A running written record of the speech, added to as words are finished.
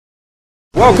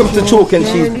Welcome to Chalk and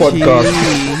Cheese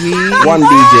Podcast. One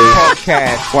DJ,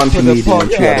 podcast, one comedian, and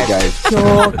two other guys.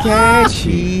 Chalk and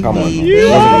Cheese. Come on.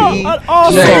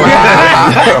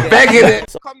 Begging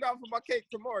it. Come down for my cake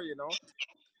tomorrow, you know.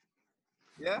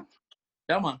 Yeah?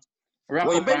 Yeah, man.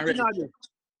 What you baking, Nadia?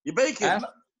 You baking? Huh?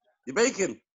 You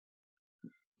baking?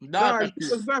 No,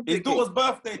 His daughter's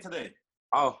birthday today.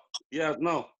 Oh, yeah,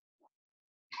 no.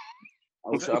 I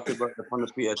wish I could work on the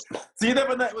PS. So you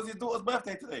never know it was his daughter's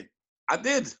birthday today? I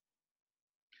did.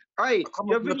 Hey, your on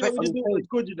the video with page. your daughter is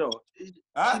good, you know.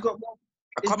 Huh? She got more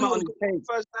I come out on the page.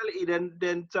 personality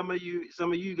than some of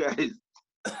you guys.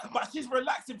 But she's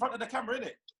relaxed in front of the camera,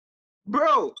 innit?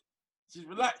 Bro, She's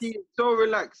relaxed. she's so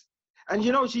relaxed. And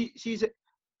you know, she's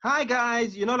hi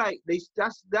guys, you know, like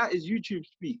that is YouTube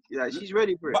speak. Like she's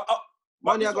ready for it. But,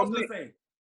 Money this I is what got I was gonna say.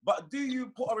 But do you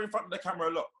put her in front of the camera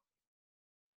a lot?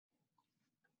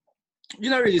 you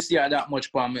don't really see her that much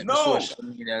on No. social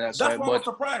media. That's That's why. why I'm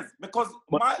surprised. Because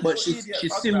my But little she idiot see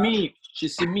husband- me. She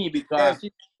see me Yeah, because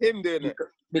she's him doing it.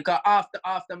 because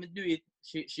after me do it,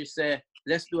 she say,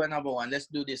 let's do another one. Let's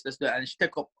do this. Let's do it. And she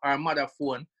take up her mother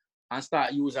phone and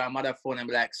start use her mother phone and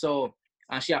be like, so,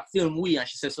 and she have film we and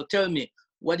she says, so tell me,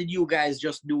 what did you guys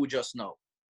just do just now?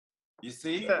 You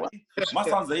see? My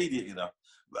son's an idiot, you know.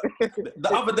 The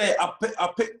other day, I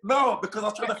picked, no, because I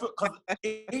was trying to, because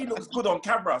he looks good on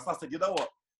camera. So I said, you know what?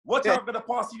 Watch how I'm going to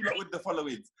pass you lot with the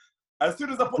followings. As soon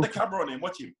as I put the camera on him,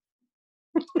 watch him.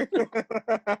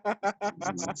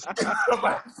 I'm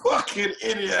like, fucking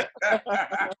idiot.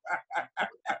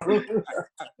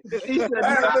 He said,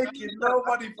 I'm making no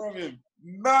money from him.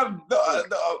 None.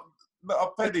 Not a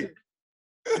penny.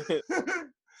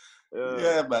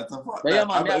 Yeah, man. So fuck But yeah, that.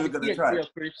 man, I'm me not have even the going to cake try. for you,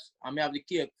 Chris. And me have the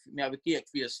cake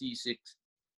for your C6.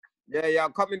 Yeah,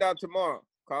 I'm coming down tomorrow.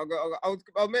 I was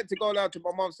meant to go down to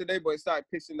my mom's today, but it started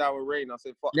pissing down with rain. I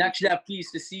said, fuck. They actually have piece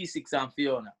for C6 and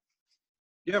Fiona.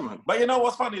 yeah, man. But you know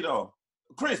what's funny though?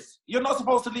 Chris, you're not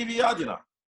supposed to leave your yard, you know?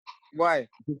 Why?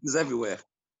 It's everywhere.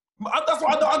 That's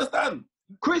what I don't understand.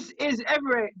 Chris is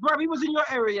everywhere. Bro, he was in your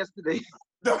area yesterday.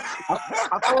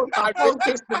 I told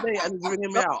Chris today and he's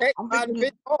ringing me out. I'm thinking,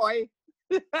 big boy.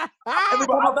 every But time I don't every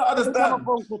time I understand.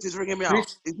 phone Chris is ringing me out.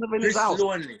 Chris- He's never in Chris his house. is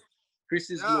lonely. Chris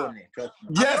is Yeah. lonely. Trust me.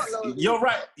 Yes, you're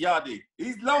right, Yardi.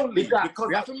 He's lonely Because because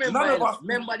we have to remember, none of us.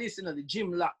 remember this, you know, the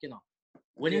gym lock, you know.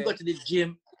 When he Yeah. go to the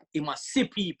gym, he must see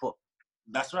people.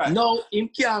 That's right. No, him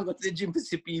can't go to the gym to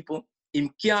see people. Him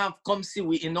can't come see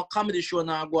we in no comedy show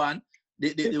now go on.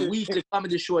 The weekly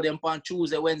comedy show them on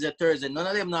Tuesday, Wednesday, Thursday. None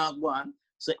of them now go on.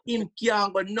 So him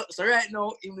can't go no. So right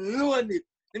now, him lonely.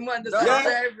 The man doesn't Yeah.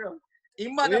 have everyone.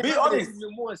 Him man Be doesn't honest.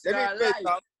 the most.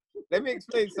 Let me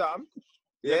explain something.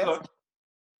 Yeah. Look,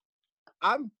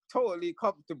 I'm totally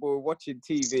comfortable watching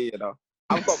TV, you know.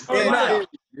 I've got You're a liar. plenty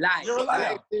Lie. You're a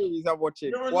liar. of series I'm watching.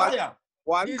 You're a One, liar.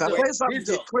 one, Dizzle, Can I say something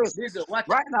to you, Chris? Dizzle, what?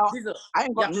 Right now, Dizzle, I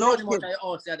ain't got you no have to run him out kids. of your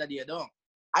house the other day, don't?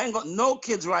 I ain't got no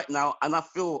kids right now, and I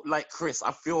feel like Chris.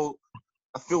 I feel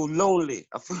lonely.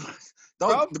 I feel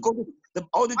Bro, the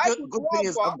only I good would thing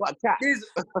is rather- I've got a cat.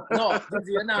 Dizzle,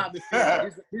 you're not be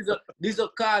fair. Dizzle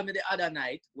called me the other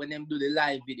night when them do the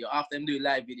live video. After them do the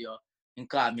live video, he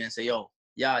called me and say, yo,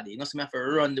 Yardi, you know see me have to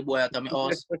run the boy out of my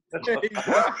house.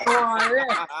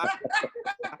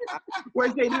 Where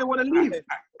he didn't want to leave.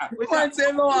 Man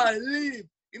say, no, I leave.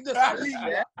 Him just a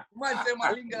linger. Man say,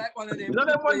 my linger like one of them. You know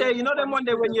them one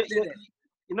day when you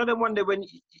know them one day when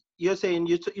you're saying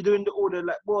you're doing the order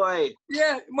like, boy,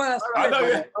 Yeah, man. I know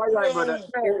you. all right, brother.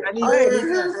 And he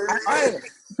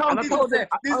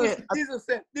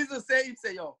Dizzle say, he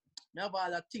say, yo, me have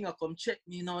all that thing I come check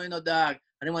me, you know, dog.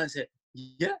 And the man say,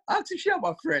 yeah, actually she have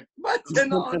a friend. But say,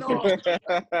 no. No,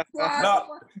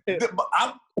 but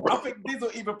I think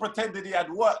Dizzle even pretended he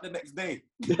had work the next day.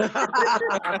 he's like,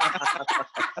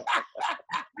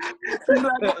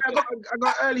 I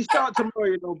got early start tomorrow,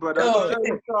 you know, brother. I got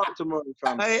early start tomorrow,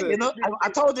 fam. Hey, you know, I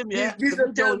told him, yeah.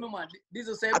 Dizzle tell me, man.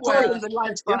 Dizzle say, I boy, told him the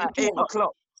live start at 8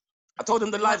 o'clock. I told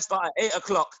him the live start at 8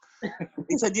 o'clock.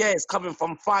 He said, yeah, it's coming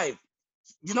from 5.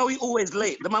 You know, he always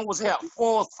late. The man was here at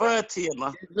 4:30, you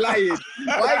know. He's lying.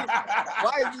 Why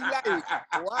is he lying?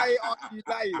 Why are you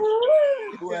lying?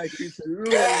 boy, he's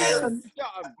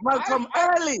Man come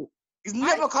early. He's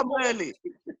never come early.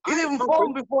 He didn't even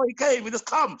phone before he came. He just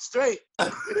come straight. I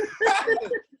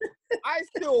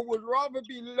still would rather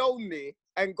be lonely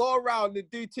and go around and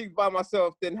do things by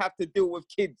myself than have to deal with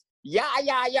kids. Yeah,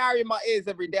 in my ears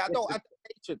every day. I don't have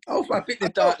patience. Oh, I fit the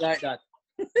talk like that.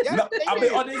 Yeah, No, they I'll be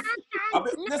do. honest.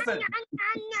 Listen,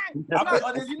 I'll be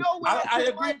honest. You know when I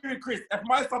agree with Chris. If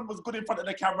my son was good in front of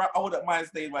the camera, I wouldn't mind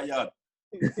staying in my yard.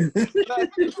 The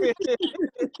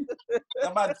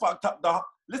man fucked up the.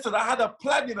 Listen, I had a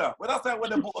plan, you know. When I said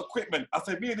when I bought equipment, I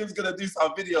said me and him's gonna do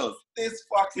some videos. This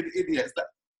fucking idiots.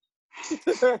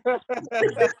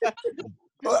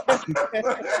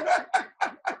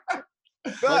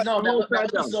 But no, that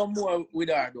was some more with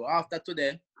her though. After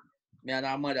today, me and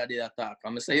her mother did a talk.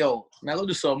 I'm gonna say, yo, I'm gonna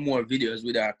do some more videos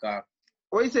with her car.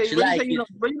 What you say? When you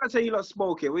not say you lot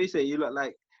smoking, what you say? You lot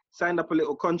like signed up a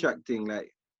little contract thing,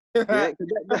 like. Yeah,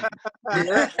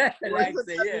 Like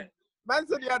say, yeah. Man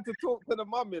said you had to talk to the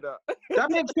mum, you know.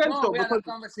 That makes sense though, because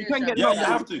you can get lost. You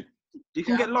have to. You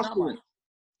can get lost in it.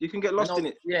 You can get lost in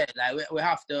it. Yeah, like we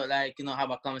have to like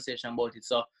have a conversation about it.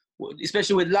 So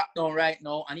especially with lockdown right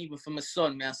now, and even for my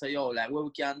son, me I say, yo, like what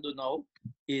we can do now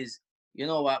is, you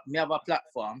know what, me have a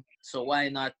platform, so why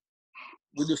not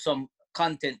we do some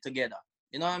content together?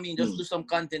 You know what I mean? Just do some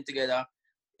content together,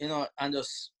 you know, and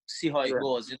just see how it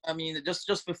goes. You know what I mean?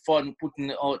 Just for fun, putting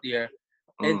it out there,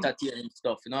 entertaining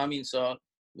stuff. You know what I mean? So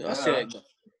that's it.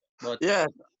 But yeah,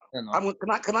 you know.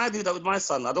 Can I do that with my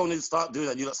son? I don't need to start doing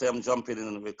that. You don't say I'm jumping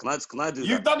in a bit. Can I do that?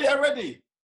 You've done it already.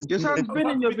 Your son's been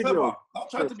in your videos. I'm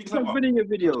trying to be clever. He's been in your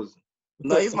videos.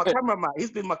 No, he's my cameraman.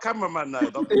 He's been my cameraman now. He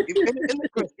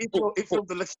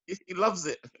loves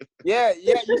it. Yeah.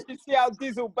 You should see how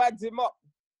Dizzle bags him up.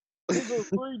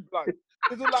 Dizzle's rude, like.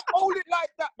 Dizzle like, hold it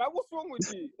like that, man. What's wrong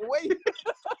with you? The way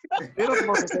You're not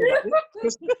supposed to say that.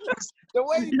 the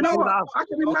way You know what? I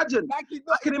can imagine.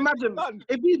 Done.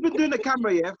 If he's been doing the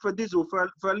camera, for Dizzle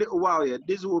for a little while,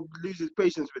 Dizzle will lose his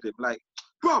patience with him. Like,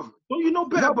 bro, don't you know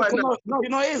better? No, you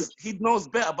know it is. He knows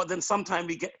better, but then sometimes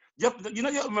he get. You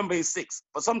remember he's 6,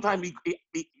 but sometimes he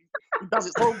does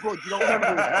it so good. You don't remember.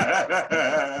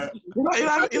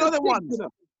 you know the ones.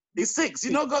 He's 6.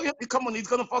 You know, come on, he's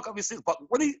gonna fuck up his 6. But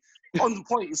when he on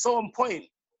point, he's so on point.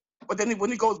 But then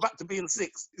when he goes back to being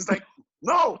 6, he's like,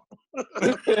 no. That's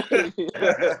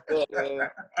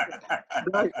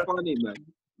funny, man.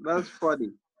 That's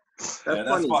funny. That's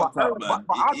funny. Fucked up, man.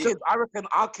 But our kids, I reckon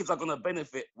our kids are gonna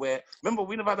benefit. Where remember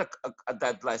we never had a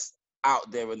dad like out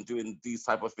there and doing these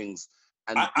type of things.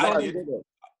 And I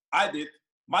did.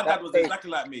 My dad was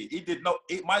exactly like me.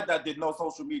 My dad did no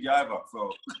social media either.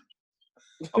 So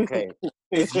okay,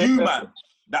 it's you, man.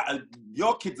 That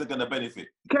your kids are gonna benefit.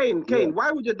 Kane, why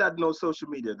would your dad know social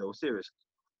media though? Seriously.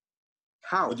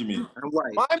 How? What do you mean? And why?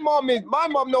 My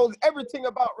mom knows everything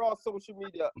about raw social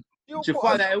media.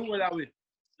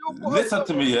 Listen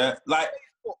to me, yeah. Like,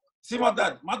 see, my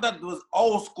dad was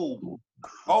old school.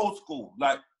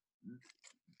 Like,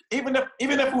 even if we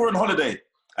were on holiday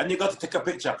and you got to take a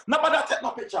picture, nobody take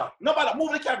no picture. Nobody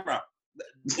move the camera.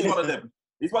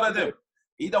 He's one of them.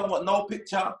 He don't want no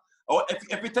picture. Or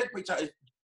if we take picture,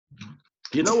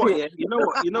 You know what? Yeah. You know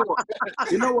what? Yeah?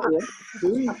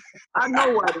 I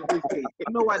know why that is.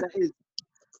 I know why that is.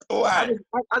 Why?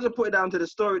 I just put it down to the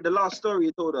story, the last story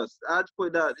you told us. I just put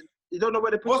it down. You don't know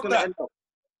where the picture's gonna end up.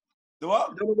 The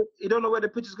what? You don't know where the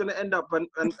picture's gonna end up and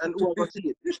who are gonna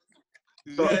see it.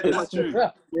 So, yeah, that's true.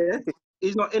 Yeah,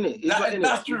 he's not in it.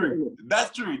 That's true.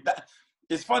 That's true.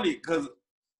 It's funny because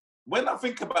when I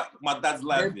think about my dad's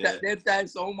life, that time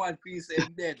someone piece is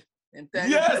dead.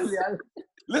 Yes.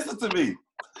 Listen to me.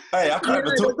 Hey, I can't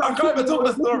even talk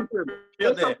the story.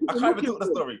 I can't even talk the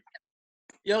story.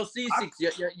 Yo, C6,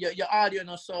 your audio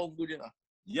not sound good enough.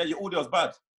 Yeah, your audio's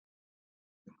bad.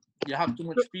 You have too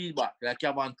much feedback. Like you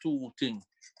have on 2 things.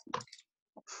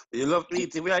 You love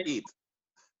eating. Where I eat?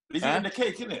 He's eating the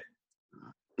cake, isn't it?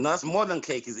 No, it's more than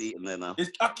cake he's eating there now.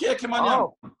 It's a cake, man.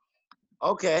 Oh,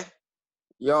 okay.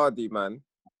 Yardy, man.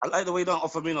 I like the way you don't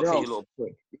offer me no cake, you little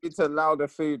prick. It's a louder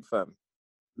food, fam.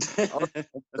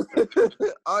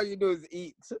 All you do is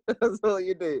eat. That's all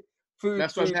you do. Food.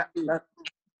 That's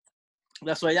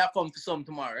why y'all come for some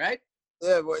tomorrow, right?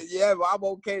 Yeah, but I'm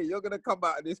okay. You're gonna come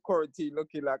out of this quarantine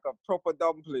looking like a proper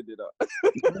dumpling, you know.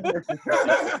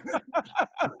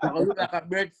 I look like a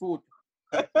breadfruit.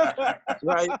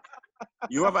 Right.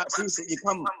 You about C6, you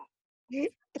come.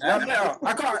 I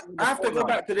can't. I have to go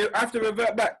back to I have to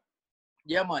revert back.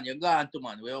 Yeah, man, you're gone to,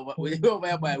 man. We're over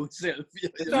here by ourselves.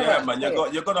 Yeah, man,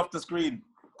 you're gone off the screen.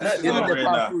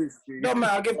 No, man,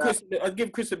 I'll give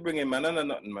Chris a bring in, man. No,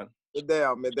 nothing, man. They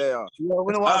are. Yeah,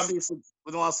 we don't want to see C6.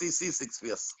 We don't want to see C6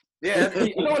 face. Yeah,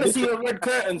 you don't want to see the red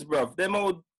curtains, bro. Them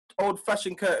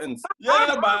old-fashioned curtains.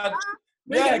 Yeah, man.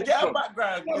 Yeah, get a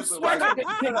background. Swag. Got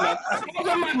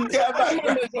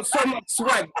so much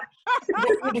swag. Got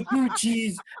all the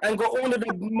Gucci's and got all of the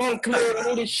Moncler and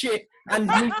all this shit and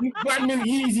brand new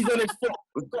Yeezys on his foot.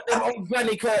 Got them old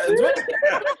granny curtains.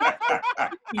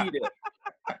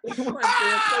 Desmond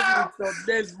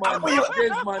I put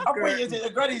you in your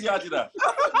granny's yard, you know.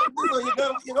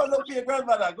 You go look for your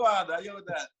grandmother. Go on, you know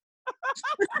that.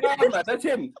 Yeah, man, that's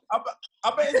him. I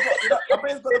bet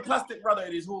he's got a plastic brother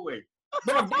in his hallway.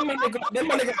 Bro, them man got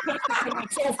plastic on the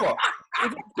sofa. He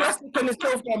got plastic on the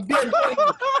sofa and beer.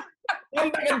 One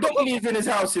bag of donkeys in his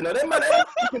house, you know. Them man ain't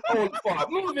old fuck.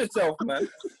 Move yourself, man.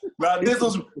 Man,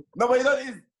 Dizzle's no, but you know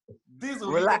this.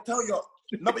 Dizzle, Relax.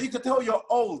 but you can tell you're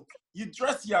old. You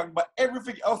dress young, but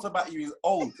everything else about you is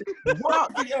old. What?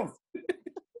 Everything else.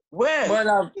 Where? Man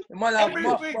have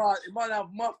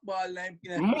mothball name.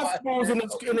 Mothballs in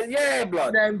the yeah,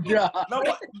 blood. Name job. No,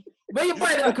 but Where you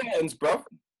buy them curtains, bro?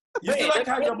 you see like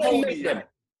how you moan, yeah?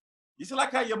 You see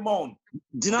like how you moan.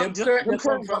 Do you know, Them curtains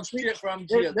come from straight from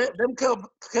jail. them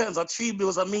curtains are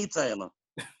 $3 a meter, you know.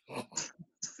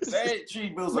 They ain't 3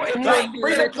 bills. What, in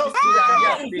Bring them closer to the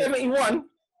camera. 1971.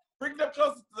 Bring them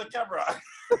closer to the camera.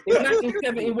 In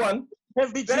 1971.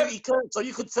 Heavy duty curtains, so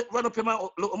you could run up him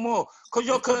out a little more. Because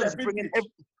your curtains bring in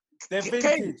They're Okay.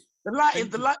 vintage.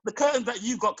 the curtains that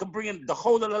you got can bring in the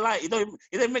whole of the light. It don't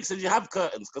make sense you have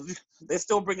curtains because they're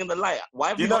still bringing the light. Why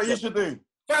have You you know got what you them? should do?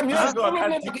 Fam,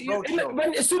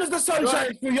 As soon as the sun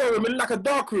shines through your room, it's like a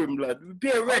dark room, blood.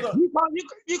 Be a red.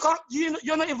 You can't.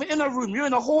 You're not even in a room. You're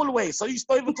in a hallway, so you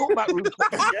don't even talk about room.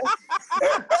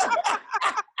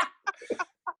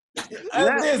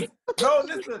 Listen.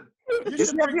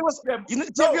 If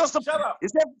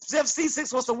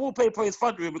C6 was to wallpaper his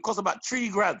front room, it cost about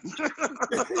 $3,000.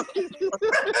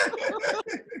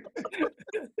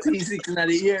 C6 in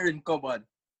the earring cupboard.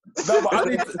 No, but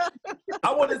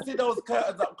I want to see those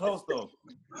curtains up close though.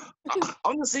 I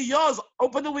want to see yours.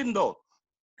 Open the window.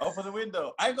 Open the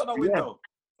window. I ain't got no window.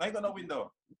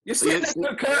 You're sitting next to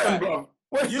the curtain, bro.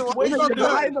 You're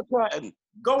behind the curtain.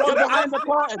 Go You're on behind the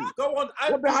curtain. Go on.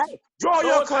 You're behind. Draw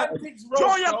your curtain.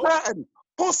 Draw your curtain.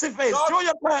 Pussy face. Draw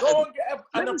your curtain. Go and get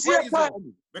Let me see your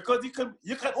curtain. because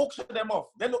you can auction them off.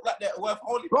 They look like they're worth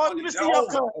only. Bro, let me see your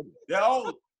curtain. They're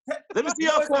old. Let me see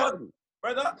your curtain.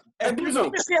 Brother. Let me see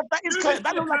if that is curtain.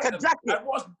 That looks like a jacket.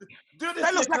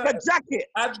 That looks like a jacket.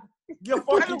 And you're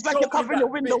That looks like you're covering the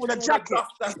window with a jacket.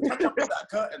 Catch up with that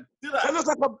curtain. Do that.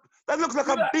 That looks like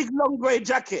a big long grey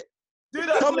jacket. Do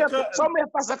that. Show me if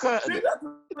that's a curtain. Do that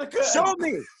to the curtain. Show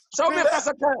me if that's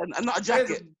a curtain and not a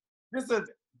jacket. Listen.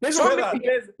 Show me.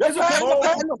 The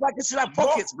curtain looks like it should have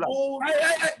pockets, blood.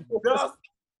 Just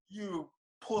you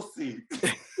pussy.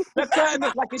 The curtain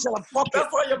looks like it should have pockets.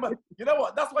 That's why you know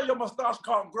what? That's why your mustache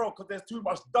can't grow because there's too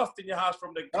much dust in your house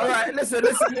from the. All right, listen.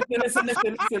 Listen,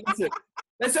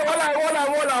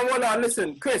 hold on.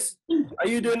 Listen, Chris, are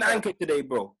you doing anchor today,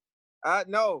 bro?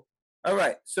 No. All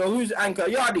right, so who's anchor?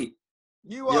 Yardi.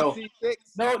 You are C6.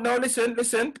 No, listen.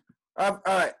 All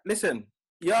right, listen.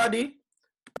 Yardi,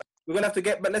 we're going to have to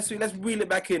get, but let's reel it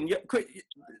back in. Don't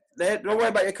worry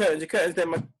about your curtains. Your curtains, they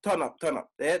must turn up. Don't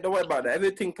worry about that.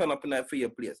 Everything turn up in there for your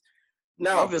place.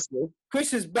 Now, obviously,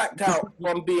 Chris is backed out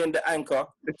from being the anchor.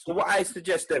 So what I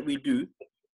suggest that we do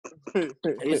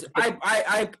is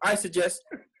I suggest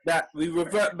that we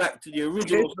revert back to the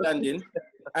original standing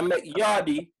and make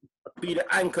Yardi be the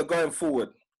anchor going forward.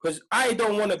 Because I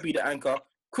don't want to be the anchor.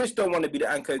 Chris don't want to be the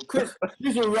anchor. Chris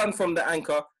will run from the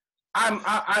anchor.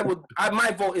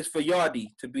 My vote is for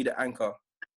Yardi to be the anchor.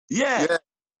 Yeah.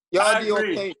 Yardi,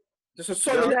 okay. Just a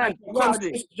solid anchor.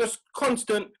 Just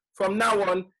constant from now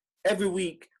on, every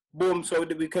week, boom, so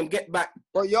that we can get back.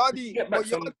 But Yardi,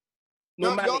 some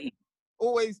normality.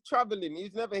 Always traveling.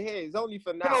 He's never here. He's only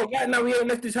for now. No, right now we ain't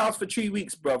left this house for 3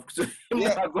 weeks, bro. So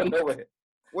we're not going nowhere.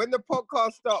 When the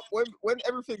podcast starts, when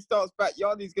everything starts back,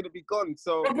 Yardi's gonna be gone.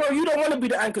 So, bro, you don't want to be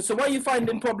the anchor. So why are you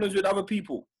finding problems with other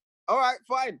people? All right,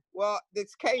 fine. Well,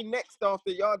 it's Kane next after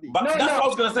Yardi. But that's what I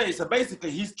was gonna say. So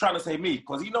basically, he's trying to say me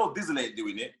because Dizzle ain't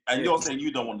doing it, and you're saying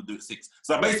you don't want to do it 6.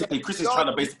 So basically, Chris is trying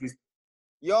to basically.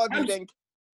 Yardi then.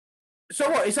 So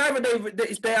what? It's either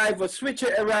they either switch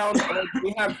it around or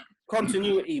we have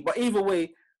continuity. But either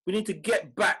way, we need to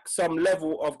get back some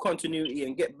level of continuity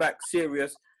and get back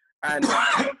serious. And you know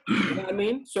what I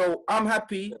mean? So I'm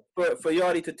happy for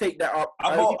Yardi to take that up.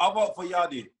 I vote for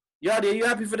Yardi. Yardi, are you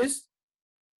happy for this?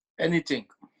 Anything.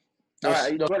 All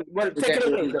right. Well, take it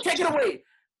away. Take it away.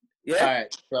 Yeah. All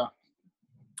right. So,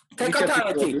 take our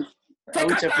time, T.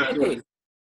 Take our time,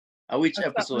 which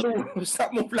episode?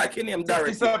 Stop moving like any of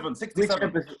them.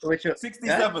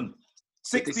 67.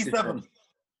 67.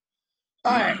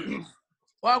 All right.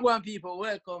 Welcome, people.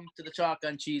 Welcome to the Chalk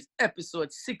and Cheese,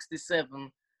 episode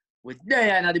 67. With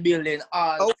Diane at the building,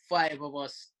 all 5 of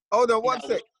us. Hold on, one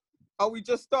sec. Are we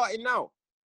just starting now?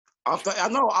 After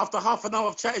half an hour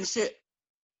of chatting shit.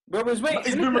 Bro, it's wait.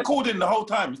 It's been recording the whole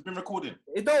time. It's been recording.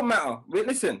 It don't matter. Wait,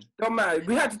 listen, don't matter.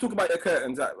 We had to talk about the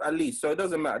curtains at least, so it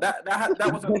doesn't matter.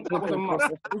 That was a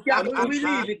must. We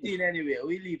leave it in anyway.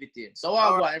 We leave it in. So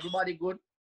what? Everybody good?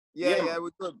 Yeah, we're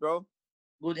good, bro.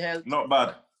 Good health. Not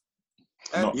bad.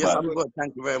 Not Yes, bad. I'm good.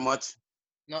 Thank you very much.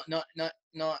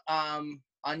 No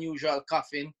unusual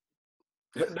coughing.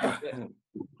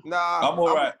 Nah, I'm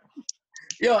all right.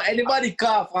 Yo, anybody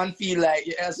cough and feel like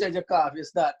you said you cough, you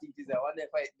start thinking that one day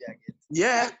fight me again.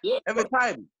 Yeah, every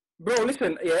time. Bro,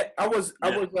 listen, I was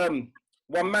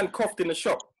one man coughed in the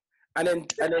shop and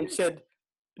then said,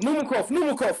 normal cough.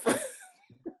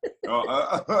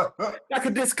 Like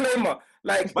a disclaimer.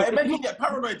 Like, But it makes you get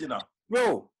paranoid, you know.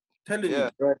 bro, telling you.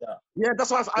 Yeah, that's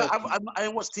why I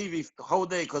watch TV the whole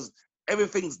day because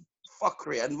everything's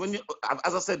fuckery. And when you,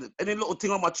 as I said, any little thing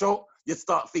on my throat, you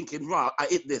start thinking, right, I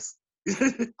ate this.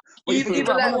 even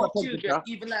like with children,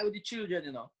 with the children,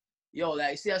 you know. Yo,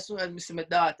 like, see, as soon as I see my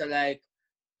daughter, like,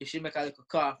 if she make a little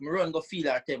cough, I run go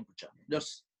feel her temperature.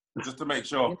 Just to make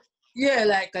sure. Yeah,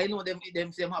 like, I know them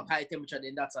have high temperature,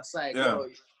 then that's a sign. Yeah. You know?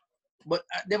 But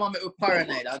them are make me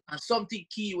paranoid. And something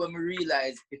key when we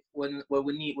realize when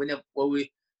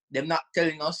them not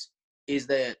telling us is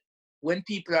that when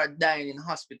people are dying in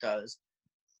hospitals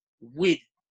with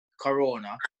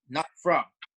corona, not from,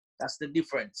 that's the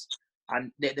difference.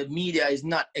 And the media is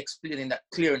not explaining that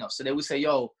clear enough. So they will say,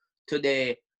 yo,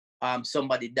 today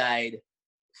somebody died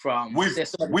from with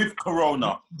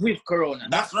corona. With corona.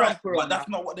 That's not right. from corona, but that's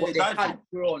not what they died died from.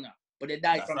 Corona. But they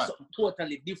died That's from right. something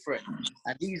totally different.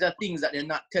 And these are things that they're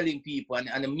not telling people.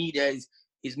 And the media is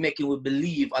making we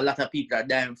believe a lot of people are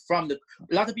dying from a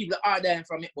lot of people are dying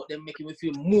from it, but they're making we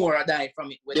feel more are dying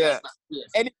from it when that's not the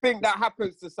case. Anything that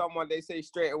happens to someone, they say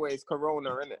straight away is corona,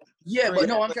 innit? Yeah, but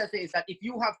no, I'm trying to say is that if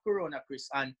you have corona, Chris,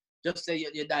 and just say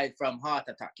you died from heart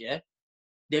attack, yeah?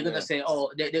 They're gonna say,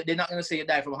 oh, they're not gonna say you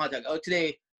died from heart attack. Oh,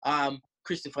 today,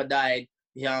 Christopher died.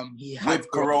 He had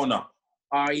with corona.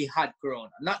 Or he had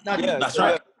corona. Not that's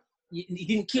right. He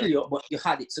didn't kill you, but you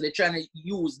had it. So they're trying to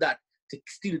use that to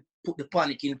still put the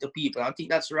panic into people. I think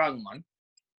that's wrong, man.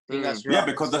 I think that's wrong. Yeah,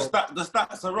 because the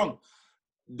stats are wrong.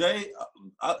 They,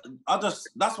 I just,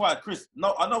 that's why, Chris,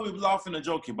 no, I know we're laughing and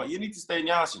joking, but you need to stay in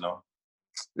your house, you know.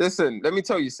 Listen, let me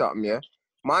tell you something, yeah?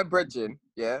 My brethren,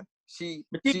 yeah,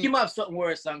 But think you might have something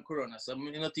worse than corona, so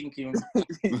I'm not thinking.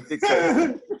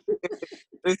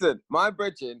 Listen, my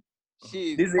brethren,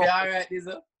 she's... Is it all right,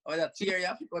 Dizzle? Oh, that tear you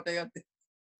have to cut out.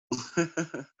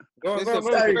 Go on,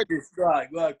 Chris. Go on,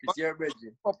 Chris. You're a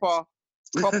brethren.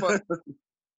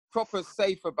 Proper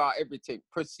safe about everything.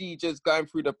 Procedures, going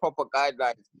through the proper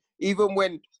guidelines. Even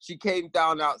when she came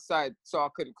down outside, so I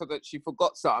couldn't, because she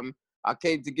forgot something, I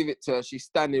came to give it to her. She's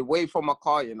standing away from my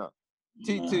car, you know.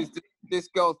 This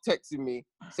girl's texting me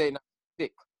saying I'm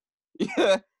sick.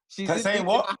 Yeah, she's saying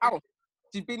what? In the house.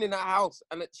 She's been in her house,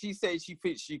 and she says she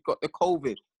thinks she got the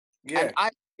COVID. Yeah. And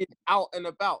I've been out and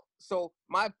about. So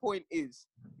my point is,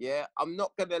 yeah, I'm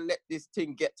not gonna let this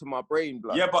thing get to my brain,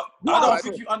 blood. Yeah, but I don't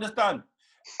think you understand.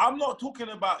 I'm not talking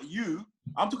about you.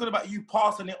 I'm talking about you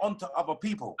passing it on to other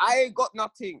people. I ain't got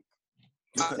nothing.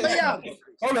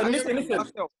 Hold on, listen.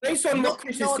 Based on what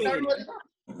Chris is saying,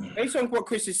 based on what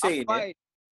Chris is saying,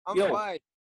 I'm fine.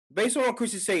 Based on what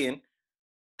Chris is saying,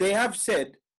 they have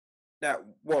said that,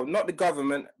 well, not the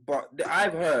government, but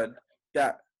I've heard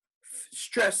that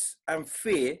stress and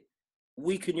fear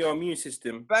weaken your immune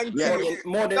system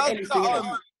more than anything else.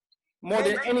 More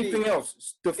than anything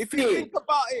else, the if fear. you think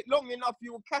about it long enough,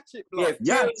 you will catch it, blood.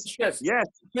 Yeah, fear and stress. Yes.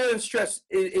 Fear and stress.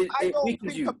 I don't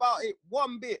weakens think you. about it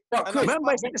one bit. But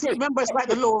Remember, it's like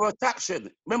the law of attraction.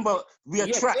 Remember, we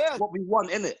attract what we want,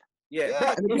 innit? Yeah.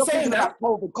 Yeah. But in saying that,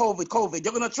 COVID,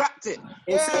 you're gonna attract it.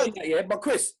 in saying that, but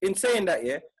Chris, in saying that,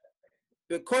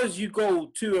 because you go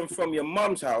to and from your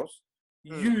mum's house,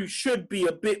 you should be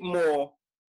a bit more.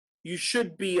 You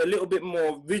should be a little bit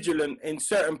more vigilant in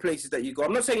certain places that you go.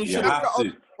 I'm not saying you shouldn't. have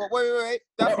to. But wait.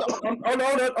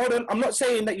 Hold on. I'm not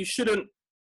saying that you shouldn't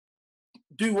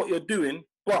do what you're doing,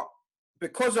 but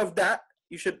because of that,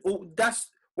 you should.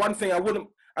 That's one thing I wouldn't.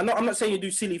 I'm not saying you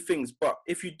do silly things, but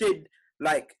if you did,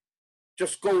 like,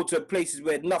 just go to places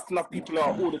where enough people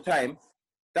are all the time,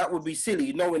 that would be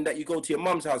silly, knowing that you go to your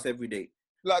mum's house every day.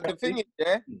 Like, the thing is,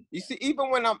 you see,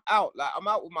 even when I'm out, like, I'm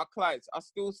out with my clients, I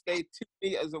still stay 2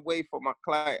 meters away from my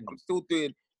client. I'm still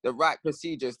doing the right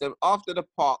procedures. Then after the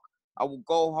park, I will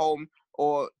go home,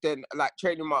 or then, like,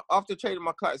 after training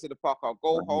my clients in the park, I'll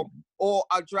go home, or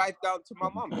I'll drive down to my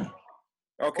mum.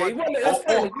 Okay,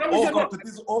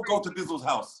 or go to Dizzle's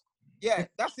house. Yeah,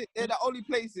 that's it. They're the only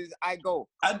places I go.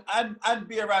 And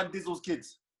be around Dizzle's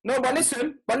kids. No, but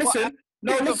listen.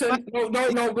 No, listen.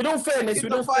 No. With all fairness,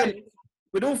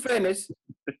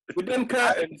 with them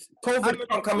curtains, COVID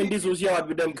can't come in Dizzle's yard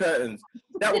with them curtains.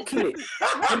 That will kill it.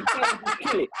 Them curtains will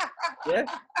kill it. Yeah.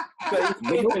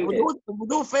 With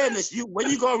no fairness, when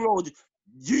you go on road,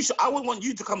 I would want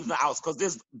you to come to the house because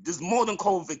there's more than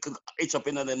COVID could itch up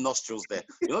in them nostrils there.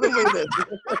 You know what I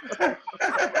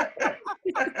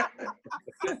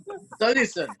mean? So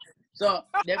listen. So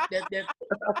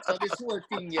this whole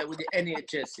thing here with the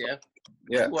NHS,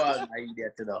 Yeah. Go on, I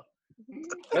idiot, you know.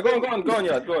 Now, go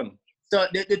on. So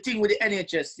the thing with the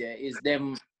NHS is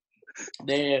them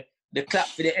the clap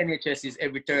for the NHS is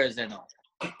every Thursday now.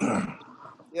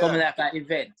 Coming like an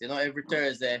event, every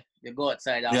Thursday you go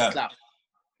outside and clap.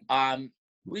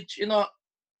 Which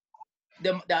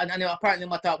them and apparently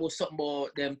they talk about something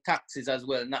about them taxes as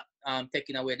well, not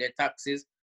taking away their taxes,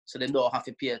 so they don't have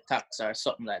to pay a tax or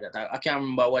something like that. I can't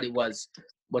remember what it was,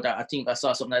 but I think I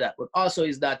saw something like that. But also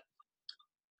is that,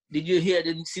 did you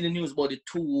see the news about the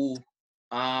two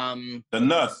the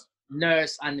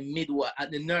nurse and the midwife,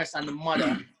 the nurse and the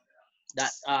mother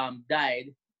that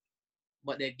died,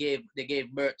 but they gave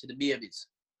birth to the babies.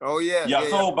 Oh yeah. I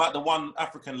saw about the one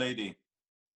African lady.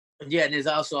 Yeah, and there's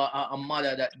also a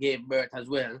mother that gave birth as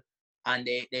well, and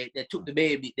they took the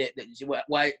baby. They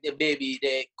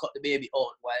cut the baby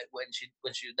out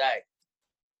when she died.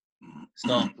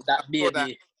 So that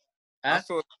baby. I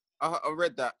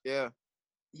read that. Yeah.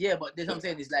 Yeah, but that's what I'm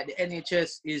saying. It's like the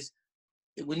NHS is,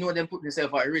 we know them put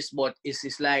themselves at risk, but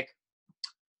it's like,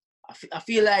 I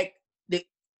feel like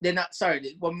they're not,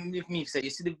 sorry, what me say, you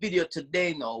see the video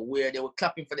today now where they were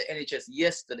clapping for the NHS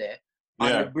yesterday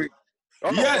on the bridge.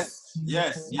 Yes.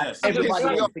 Everybody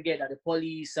was together, the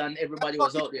police and everybody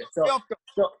was out there.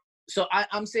 So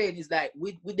I'm saying is like,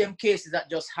 with them cases that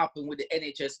just happened with the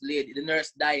NHS lady, the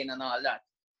nurse dying and all that,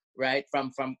 right,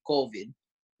 from COVID,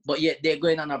 but yet they're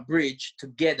going on a bridge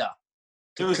together.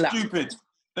 They were stupid.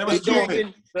 They were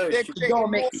stupid. It don't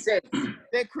make sense.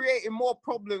 They're creating more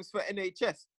problems for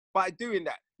NHS by doing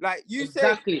that. Like you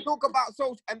Exactly. say, talk about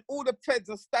social, and all the feds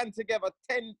are stand together,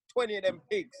 10, 20 of them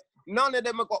pigs. None of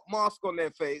them have got masks on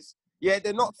their face. Yeah,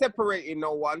 they're not separating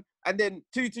no one. And then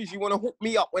Tutus, you want to hook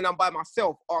me up when I'm by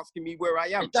myself, asking me where I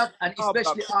am. And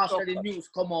especially after the news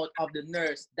come out of the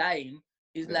nurse dying,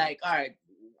 it's like, all right,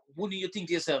 what do you think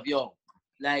to yourself, yo?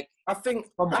 Like, I think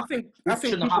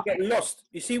people get lost.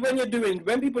 You see, when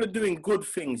people are doing good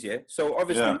things, so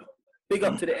obviously, big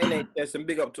up to the NHS and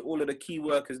big up to all of the key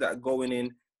workers that are going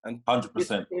in and 100%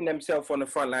 putting themselves on the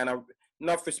front line.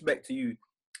 Enough respect to you.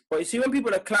 But you see, when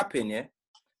people are clapping,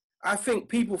 I think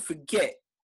people forget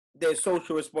their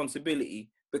social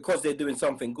responsibility because they're doing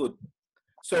something good.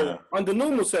 So under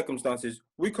normal circumstances,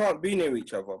 we can't be near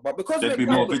each other. But because they'd be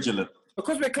more vigilant.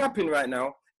 Because we're clapping right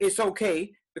now, it's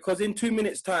okay, because in 2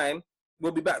 minutes' time,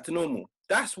 we'll be back to normal.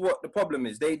 That's what the problem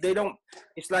is. They don't,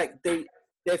 it's like they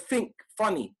think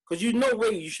funny, because you know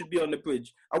where you should be on the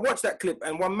bridge. I watched that clip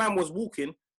and one man was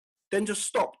walking, then just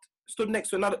stopped, stood next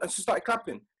to another and just started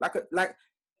clapping.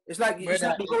 It's like you're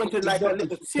going to like a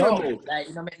little ceremony. Like,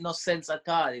 it don't make no sense at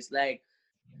all. It's like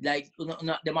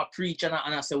them a preach and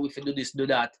I say we can do this, do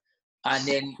that. And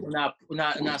then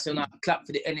I say clap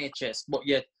for the NHS, but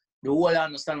yet the whole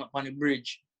understand up on the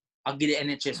bridge, I'll give the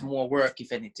NHS more work,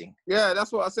 if anything. Yeah,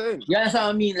 that's what I'm saying. Yeah, that's what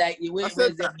I mean. Like, where's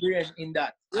the brain in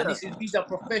that? Yeah. And these are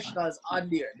professionals on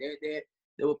there.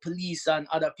 There were police and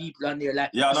other people on there. Like,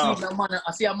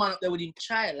 I see a man up there with his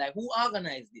child. Like, who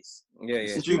organized this? Yeah.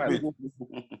 It's stupid.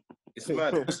 It's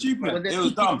mad. It's stupid. It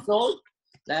was dumb.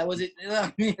 Like, was it? You know what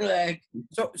I mean? Like,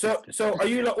 so are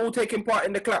you all taking part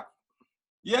in the clap?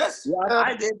 Yes. Yeah,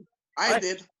 I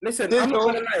did. Listen, I'm not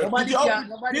gonna lie.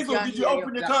 Did you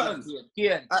open your curtains?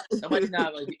 Nobody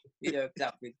now will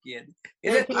clap with Kian.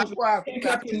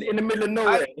 Clapping in the middle of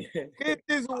nowhere. If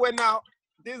Dizzle went out,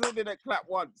 Dizzle didn't clap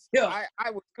once.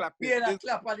 I was clapping. Yeah, I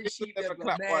clap on the sheet.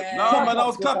 No, man, I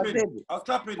was clapping.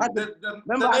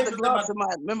 Remember, I had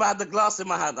the glass in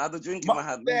my hand. I had the drink in my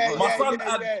hand. My son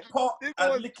had pot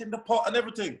and licking the pot and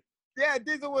everything. Yeah,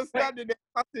 Dizzle was standing there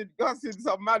cussing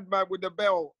some madman with the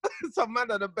bell. Some man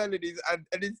had a bell in his hand,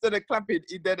 and instead of clapping,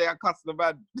 he did a cuss the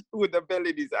man with the bell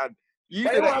in his hand. You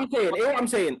know what I'm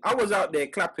saying? I was out there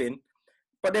clapping,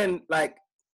 but then, like,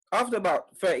 after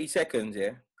about 30 seconds,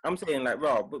 I'm saying, like,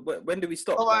 Rob, when do we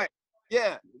stop? All right.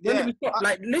 Yeah. When do we stop?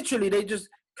 Like, literally, they just,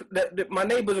 my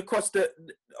neighbors across the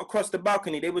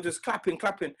balcony, they were just clapping,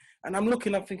 and I'm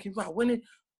looking, I'm thinking, wow, when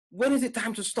is it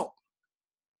time to stop?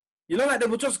 You know, like, they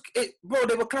were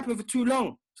they were clapping for too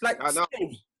long. It's like, I know.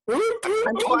 For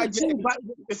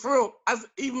real, as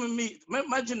even me,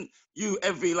 imagine you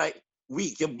every, like,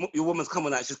 week, your woman's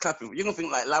coming out, she's clapping. You're gonna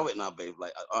think like, allow it now, babe.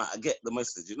 Like, all right, I get the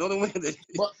message. You know what I mean?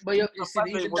 But you see,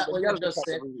 even that what you just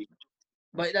said.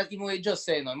 But that's even what you just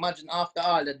saying. Imagine after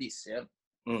all of this, yeah.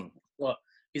 So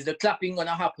is the clapping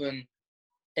gonna happen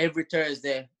every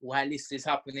Thursday while this is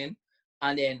happening,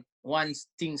 and then once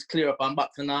things clear up and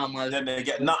back to normal, then they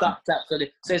get nothing.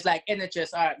 So it's like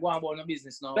NHS, all right, go on about the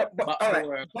business now. But all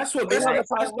right, that's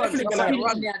definitely gonna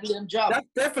happen. That's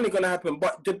definitely gonna happen.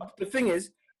 But the thing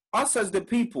is, us as the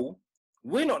people,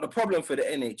 we're not the problem for the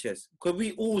NHS because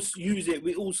we all use it,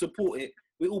 we all support it,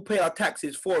 we all pay our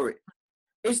taxes for it.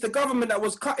 It's the government that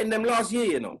was cutting them last year,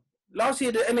 you know. Last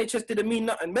year the NHS didn't mean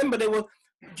nothing. Remember, they were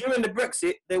during the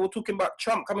Brexit, they were talking about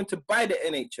Trump coming to buy the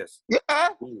NHS. Yeah.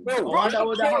 Bro, I wonder what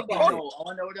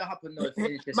would happen though if the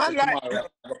NHS tomorrow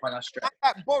up on a strike.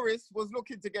 Boris was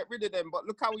looking to get rid of them, but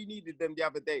look how he needed them the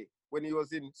other day when he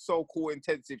was in so-called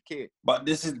intensive care. But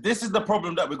this is the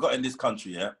problem that we got in this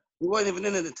country, yeah? We weren't even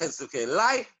in an intensive care.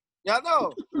 Lie? Yeah, I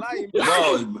know. Lying.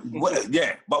 No,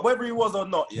 yeah. But whether he was or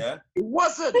not, yeah? It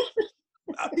wasn't.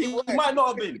 He might not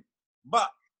have been. But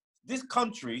this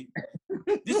country,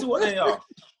 this is what they are.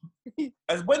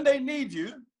 As when they need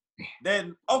you,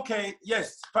 then okay,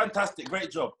 yes, fantastic,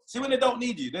 great job. See, when they don't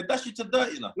need you, they dash you to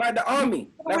dirt, you know. Like the army.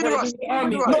 Not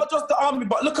just the army,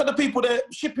 but look at the people they're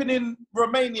shipping in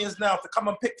Romanians now to come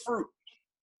and pick fruit.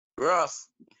 Ross.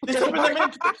 They're shipping them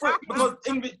in to pick fruit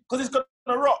because it's going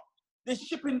to rot. They're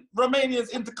shipping Romanians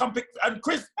in to come pick. And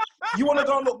Chris, you want to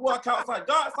go and work outside?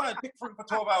 Go outside, pick fruit for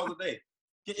 12 hours a day.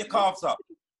 Get your calves up.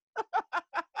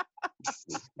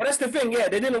 But that's the thing, yeah.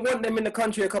 They didn't want them in the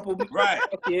country a couple of weeks. Right.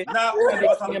 Okay. Now, all of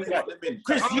a sudden, they got them in.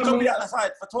 Chris, you can be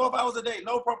outside for 12 hours a day,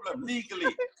 no problem,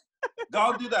 legally.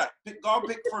 Go and do that. Go and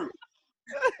pick fruit.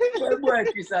 Why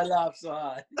Chris I laugh so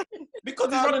hard?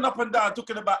 Because he's running up and down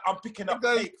talking about, I'm picking up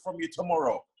cake from you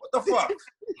tomorrow. What the fuck?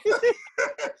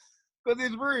 Because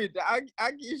it's rude.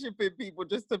 I keep shipping people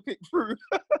just to pick fruit.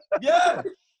 Yeah.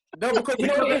 No, because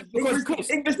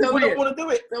English people don't want to do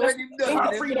it. So when him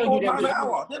done, £3 to £4 an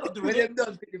hour. They're not doing when it. them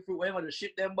done pick the fruit, when want to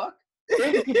ship them back?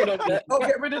 Oh,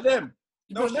 get rid of them.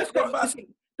 No, let's go back.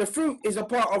 The fruit is a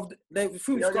part of the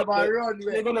fruit. They're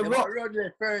gonna rot.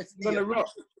 First. They're gonna rot.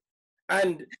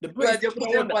 And the British British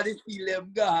people don't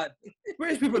want that.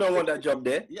 British people don't want that job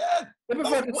there. Yeah. They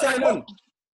prefer to sign on.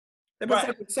 They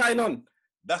prefer to sign on.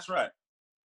 That's right.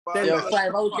 They're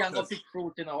 5 out can go pick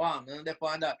fruit in a one, and they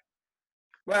find that.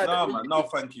 Right. No, man. No,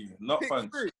 thank you. No,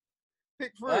 thanks.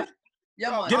 Pick fruit.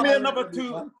 Yeah, man. Give me another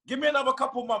 2. Give me another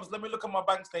couple months. Let me look at my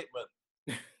bank statement.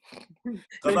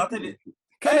 Because I tell you,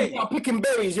 Kenny picking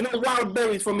berries, you know, wild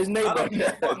berries from his neighbor.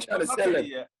 Trying to sell it.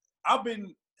 Yeah, I've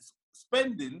been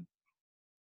spending.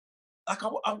 Like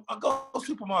I go to the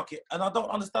supermarket and I don't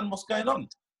understand what's going on.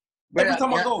 Every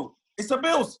time I go, it's a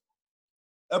bills.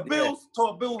 A bills to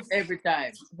a bills. Every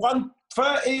time.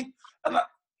 130 and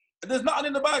there's nothing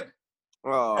in the bag.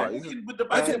 Oh, with the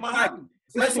bag in my hand.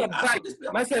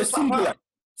 I said singular.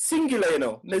 Singular, you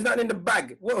know. There's nothing in the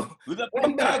bag. Whoa. With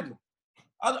one bag.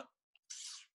 All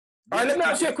right, let me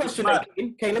ask you a question.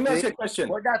 Kane, let me ask you a question.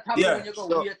 What that happens when you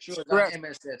go weird shows on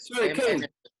MSS? Sorry, Kane.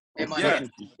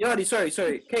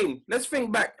 Sorry. Kane, let's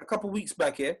think back a couple weeks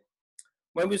back here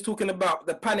when we was talking about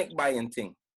the panic buying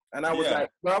thing. And I was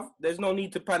like, bruv, there's no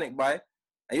need to panic buy.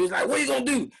 And he was like, what are you going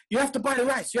to do? You have to buy the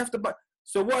rice. You have to buy.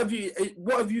 So what have you,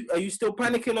 are you still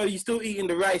panicking or are you still eating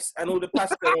the rice and all the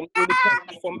pasta and all the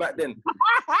pasta from back then?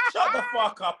 Shut the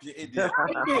fuck up, you idiot.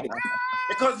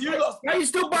 Because you lost. Are you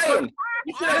still buying?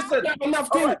 You should have said enough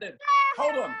too. Right then.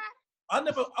 Hold on. I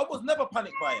was never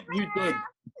panic buying.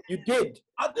 You did.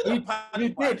 I didn't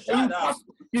panic buy.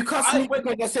 You cussed me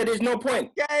because I said there's no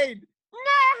point. Kane.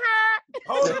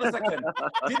 Hold on a second.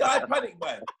 Did I panic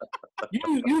buy?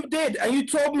 You did, and you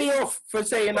told me off for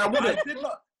saying I wouldn't. I did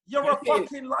not. You're a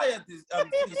fucking liar.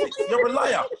 You're a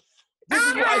liar. This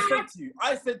is what I said to you.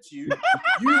 I said to you,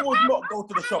 you would not go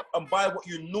to the shop and buy what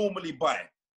you normally buy.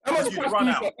 How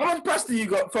much pasta you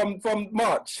got from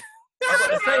March? I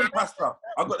got the same pasta.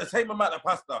 I got the same amount of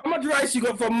pasta. How much rice you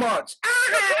got from March?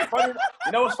 Funny,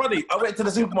 you know what's funny? I went to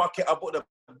the supermarket. I bought a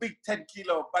big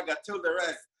 10-kilo bag of Tilda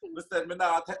rice. We said, "Me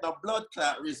now I take the blood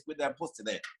clot risk with them pussy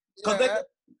there."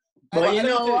 But you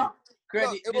know what?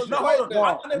 Credit. It was no, hold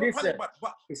on. I never Listen, panic,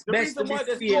 but it's the best reason to why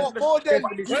be there's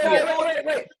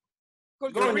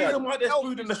Wait. The reason why there's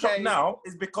food in the shop now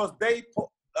is because they put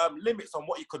limits on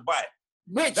what you could buy.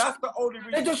 Rich, That's the only they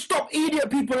reason. just stop idiot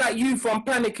people like you from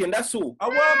panicking. That's all. I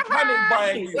won't panic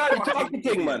buying you. That's the fucking talking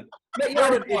thing, idiot. man. Make You're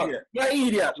you an idiot. You're an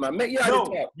idiot, man. Make you out No, of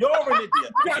talk. you're an idiot. You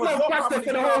got Because no your pasta family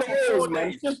for the whole starve for years, 4 man.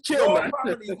 days. Just chill, Your man.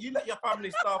 family, you let your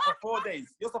family starve for 4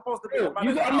 days. You're supposed to be a You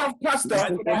man. got enough pasta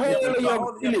for the whole of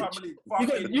your village. Family You fucking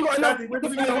got enough standing with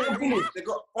with the whole village. They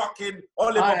got fucking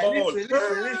olive Alright, on bowl. listen.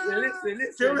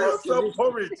 Give me some Listen.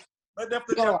 porridge. And they have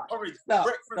to Go have on. porridge. Stop,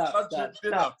 Breakfast, lunch, and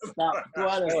dinner. stop. Go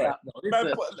on and stop now. Man,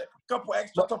 Listen. put a couple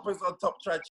extra toppers on top.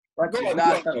 Try. Watch Go it. on,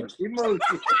 Nah, go on. stop.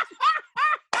 Emoji.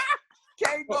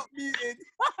 Kane got muted.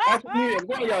 Go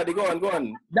on, Yardy. Go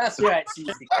on. That's right,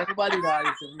 CC. Everybody know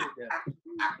listen.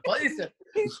 But listen.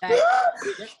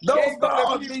 Don't start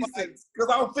on these things, because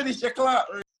I'll finish your clock.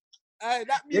 That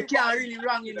You mute can't really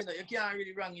wrong him, You can't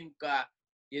really wrong him because,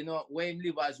 when he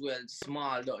live as well,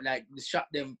 small, though, like the shop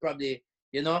them probably,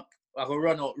 I can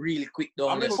run out really quick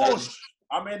down I'm in the the bush.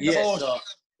 I'm in the Yes, bush. so,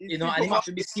 and he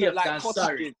must be safe than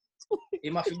sorry. He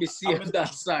must be safe than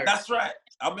sorry. That's right.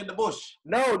 I'm in the bush.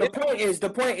 No, the point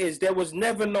is, there was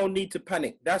never no need to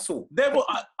panic. That's all.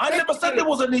 I never said there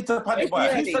was a need to panic buy.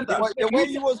 Who said that? the way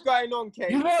you was going on, Kane.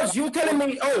 You were telling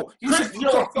me,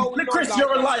 Chris,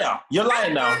 you're a liar. You're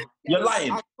lying now. You're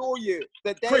lying. I saw you.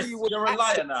 The day Chris, you was you're a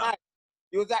liar now. mad.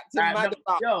 You was acting mad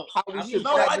about how we should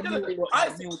No, I drag the didn't. music.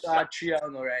 I mute our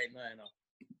trial right now.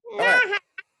 Alright.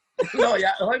 No,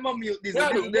 yeah, how am I mute this? Go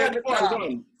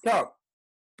on. Talk.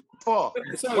 For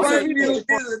So,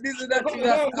 This is not go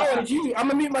on. I'm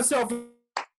gonna mute myself.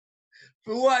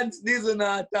 For once, this is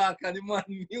not talk and the man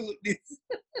mute this.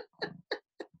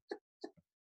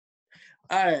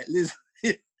 Alright, listen.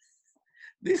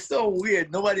 This is so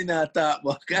weird. Nobody not talk,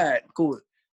 but alright, cool.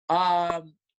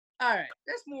 Alright,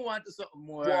 let's move on to something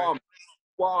more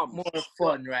more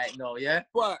fun right now, yeah?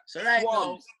 So right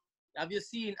now, have you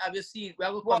seen, we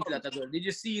have to come to that as well. Did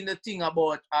you see the thing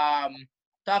about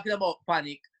talking about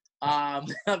panic? Have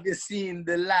you seen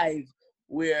the live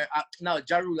where now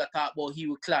Ja Rule talked about he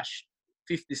will clash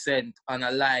 50 Cent on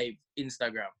a live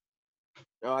Instagram?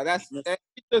 Oh, that's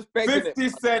just begging 50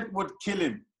 Cent would kill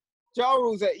him. Ja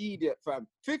Rule's an idiot, fam.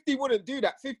 50 wouldn't do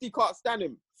that. 50 can't stand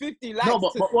him. 50 likes. No,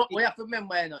 but what we have to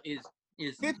remember, is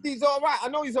 50's all right. I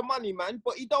know he's a money man,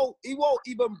 but he won't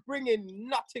even bring in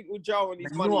nothing with Ja and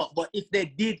his money. No, but if they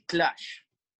did clash,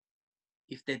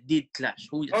 who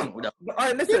you think would have? All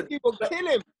right, listen. 50 will kill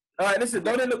him. All right, listen.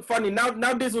 Don't it look funny now?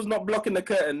 Now Dizzle's not blocking the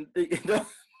curtain. Don't.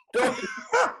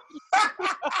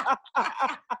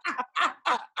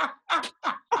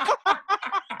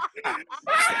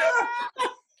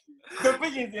 The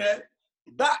thing is, yeah,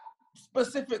 that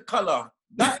specific color,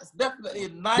 that's definitely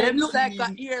nice. They look like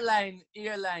an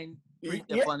airline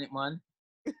print on it, man.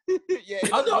 Yeah,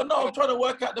 I don't know. I'm trying to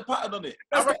work out the pattern on it.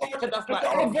 I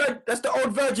reckon That's the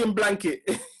old virgin blanket.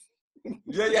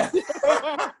 Yeah. Yes.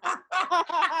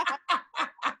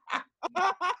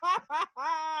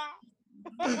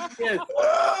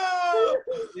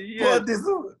 But this,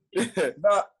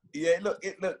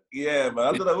 yeah, man.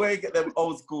 I don't know where you get them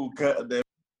old school curtain there.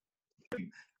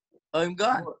 I'm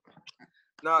gone.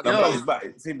 No, Nobody's back.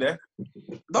 It's in there.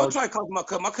 don't try to cut my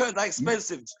curtain. My curtains are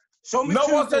expensive. Show me No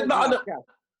two one said bills nothing. cash.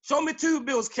 Show me 2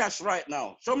 bills cash right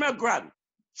now. Show me a grand.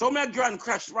 Show me a grand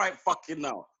cash right fucking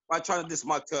now. By trying to diss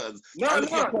my curtains. No.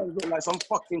 Curtains look like some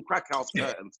fucking crack house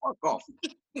curtains. Fuck off.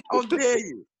 How dare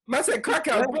you? Man said crack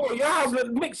out, bro. Your house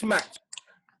look mixed match.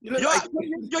 You look like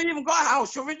You don't even got a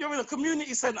house. You're in a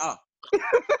community center.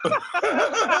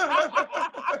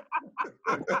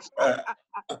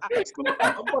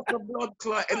 Blood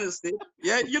clot innocent.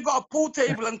 Yeah, you got a pool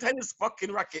table and tennis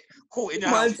fucking racket caught in your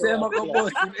house. Table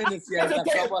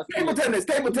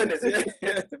tennis.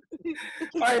 Yeah.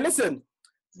 All right, listen.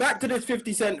 Back to this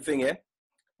 50 Cent thing, yeah?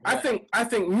 I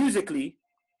think musically,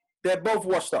 they're both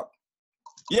washed up.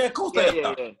 Yeah, of course they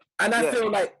are. And I feel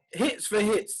like hits for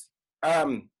hits,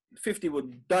 50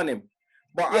 would done him.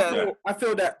 But I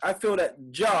feel that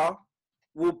Ja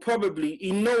will probably,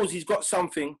 he knows he's got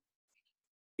something.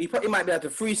 He might be able to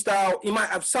freestyle. He might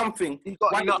have something. He's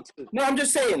got nuts. No, I'm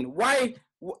just saying why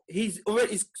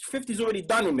 50's already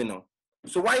done him, you know.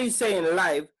 So why he's saying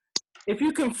live, if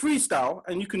you can freestyle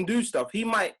and you can do stuff, he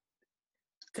might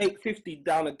take 50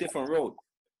 down a different road.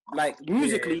 Like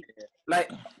musically,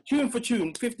 like tune for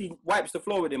tune, 50 wipes the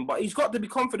floor with him, but he's got to be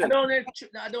confident.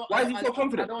 Why is he so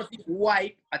confident? I don't think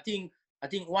wipe. I think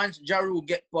once Ja Rule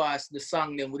get past the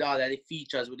song them with all of the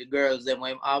features with the girls them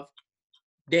when him have,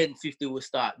 then 50 will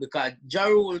start, because Ja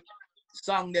Rule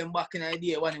sang them back in the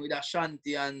day when with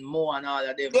Ashanti and Mo and all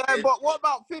of them. Yeah, but what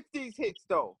about 50's hits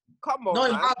though? Come on, no,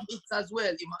 he man. have hits as well.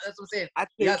 That's what I'm saying. I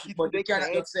think Yes, but you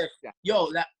cannot just say, yo,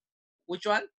 like, which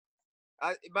one?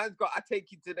 Man's got, I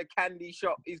take you to the candy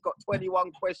shop. He's got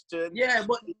 21 questions. Yeah,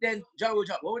 but then Ja Rule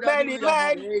drop. What would Many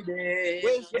I do? men Lady?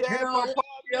 wish there for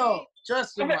Yo,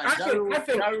 trust me, man.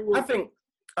 I think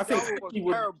Ja 50 was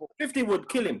would, terrible. 50 would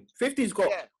kill him. 50's got,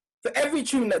 Yeah. for every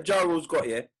tune that Ja Rule's got,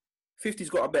 50's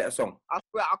got a better song. I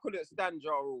swear I couldn't stand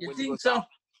Ja Rule. You when he think was so? out.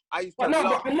 I used to But no,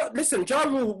 laugh. listen, Ja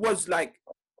Rule was like,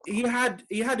 he had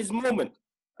his moment.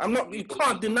 You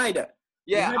can't deny that.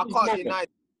 Yeah, had I his can't moment. deny.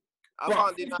 I But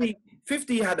can't deny.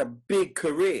 50 had a big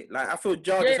career. Like, I feel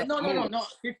Ja just Yeah, had no. a moment.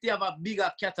 50 have a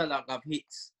bigger catalog of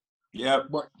hits. Yeah.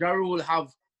 But Ja Rule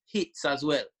have hits as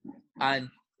well. And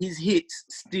his hits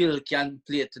still can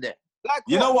play today. Like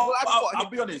You know what? Like I'll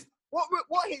be honest.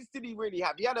 What hits did he really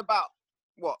have? He had about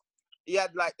what? He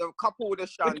had like a couple with the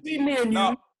Between shanty. me and you,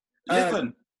 No,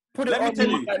 listen. put it let me on tell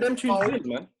you. like, them tunes win,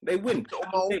 man. They win.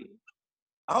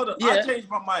 Hold on. Yeah. I changed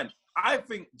my mind. I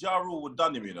think Ja Rule would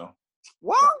done him, you know.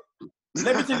 What?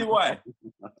 Let me tell you why.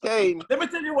 Kane, Let me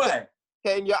tell you why.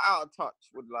 Kane, you're out of touch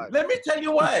with life. Let me tell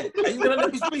you why. Are you going to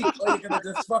let me speak or are you going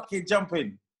to just fucking jump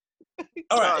in?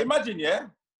 All right, imagine, yeah?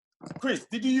 Chris,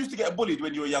 did you used to get bullied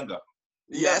when you were younger?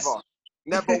 Yes.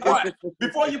 Never All right,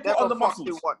 before you put Never on the fucking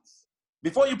muscles. once.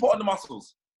 Before you put on the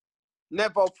muscles.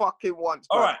 Never fucking once.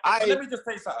 All man. right, let me just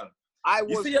say something. I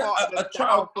You was see part of a the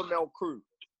child- Alpha Male crew.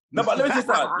 No, but let me say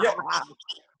something. Yeah,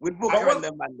 With Booker But and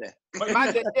them man there. but you,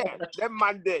 Man, yeah, them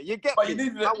man there. You get but you me?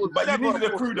 needed, I was but you never needed a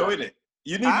crew pussy, though, yo. innit?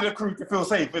 You needed a crew to feel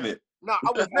safe, innit? No,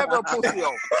 I was never a pussy,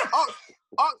 yo.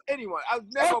 Ask anyone. I was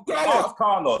never a pussy. Ask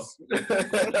Carlos.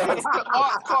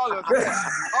 Ask Carlos.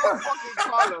 Ask fucking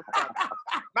Carlos, man.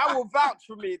 Man will vouch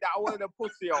for me that I wasn't a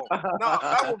pussy, yo. No,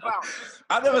 man will vouch.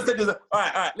 I never said this. All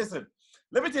right, listen.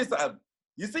 Let me tell you something.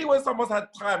 You see when someone's had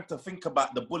time to think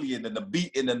about the bullying and the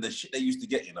beating and the shit they used to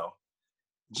get, you know?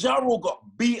 Ja Rule got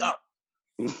beat up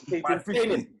by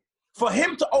 50. For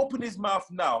him to open his mouth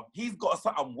now, he's got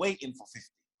something waiting for 50.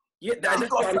 Yeah, that's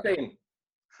what I'm saying.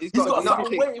 He's He's got something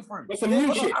nothing. waiting for him. Got some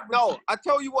new shit. No, I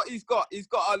tell you what he's got. He's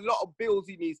got a lot of bills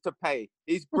he needs to pay.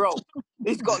 He's broke.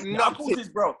 He's got Yeah, of course nothing. he's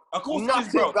broke. Of course he's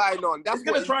Nothing broke. going on. That's He's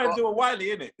going what to try and got. do a Wiley,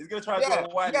 innit? He's going to try and do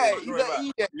a Wiley. Yeah, and he's throw an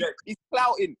it idiot. back. He's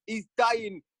flouting. He's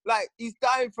dying. Like, he's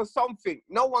dying for something.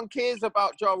 No one cares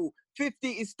about Ja Rule. 50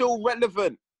 is still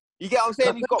relevant. You get what I'm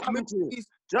saying? He's got movies.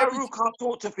 Ja Rule can't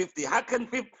talk to 50.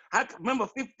 Remember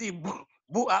 50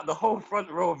 bought out the whole front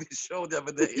row of his show the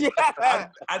other day. Yeah.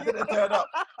 I didn't turn up.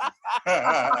 You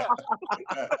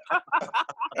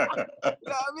know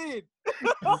what I mean?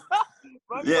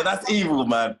 Yeah, that's evil,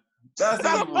 man. That's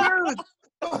evil. rude.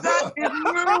 That is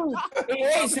rude. He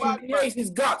hates his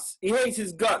guts. He hates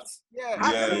his guts. Yeah.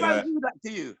 How Yeah, can a yeah. man do that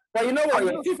to you? But you know what?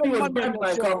 Yeah, 50 was Money on the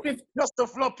bad, show man. 50 just to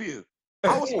flop you.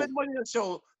 I will spend money on the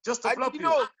show just to And flop do you. you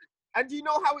know? And do you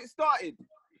know how it started?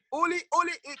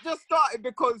 It just started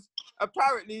because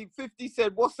apparently 50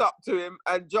 said what's up to him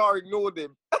and Ja ignored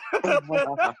him. That's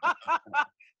how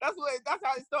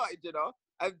it started, you know.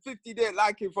 And 50 didn't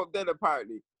like him from then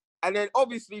apparently. And then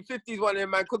obviously 50's one of them,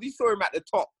 man, because he saw him at the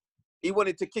top. He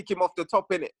wanted to kick him off the top,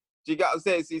 innit? Do you get what I'm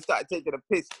saying? So he started taking a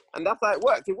piss. And that's how it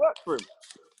worked. It worked for him.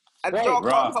 And Right, Ja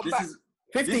can't come This back. is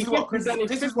 50, this is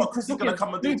what Chris is going to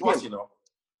come and do to us, you know.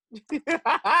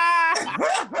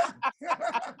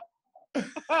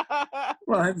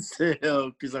 Man, say,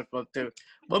 oh, Chris, I can't tell.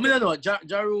 But I don't know,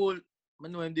 Ja Rule, I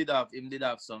know him did have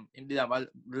a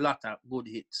lot of good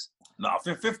hits. Nah,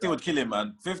 50 would kill him,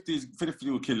 man. 50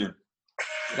 would kill him.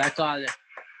 Like all that.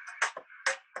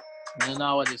 I don't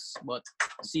know what this, but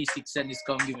C6 send this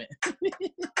come give me.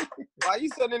 Why are you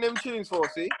sending them tunes for,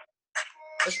 see?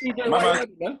 Man,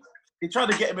 he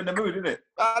tried to get him in the mood, innit?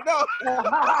 I know.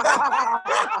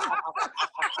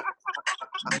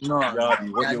 No.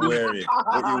 Yardy, what you wearing?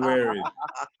 What you wearing?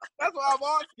 That's what I'm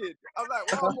asking. I'm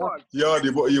like, what I want? Yardy,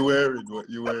 what you wearing? What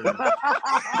you wearing?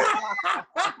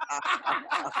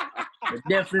 We're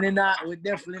definitely not wearing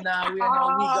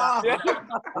no wig.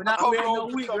 We're not wearing no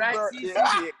wig, right?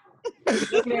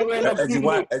 Has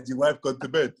your wife gone to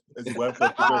bed? Has your wife gone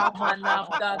to bed? Oh, man,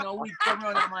 after no wig come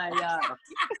around my yard.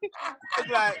 It's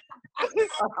like,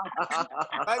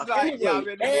 yeah, I'm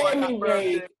in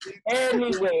the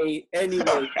Anyway.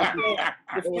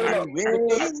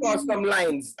 Don't cross some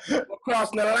lines. Don't cross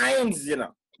the lines, you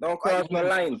know. Don't cross the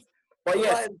lines. But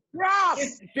yes,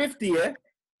 50, yeah?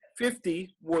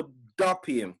 50 would dop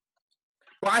him.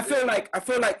 But I feel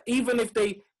like even if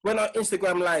they went on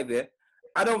Instagram Live, yeah,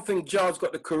 I don't think Ja's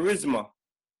got the charisma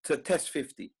to test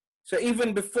 50. So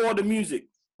even before the music,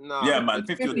 no. Yeah, man,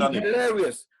 50 would done it.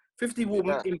 hilarious. 50 will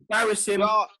embarrass him.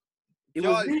 It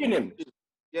will ruin him.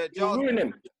 Yeah, It will ruin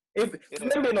him.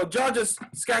 Remember, you know, Ja just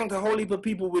skanked a whole heap of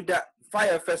people with that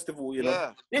Fire Festival, you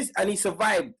know. Yeah. And he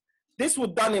survived. this was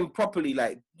done in properly.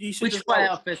 Like you should. Which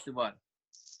fire festival?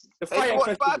 The Hey, fire what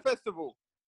festival. Fire Festival?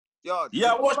 Yo,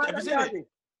 Yeah, I watched it. Have you seen it?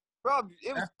 bro,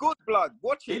 it was good, blood.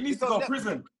 Watch it. He needs It's to go on to Netflix.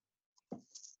 prison.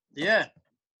 Yeah.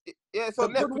 Yeah, it's It's a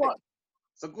on good Netflix. watch.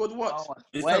 It's a good watch.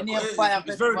 It's, Why name fire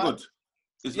it's very festival? good.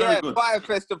 It's Yeah, very good. Fire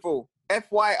Festival.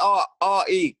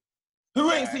 FYRRE.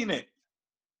 Who ain't seen it?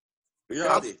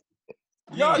 Yardy.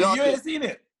 Yeah, you ain't seen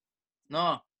it.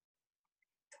 No.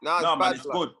 No, it's No, man, bad, it's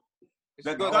blood. good. It's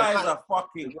The good. guy's a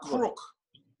fucking crook.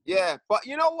 Yeah, but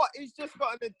you know what? He's just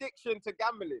got an addiction to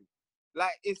gambling.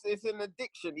 Like it's an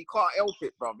addiction. He can't help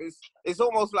it, bro. It's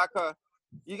almost like a,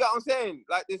 you get what I'm saying?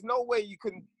 Like there's no way you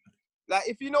can, like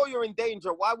if you know you're in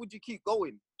danger, why would you keep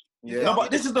going? Yeah. No, but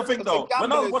this is the thing though.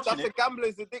 When I was watching that's it, a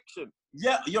gambler's addiction.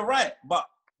 yeah, you're right. But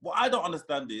what I don't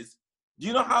understand is, do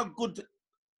you know how good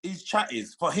his chat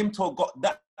is for him to have got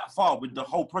that far with the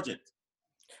whole project?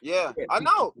 Yeah, I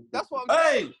know. That's what I'm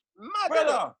saying. Hey, Mad, innit?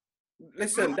 brother.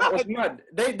 Listen, that was mad.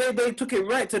 They took it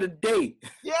right to the day.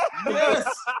 Yeah. Yes.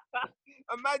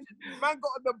 A man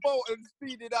got on the boat and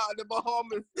speeded out of the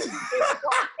Bahamas.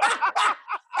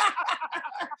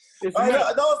 It's Hey,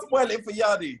 mad. don't spoil it for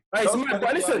Yardi. Right, it's Don't mad. spoil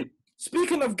But it for listen,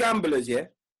 speaking of gamblers, yeah,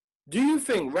 do you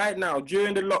think right now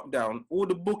during the lockdown, all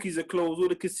the bookies are closed, all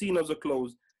the casinos are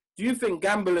closed? Do you think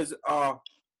gamblers are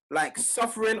like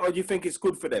suffering, or do you think it's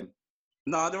good for them?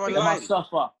 No, they're They online. must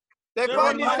suffer. They're They're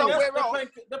finding online, yes, somewhere else.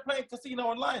 they're playing casino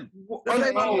online. They're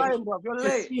playing Oh, online, bro. You're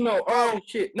late. casino. Oh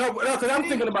shit! No, because I'm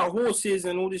thinking about horses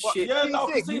and all this What? shit. Yeah, no,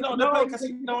 Music. casino. They're playing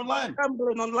casino online.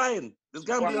 Gambling online. There's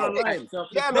gambling Wow. online. So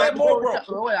Yeah, They're man. more, bro.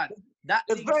 Hold on. That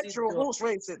There's links virtual into, horse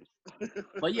racing.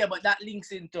 but that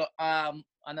links into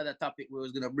another topic we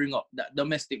was gonna bring up, that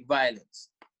domestic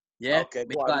violence. Yeah, Okay,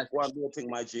 because go on, do your thing,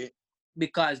 my G.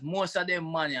 because most of them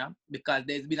money, because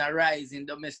there's been a rise in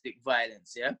domestic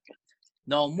violence. Yeah.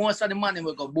 Now most of the money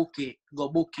will go bookie,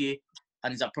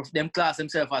 and it's them class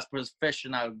themselves as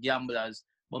professional gamblers,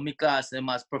 but me class them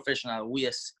as professional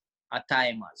waste at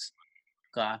timers.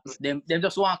 Cause them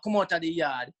just want to come out of the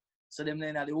yard, so them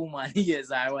not the woman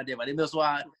years or whatever. They just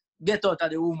want to get out of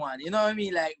the woman. You know what I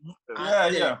mean? Like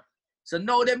Yeah. So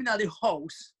now them in the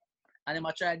house, and them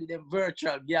are trying to do them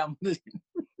virtual gambling.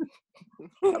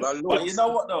 But you know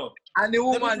what though? And the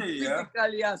woman Let me tell you, yeah.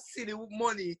 physically and see the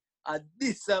money and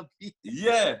disappear.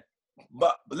 Yeah,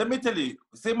 but let me tell you.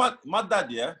 See, my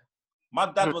dad, yeah,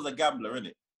 my dad was a gambler,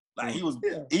 innit? Like he was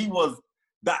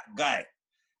that guy.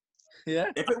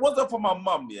 Yeah. If it wasn't for my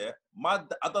mum, yeah, I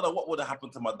don't know what would have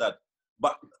happened to my dad.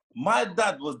 But my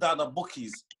dad was down at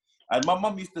bookies, and my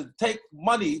mum used to take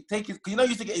his, he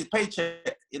used to get his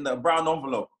paycheck in the brown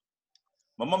envelope.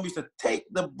 My mum used to take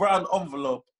the brown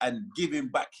envelope and give him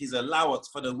back his allowance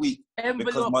for the week. Envelope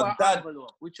because my or dad,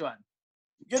 envelope? Which one?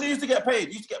 you know, he used to get paid.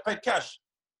 He used to get paid cash.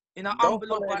 In an Don't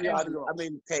envelope follow or him, Yardy. envelope? I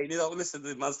mean, Kane, you don't listen to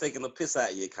the man's taking a piss out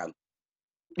of you, can.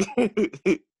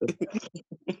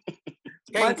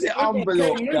 Man say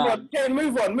envelope, dog.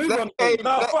 Move on. Hey,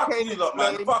 No, let fuck Kane you lot, man.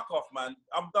 explain. Fuck off, man.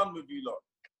 I'm done with you lot.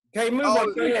 Okay, move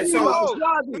on. Go ahead. So, Oh,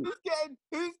 who's getting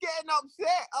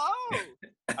upset? Oh,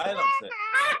 I ain't upset.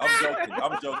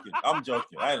 I'm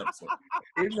joking. I ain't upset.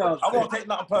 I won't take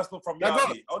nothing personal from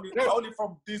Yardi. Only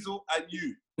from Dizzle and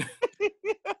you.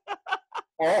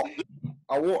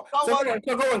 I walk. So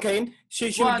go on, Kane.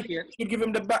 Should give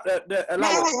him the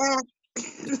allowance.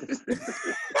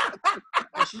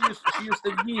 She used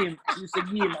to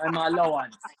give him an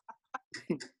allowance.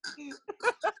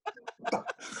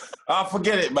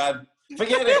 Forget it, man.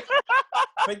 Forget it.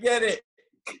 Forget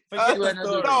the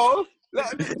story. no.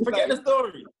 Let me Forget the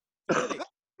story.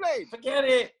 explain. Forget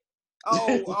it.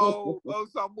 Oh,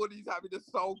 somebody's having a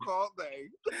soul, can't they?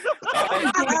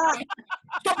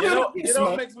 You know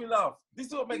what makes me laugh? This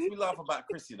is what makes me laugh about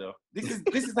Chris, you know. This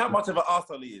is how much of an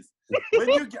arsehole he is. When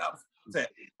you get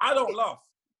upset, I don't laugh.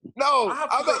 No, I have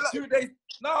to wait 2 days.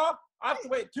 No, I have to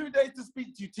wait 2 days to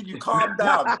speak to you till you calm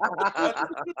down.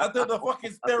 Until the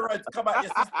fucking steroids come out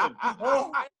your system.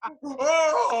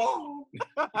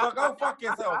 So go fuck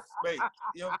yourself, mate.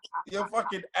 You're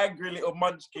fucking angry little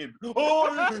munchkin. Fuck off.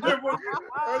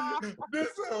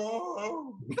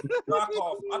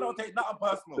 I don't take nothing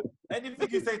personal. Anything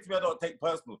you say to me, I don't take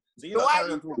personal. So you don't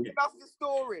carry on talking. Tell us the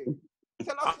story.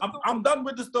 I'm done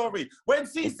with the story. When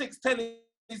C6 telling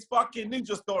his fucking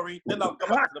ninja story, then I'll come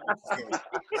back to the story.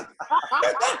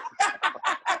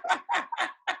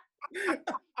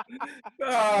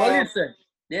 But listen,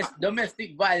 this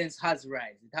domestic violence has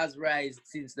rise. It has rise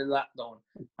since the lockdown.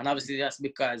 And obviously that's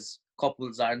because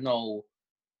couples are now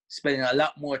spending a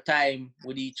lot more time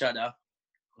with each other.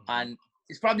 And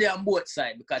it's probably on both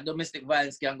sides because domestic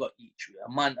violence can go each way.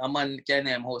 A man can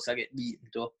name house and get beaten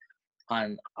too.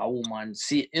 and a woman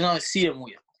see same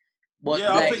way. But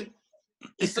Yeah, like, I think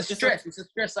it's a stress. It's a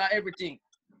stress on everything.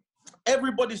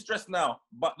 everybody's stressed now.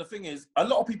 But the thing is, a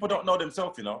lot of people don't know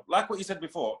themselves, you know. Like what you said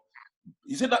before.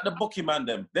 You said that the bookie man,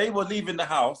 they were leaving the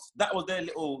house. That was their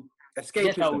little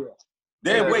escapism.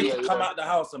 They're waiting to come out of the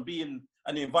house and be in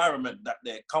an environment that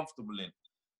they're comfortable in.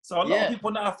 So a lot of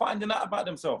people now are finding out about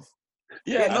themselves.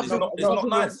 Yeah, and it's not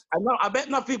nice. I bet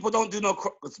enough people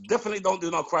definitely don't do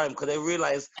no crime because they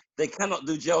realize they cannot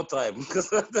do jail time.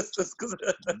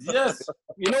 Yes.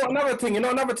 You know another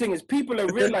thing is people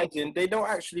are realizing they don't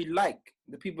actually like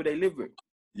the people they live with.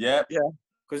 Yeah. Yeah.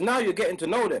 Because now you're getting to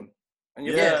know them. And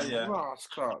you're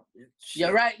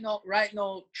right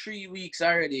now, 3 weeks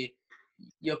already,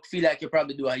 you feel like you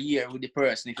probably do a year with the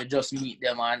person if you just meet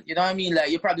them, and you know what I mean? Like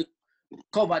you probably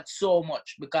covered so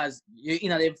much because you're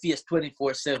in them face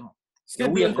 24/7.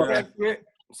 Siblings,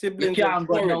 you can't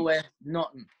go nowhere,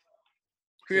 nothing.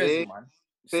 Crazy, man.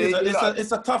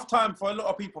 It's a tough time for a lot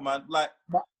of people, man. Like,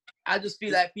 but I just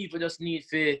feel like people just need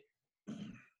to.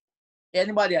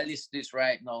 Anybody that listens to this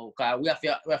right now, because we have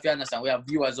to understand, we have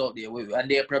viewers out there, and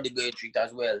they're probably going through it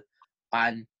as well.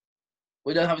 And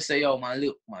we don't have to say, yo, man,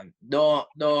 look, man, don't,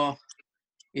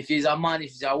 if it's a man, if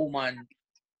it's a woman,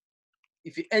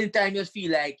 anytime you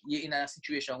feel like you're in a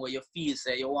situation where you feel,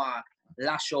 say, you want to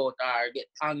lash out or get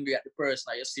angry at the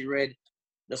person or you see red,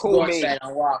 just go outside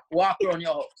and walk around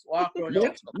your house.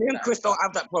 Me and Chris don't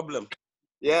have that problem.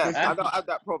 Yeah, I don't have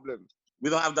that problem. We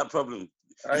don't have that problem.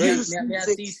 Me and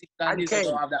C6 and Dizzle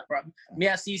don't have that problem. Me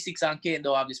and C6 and Kane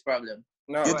don't have this problem.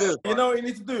 No, you do. You know what you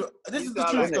need to do? This is the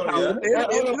truth, though, yeah?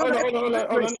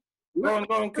 Go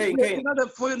on, Kane. You know they're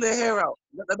pulling their hair out.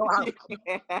 They don't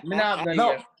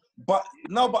have. But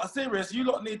serious, you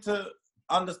lot need to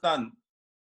understand.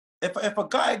 If a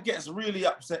guy gets really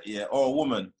upset here, or a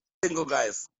woman, single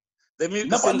guys, but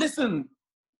listen,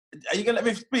 are you gonna let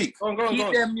me speak?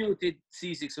 Keep them muted,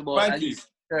 C6, about at least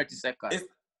 30 seconds.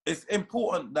 It's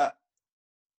important that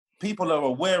people are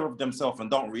aware of themselves and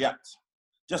don't react.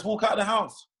 Just walk out of the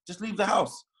house. Just leave the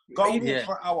house. Go walk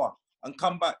for an hour and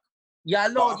come back. You're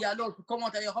allowed to come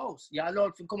out of your house. You're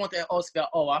allowed to come out of your house for an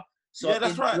hour. So yeah,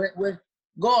 that's right.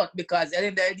 God, because at the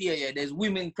end of the day, there's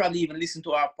women probably even listen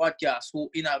to our podcast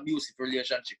who in an abusive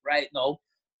relationship right now.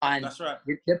 And that's right.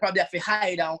 They probably have to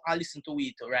hide down and listen to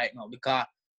it right now because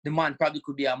the man probably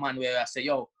could be a man where I say,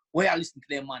 yo, where I listen to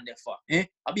them man there for?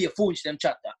 I'll be a fool to them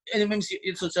chatter. Anyway,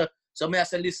 so may I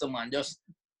say, listen, man, just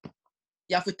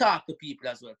you have to talk to people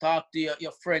as well. Talk to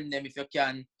your friend them if you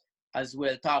can as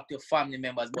well. Talk to your family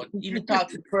members. But even talk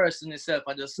to the person itself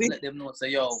and just let them know,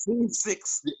 say, yo, we need to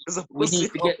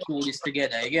get through this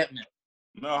together. You get me?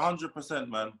 No, 100%,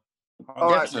 man. 100%.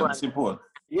 All right, it's important.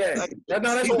 Yeah.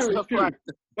 That's true.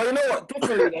 But you know what?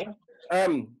 Definitely,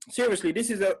 seriously, this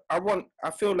is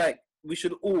I feel like we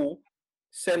should all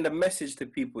send a message to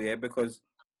people, because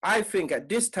I think at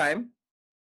this time,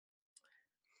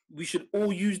 we should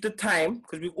all use the time,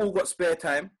 because we've all got spare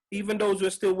time. Even those who are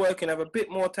still working have a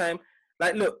bit more time.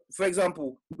 Like, look, for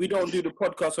example, we don't do the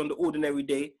podcast on the ordinary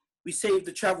day. We save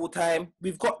the travel time.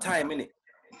 We've got time in it.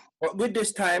 But with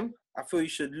this time, I feel you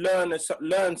should learn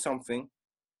something.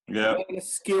 Yeah. Learn a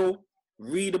skill,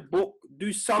 read a book,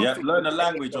 do something. Yeah, learn a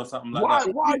language or something like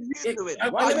that. Why are you doing it?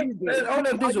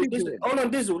 Hold on,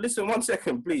 Dizzle. Listen 1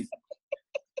 second, please.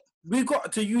 We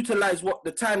got to utilize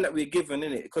the time that we're given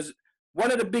in it, because one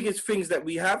of the biggest things that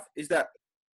we have is that,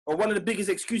 or one of the biggest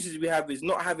excuses we have is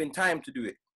not having time to do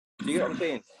it. Do you get what I'm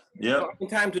saying? Yeah. Not having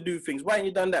time to do things. Why ain't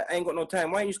you done that? I ain't got no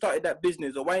time. Why ain't you started that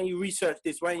business? Or why ain't you research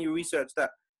this? Why ain't you research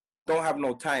that? Don't have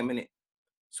no time in it.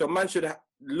 So man should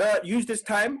use this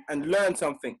time and learn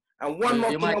something. And one more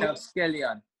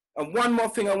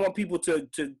thing I want people to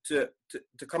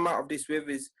come out of this with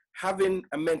is having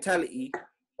a mentality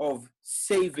of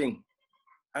saving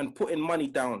and putting money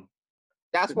down.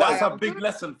 That's a big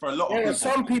lesson for a lot of people. There are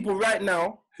some people right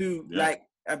now who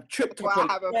have tripped up on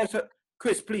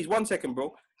Chris, please, 1 second,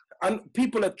 bro. And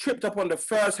people have tripped up on the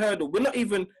first hurdle. We're not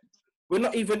even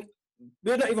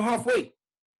halfway.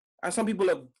 And some people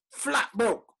are flat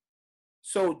broke.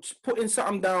 So just putting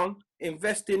something down,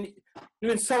 investing,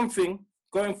 doing something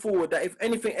going forward that if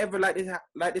anything ever like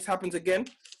this happens again,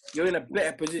 you're in a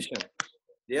better position.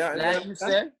 Yeah. Like you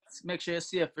said, make sure you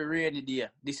save for rainy day.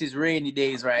 This is rainy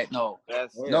days right now.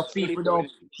 Yes. Enough people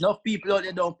out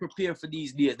there don't prepare for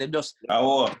these days. They just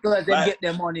because they get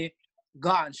their money,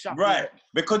 gone shopping. Right.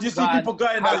 Because you see people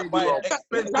going out by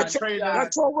expensive trainers.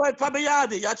 That's your word for me,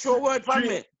 Yardy. That's your word for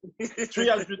me.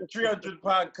 300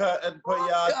 pound curtain per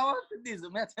yard. I want to this.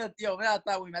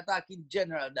 I'm talking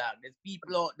general, dog. There's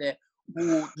people out there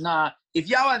who, if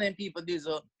you want them people,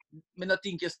 me not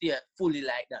think you stay fully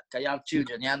like that. Cause you have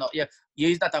children. You're not.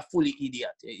 You're not a fully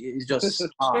idiot. It's just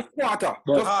half. Just quarter.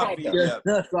 But- Just half quarter. idiot.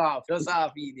 Just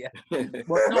half idiot.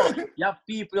 But no, you have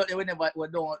people out there whenever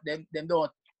them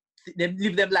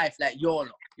live them life like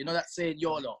YOLO. You know that saying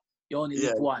YOLO. You only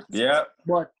live once. Yeah.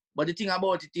 But the thing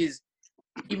about it is,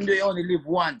 even though you only live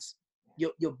once,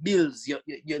 your bills,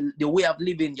 your way of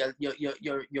living,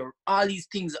 your all these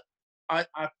things are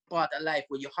part of life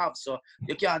where you have. So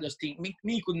you can't just think.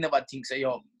 Me could never think say,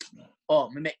 yo,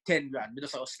 me make 10 grand, me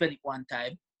just spend it one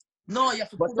time. No, you have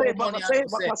to put out money.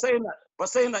 But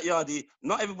saying that, Yardi,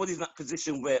 not everybody's in that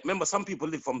position where, remember, some people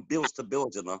live from bills to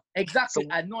bills, you know. Exactly,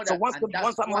 So, I know that. So once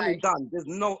that why, money's done, there's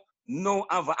no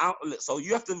other outlet. So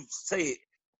you have to say,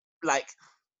 like,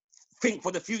 think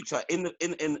for the future. In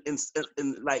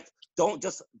like, don't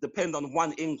just depend on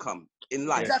one income in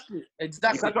life.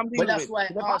 Exactly. But that's why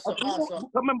also.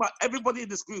 Remember, everybody in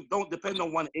this group don't depend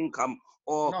on one income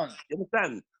or you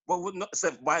understand. But would not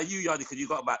except by you, Yardi, because you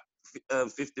got about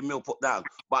 50 mil put down.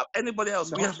 But anybody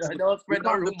else, we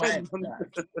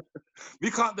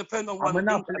can't depend on one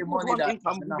income. One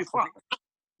income will be fucked.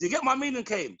 Do you get my meaning,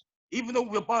 Kane? Even though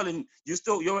we're balling,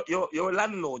 you're a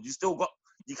landlord. You still got.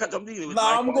 You can't jump in. No,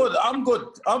 I'm good. I'm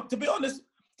good. To be honest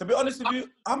with you,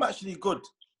 I'm actually good.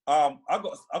 I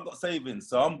got savings,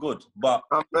 so I'm good. But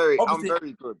I'm very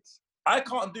good. I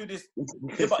can't do this.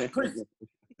 Yeah, but Chris,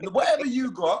 whatever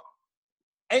you got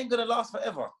ain't gonna last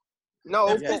forever.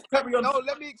 No, carry on. No.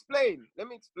 Let me explain.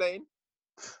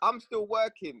 I'm still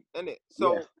working, innit?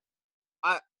 So,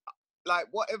 I like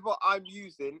whatever I'm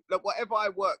using, like whatever I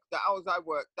work, the hours I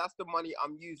work, that's the money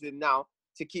I'm using now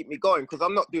to keep me going because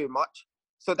I'm not doing much.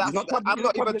 So that's I'm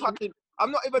not even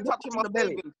touching my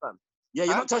savings, fam. Yeah,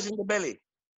 you're not touching the belly.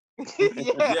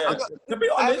 Yeah. To be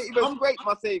honest, I haven't even scraped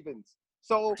my savings.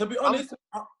 So to be honest,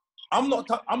 I'm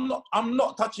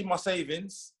not touching my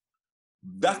savings.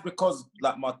 That's because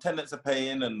like my tenants are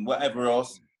paying and whatever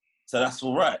else, so that's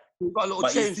all right. You've got a little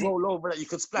change roll over that you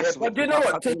could splash. Yeah, but you know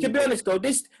what? To be honest though,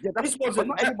 this wasn't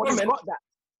not everybody's got that.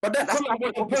 But that comment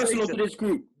wasn't personal to this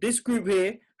group. This group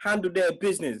here handle their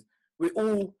business. We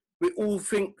all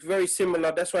think very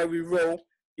similar. That's why we roll.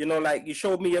 You know, like you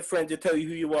showed me your friends to tell you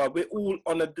who you are. We're all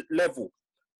on a level.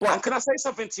 But and can I say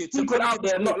something to you? People out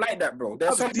there not like that, bro.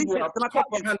 There's some people that are top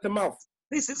of hand to mouth.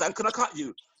 And can I cut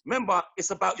you? Remember,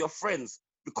 it's about your friends.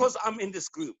 Because I'm in this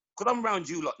group, because I'm around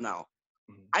you lot now,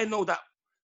 I know that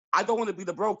I don't want to be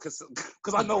the brokers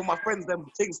because I know my friends, them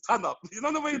things turn up. You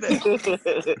know the way there?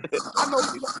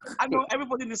 I know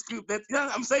everybody in this group that, you know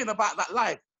what I'm saying about that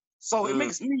life. So it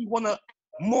makes me want to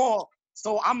more.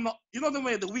 So I'm not, you know the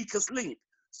way, the weakest link.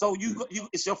 So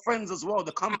it's your friends as well,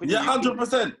 the company. Yeah,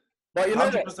 100%. But you know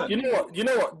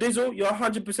what, Dizzle, you're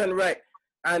 100% right.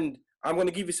 And I'm going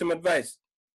to give you some advice.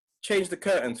 Change the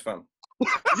curtains, fam.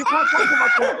 You can't talk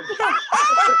about curtains.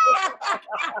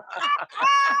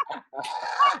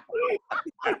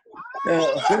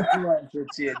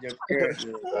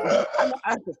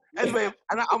 Anyway,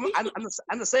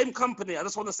 and the same company, I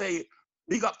just want to say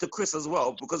big up to Chris as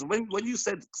well, because when you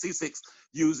said C6,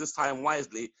 use this time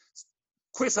wisely,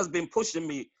 Chris has been pushing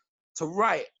me to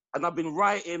write, and I've been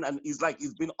writing, and he's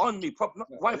been on me, not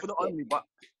writing on me, but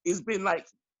he's been like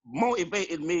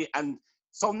motivated me, and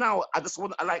so now I just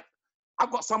want to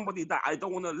I've got somebody that I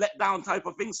don't want to let down type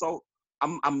of thing, so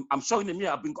I'm showing him,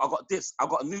 I got this, I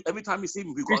got a new, every time you see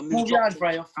me, we've got a new job.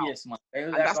 Your face, man.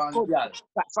 And that's good that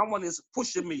someone is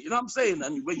pushing me, you know what I'm saying?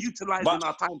 And we're utilizing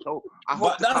our time, so I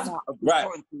hope to come out of the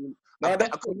quarantine a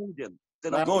better comedian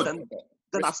than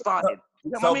I started. You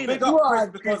know so what I mean? Big up Chris,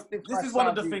 because this is one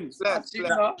of the things.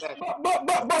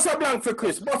 Boss a blank for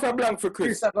Chris. Boss a blank for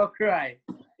Chris. Chris, I go cry.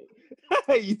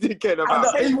 You thinking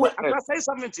about I'm gonna say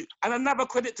something to you, and another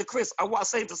credit to Chris. I was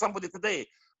saying to somebody today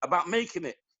about making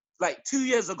it. Like 2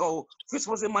 years ago, Chris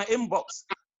was in my inbox,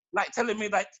 like telling me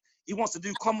that he wants to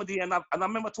do comedy, and I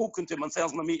remember talking to him and saying I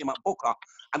was gonna meet him at Booker,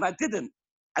 and I didn't.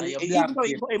 And even though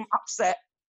he got him upset,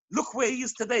 look where he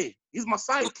is today. He's my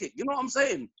sidekick. You know what I'm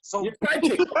saying? So your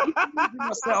sidekick.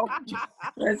 myself.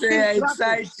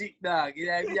 Sidekick, dog.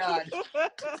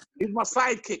 He's my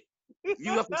sidekick.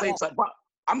 You have to say something, but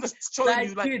I'm just showing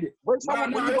you, like, when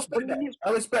someone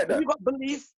I respect that. You got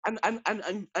belief and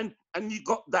you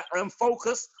got that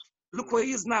focus. Look where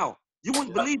he is now. You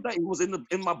wouldn't believe that he was in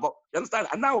my book. You understand?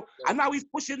 And now he's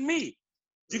pushing me.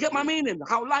 Do you get my meaning?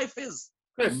 How life is.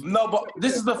 Chris, no, but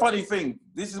this is the funny thing.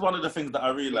 This is one of the things that I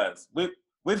realized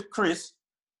with Chris.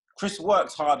 Chris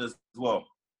works hard as well.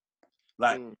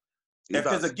 Like if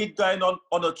there's a gig going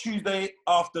on a Tuesday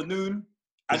afternoon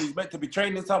and he's meant to be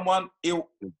training someone, he'll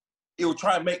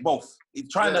try and make both.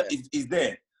 He's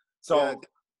there. So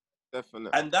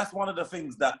Definitely. And that's one of the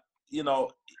things that, you know,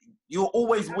 you'll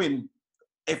always win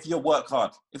if you work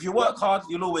hard. If you work hard,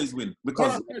 you'll always win.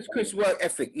 Because Chris' work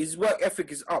ethic. His work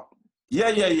ethic is up.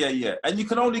 yeah. And you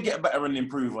can only get better and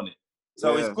improve on it.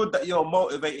 So it's good that you're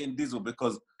motivating Dizzle,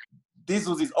 because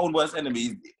Dizzle's his own worst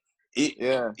enemy. He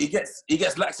gets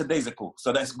lackadaisical.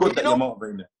 So that's good that you're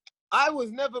motivating him. I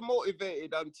was never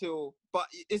motivated but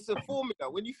it's a formula.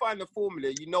 When you find a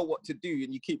formula, you know what to do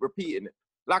and you keep repeating it.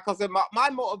 Like I said, my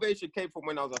motivation came from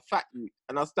when I was a fat youth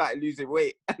and I started losing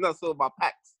weight and I saw my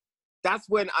packs. That's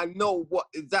when I know what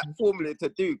exact formula to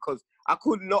do, because I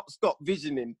could not stop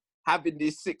visioning having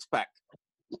this 6-pack.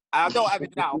 I don't have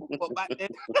it now, but back then,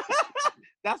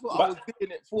 that's what I was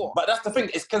doing it for. But that's the thing,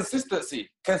 it's consistency.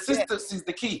 Consistency is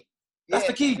the key. That's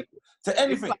the key to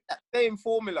anything. It's like that same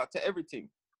formula to everything.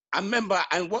 I remember,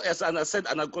 and I said,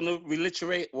 and I'm going to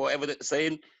reiterate whatever they're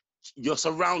saying, your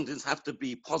surroundings have to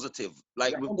be positive.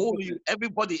 Like with all of you,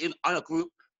 everybody in our group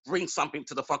brings something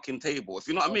to the fucking table, if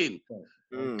you know what I mean.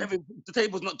 The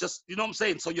table's not just, you know what I'm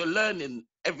saying? So you're learning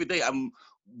every day. And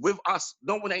with us,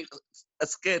 no one ain't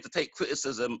scared to take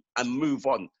criticism and move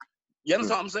on. You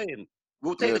understand what I'm saying?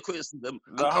 We'll take the criticism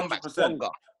and come back stronger.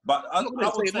 But I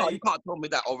would say, no, you can't tell me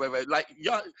that already. Like,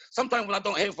 sometimes when I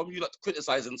don't hear from you, like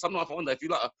criticizing, sometimes I wonder if you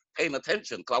like are paying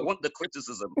attention, because I want the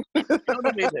criticism. You know what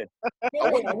I mean?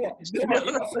 You're not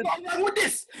wrong with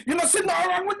this. You're not sitting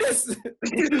wrong with this.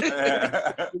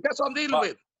 That's what I'm dealing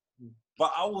with.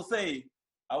 But I will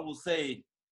say,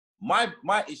 my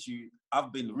issue,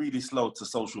 I've been really slow to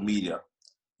social media.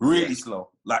 Really slow.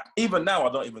 Like, even now,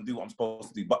 I don't even do what I'm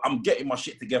supposed to do, but I'm getting my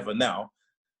shit together now.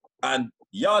 And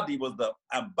Yardi was the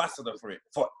ambassador for it,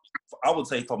 for I would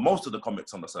say, for most of the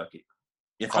comics on the circuit,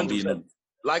 if I'm being honest.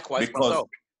 Likewise, myself.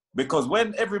 Because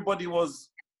when everybody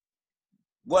was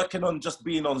working on just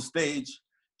being on stage,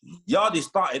 Yardi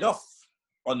started off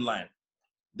online,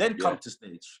 then come to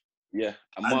stage. Yeah,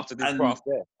 and mastered his craft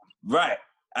there. Right.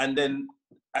 And then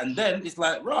it's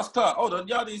like, Ross Clark, hold on,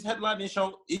 Yardi's headlining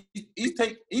show. He's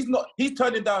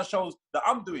turning down shows that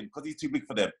I'm doing because he's too big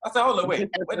for them. I said, hold on, wait.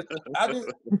 How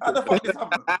the fuck this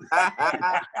happen?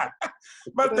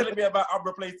 Man telling me about I'm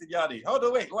replacing Yardi. Hold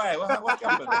on, wait, why? What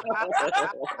happened? I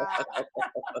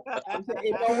said,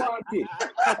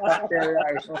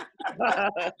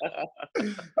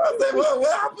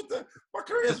 what happened to my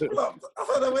career's flopped?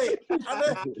 I said, wait.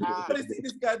 I've only seen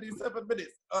this guy do 7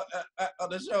 minutes on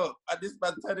the show, and this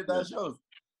man turning down shows.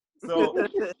 So,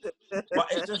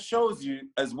 but it just shows you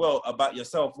as well about your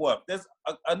self-worth. There's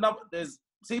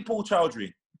see Paul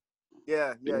Chowdhury.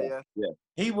 Yeah.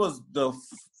 He was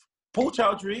Paul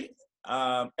Chowdhury,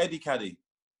 Eddie Caddy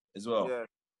as well. Yeah,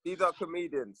 these are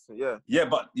comedians. Yeah.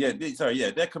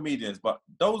 They're comedians. But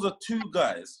those are two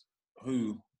guys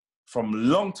who, from a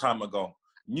long time ago,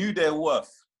 knew their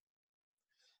worth,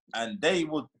 and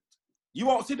you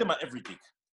won't see them at every gig.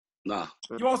 Nah.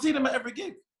 You won't see them at every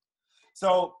gig.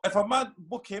 So if a man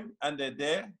book him and they're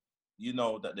there, you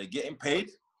know that they're getting paid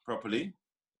properly.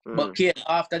 But Kate,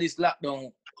 after this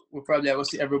lockdown, we'll probably will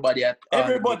see everybody at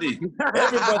everybody taking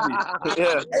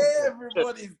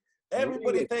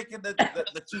the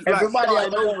cheap. Everybody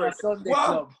at the Sunday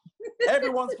club.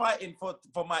 Everyone's fighting for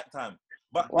mic time.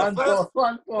 But one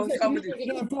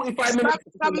comedy. 45 minutes.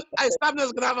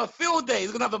 Stabner's gonna have a field day.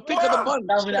 He's gonna have a pick of the bunch.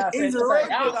 He's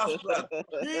raping us, man.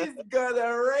 He's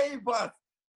gonna rape us.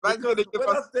 Because when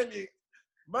I tell you,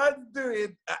 man's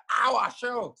doing an hour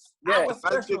show. Yeah, hour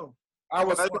special. I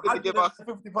was going to give us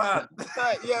 £50.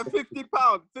 Yeah,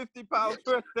 £50. £50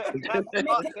 per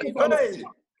hey,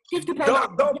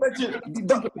 don't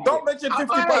mention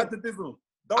 £50 to Dizzle.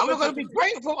 And we're going to be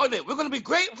grateful on it. We're going to be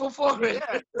grateful for it.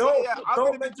 Yeah,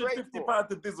 don't mention £50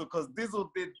 to Dizzle, because Dizzle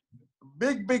did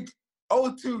big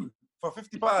O2 for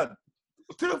 £50.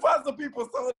 2,000 people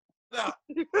saw it now.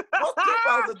 What's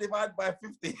 2,000 divided by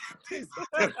 50? And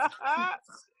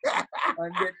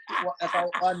then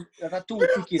like a 2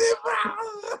 tickets.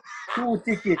 2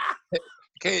 tickets.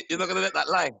 Okay, you're not gonna let that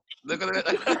lie. You're not gonna let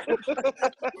that lie.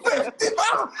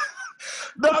 £50.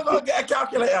 No, I'm gonna get a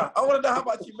calculator. I want to know how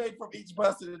much you made from each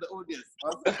person in the audience.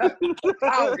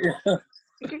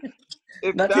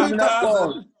 Not even a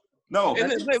pound. No,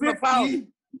 it's 50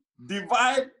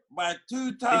 divide by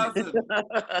 2,000.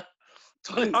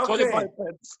 25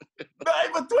 pence. Not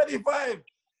even 25.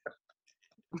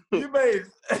 You made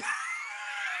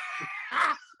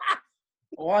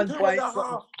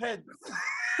 1.5 pence.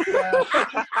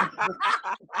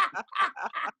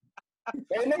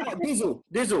 Hey, no, Dizzle.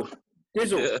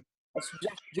 Yeah. That's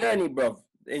just journey, bro.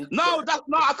 No,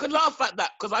 I could laugh at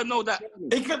that because I know that.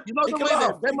 He can, You know he the can way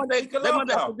laugh. them He can they laugh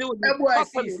now. can deal with That me boy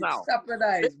properly sees now. stop the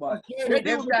eyes, man. They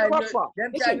deal with me proper.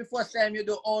 Them time the first time you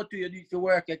do auto, you need to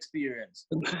work experience.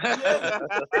 Yeah.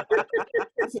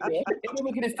 Listen, yeah, the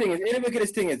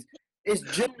wickedest thing is, it's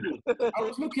genuine. I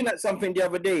was looking at something the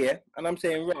other day, yeah, and I'm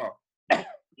saying, raw,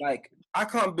 like, I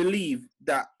can't believe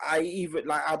that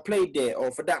I played there,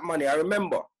 or for that money, I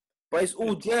remember. But it's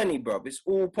all journey, bro. It's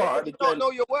all part of the You don't journey.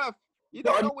 know your worth. You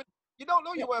don't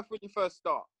know your worth when you first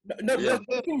start. No, that's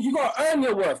the thing. You gotta earn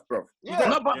your worth, bro. Yeah.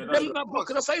 No, but Yeah, but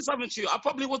can I say something to you? I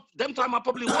probably was worth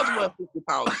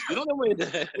 £50. You know the way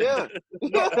there. Yeah.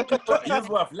 You's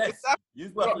worth less.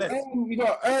 You's worth less. You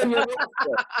gotta earn your worth,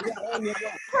 bro. You gotta earn your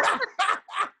worth.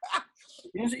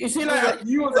 You see, like,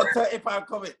 You was a £30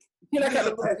 comic. you You see, was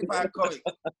a £30 comic.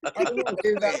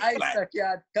 It's an ice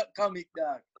comic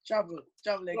dog. Travel.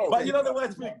 But you know the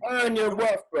worst thing? earn your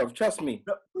worth, bro. Trust me.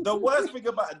 The worst thing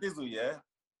about Dizzle, yeah?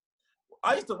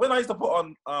 When I used to put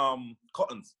on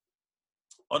Cottons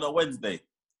on a Wednesday,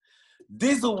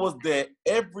 Dizzle was there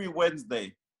every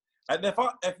Wednesday. And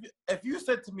if you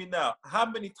said to me now, how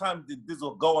many times did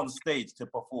Dizzle go on stage to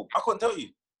perform? I couldn't tell you.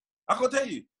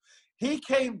 He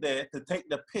came there to take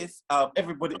the piss out of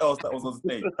everybody else that was on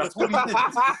stage. That's what he did.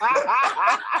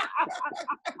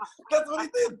 That's what he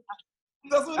did.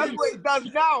 That's what he does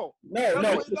now. No.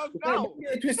 That's what he does now. Don't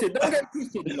get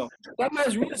twisted. You know. That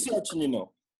man's researching, you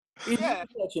know. He's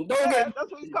researching. That's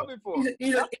what he's coming for.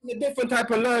 He's a different type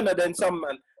of learner than some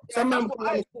man. Some man go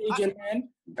on stage and learn,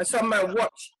 and some man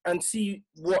watch and see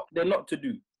what they're not to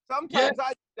do. Sometimes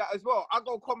I do that as well. I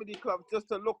go comedy clubs just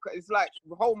to look. It's like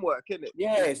homework, isn't it?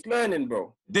 Yeah, it's learning,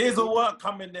 bro. Dizzle weren't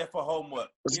coming there for homework.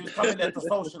 He was coming there to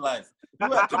socialize. He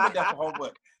weren't coming there for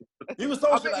homework. He was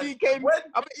socializing.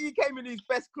 I bet he came in his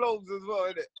best clothes as well,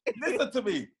 innit? Listen to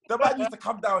me. The man used to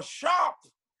come down sharp.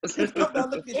 He used to come down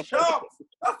looking sharp.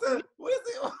 I said, what is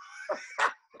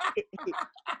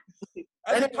it?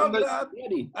 And he come down.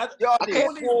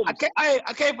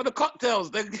 I came for the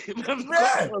cocktails. It's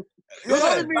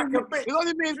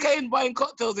only me and Kane buying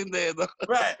cocktails in there. Though.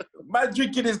 Right. Man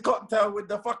drinking his cocktail with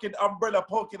the fucking umbrella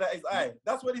poking at his eye.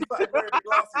 That's when he started wearing the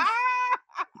glasses.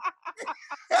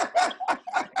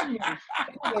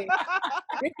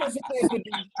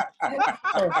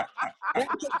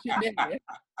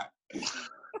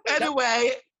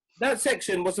 Anyway. That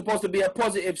section was supposed to be a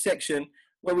positive section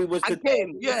where we was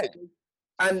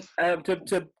and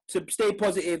to stay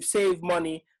positive, save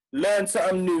money, learn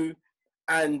something new,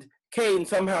 and Kane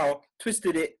somehow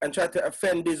twisted it and tried to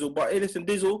offend Dizzle. But hey, listen,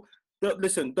 Dizzle,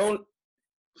 don't.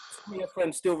 Your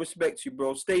friend still respects you,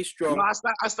 bro. Stay strong. No,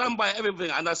 I stand by everything,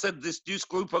 and I said this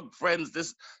group of friends.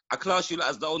 I class you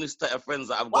as the only set of friends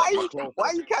that I've got.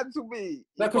 Why you cancel me?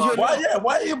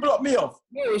 Why you block me off?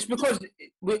 No, it's because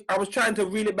I was trying to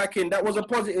reel it back in. That was a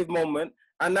positive moment,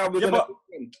 and now we're gonna.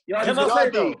 Can I say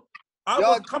though? I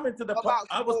was coming to the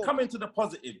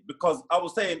positive because I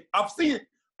was saying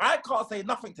I can't say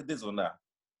nothing to Dizzle now.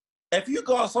 If you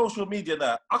go on social media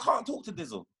now, I can't talk to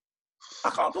Dizzle. I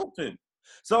can't talk to him.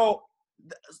 So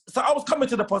I was coming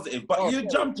to the positive, but you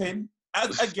jumped in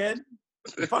again,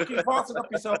 fucking fasten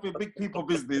up yourself in big people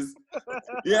business.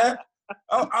 Yeah,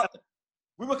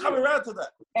 we were coming around to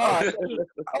that. I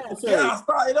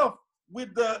started off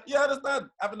with you understand,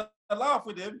 having a laugh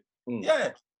with him.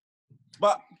 Yeah,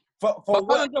 but for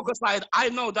what joke aside, I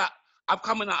know that I'm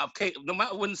coming out of Kane. No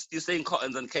matter when you're saying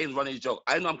Cottons and Kane's running his joke,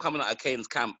 I know I'm coming out of Kane's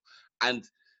camp, and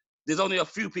there's only a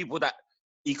few people that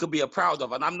he could be proud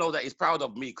of, and I know that he's proud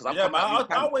of me because I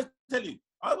always tell you.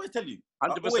 100%.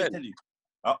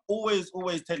 I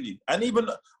always tell you. And even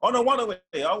on a one-away,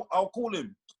 I'll call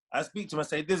him and speak to him and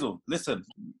say, Dizzle, listen,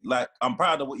 like, I'm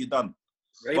proud of what you've done.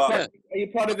 Are you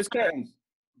proud of his curtains?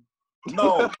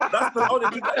 No, that's the only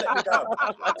thing that let me down.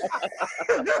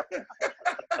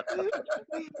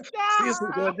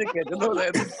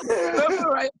 That's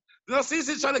all right. No,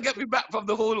 Cece's trying to get me back from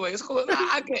the hallway. It's cool.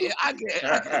 I get it.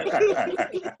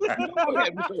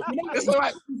 It's all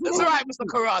right. It's all right, Mr.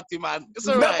 Karate, man. It's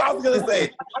all right. I was going to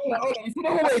say. You see the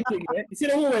hallway thing, yeah? You see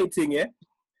the hallway thing, yeah?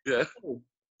 Yeah.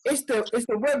 It's the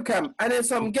webcam. And then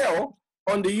some girl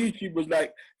on the YouTube was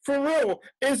like, for real,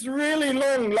 it's really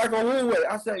long, like a hallway.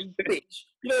 I said, bitch.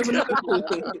 You don't even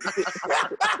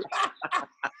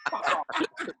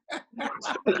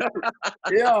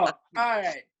Yeah, all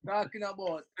right. Talking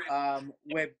about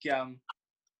webcam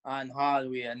and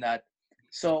hallway and that.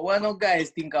 So what do guys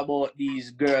think about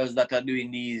these girls that are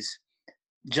doing these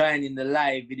joining the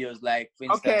live videos, like for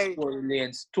instance,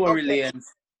 Tory Lanes.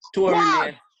 Go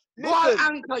on,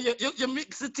 Anchor, you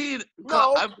mix the tea.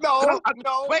 No.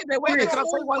 Wait, can I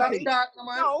say one thing?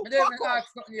 No, fuck off.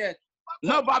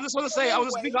 No, but I just want to say, I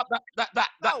want to big up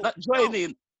that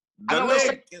joining. The And I want to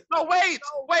say, link. no, wait.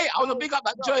 I want to big up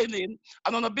that joining. And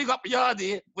I want to big up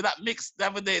Yardy with that mix the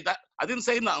other day. That I didn't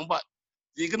say nothing, but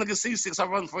you're going to get C6 a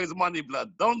run for his money,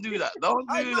 blood. Don't do that. Don't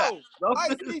do that. I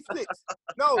see six.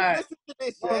 No, Alright. listen to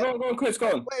this, Go yeah. on, Chris, go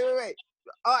on. Wait.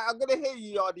 All right, I'm gonna hear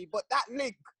you, Yardy. But that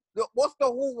link, what's the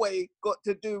hallway got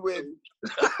to do with?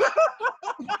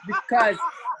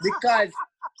 because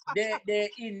they're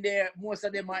in there. Most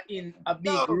of them are in a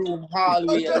big No. room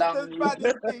hallway Just along. as bad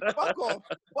as me. Fuck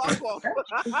off.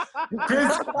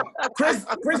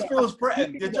 Chris feels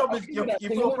threatened. Your job is you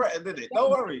feel threatened, didn't it?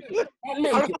 Don't worry.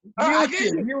 I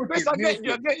get you. Chris, I get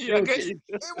you. It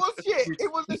was shit.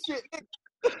 It was a shit link.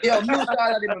 Yo, mute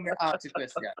all of them and me ask you a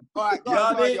question. All right, go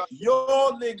on, Yardy, Yardy.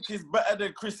 your link is better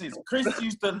than Chris's. Chris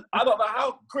used to, I don't know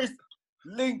how Chris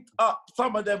linked up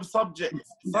some of them subjects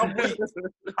some weeks.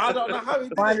 I don't know how he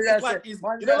did it. It's like he's,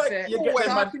 you know, like you get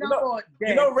them, man.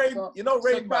 You know,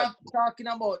 Rain Man. Talking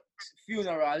about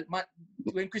funeral, man,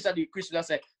 when Chris would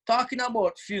say, talking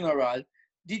about funeral,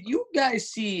 did you guys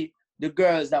see the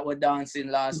girls that were dancing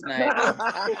last night?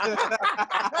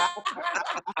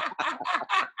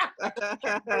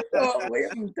 Oh, what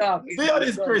are you talking? Be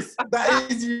honest, Chris.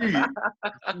 That is you.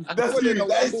 That's you.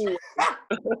 That is you.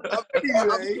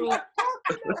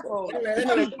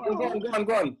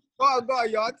 Go on. Go on,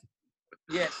 Yard.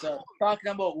 Yeah, so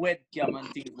talking about webcam and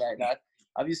things like that.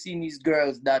 Have you seen these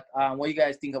girls that what you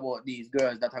guys think about these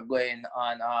girls that are going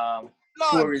on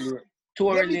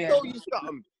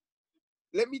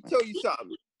Let me tell you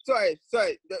something. Sorry.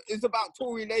 It's about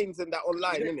Tory Lanez and that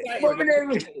online, isn't it?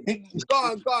 Go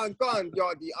on,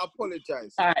 Yardy. I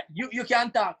apologize. All right, you can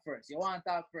talk first. You want to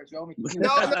talk first? You want me to... No,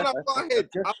 go ahead.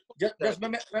 Just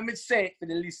let me say it for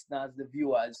the listeners, the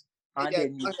viewers, and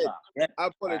then you talk. Yeah? I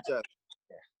apologize.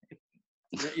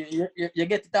 You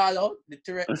get it all out? The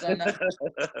Tourette's and that?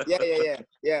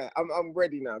 Yeah. I'm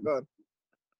ready now. Go on.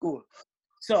 Cool.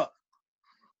 So,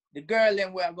 the girl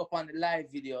then we have up on the live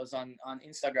videos on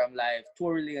Instagram Live,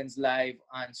 Tory Lanez Live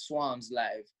and Swams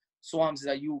Live. Swams is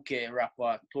a UK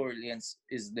rapper, Tory Lanez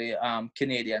is the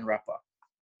Canadian rapper.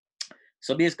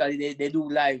 So basically they do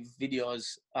live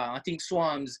videos. I think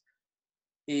Swams,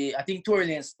 I think Tory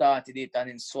Lanez started it and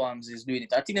then Swams is doing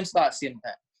it. I think them start same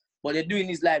time. But they're doing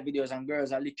these live videos and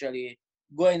girls are literally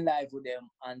going live with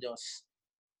them and just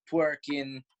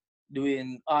twerking,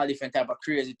 doing all different type of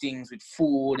crazy things with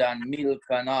food and milk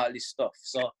and all this stuff.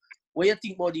 So what do you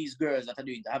think about these girls that are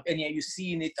doing that? Have any of you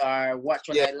seen it or watched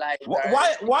what I like?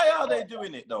 Why are they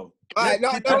doing it though? Right,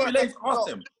 no, ask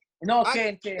them. No,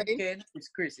 Ken. It's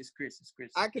Chris.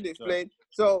 I can explain.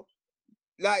 So,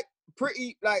 like,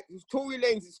 Tory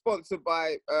Lanez is sponsored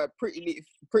by Pretty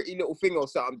Little Thing or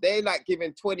something. They like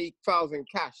giving 20,000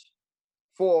 cash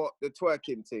for the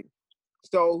twerking thing.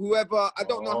 So whoever, I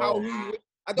don't know how who.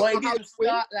 I don't know how it didn't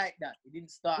start like that. It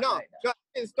didn't start like that. No, it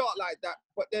didn't start like that.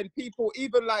 But then people,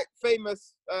 even like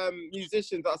famous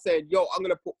musicians, are saying, "Yo, I'm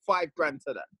gonna put $5,000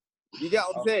 to that." You get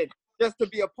what I'm saying? Just to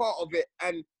be a part of it,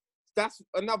 and that's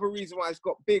another reason why it's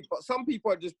got big. But some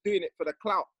people are just doing it for the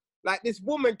clout. Like this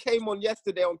woman came on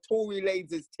yesterday on Tory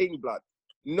Lanez's ting, blood.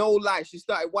 No lie, she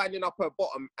started winding up her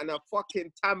bottom, and a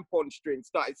fucking tampon string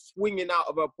started swinging out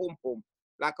of her pum pum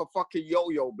like a fucking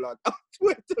yo-yo, blood. I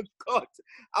swear to God,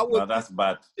 No, that's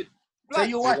bad. Blood, So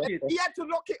you watched it? He had to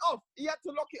lock it off.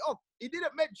 He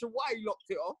didn't mention why he locked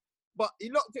it off, but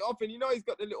he locked it off, and you know he's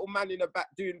got the little man in the back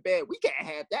doing bare. We can't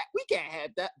have that.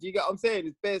 Do you get what I'm saying?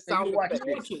 It's bare sound. Do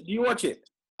you watch it?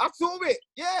 I saw it.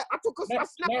 Yeah, I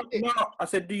snapped it. No, I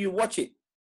said, do you watch it?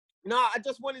 No, I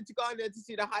just wanted to go in there to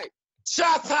see the hype.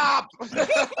 Shut up!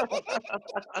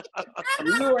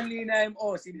 You only name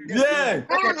us. Yeah.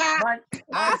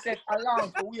 Man said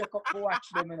alarm to wake up to watch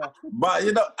them, you know. But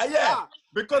you know,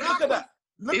 because look at that.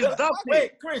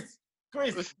 Wait, Chris.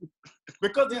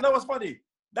 Because you know what's funny?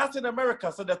 That's in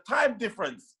America, so the time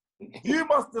difference. You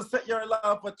must have set your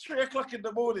alarm for 3 o'clock in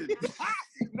the morning.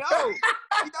 No,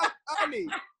 that's early.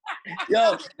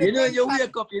 Yo, you know you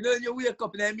wake up in the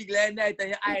middle of the night and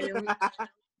your eye.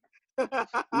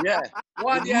 Yeah. I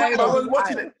was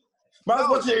watching it. I was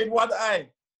watching it in one eye.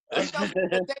 He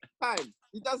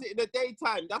does it in the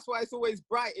daytime. That's why it's always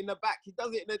bright in the back. He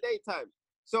does it in the daytime.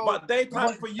 So, but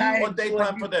daytime for you or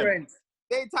daytime for them?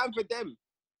 Daytime for them.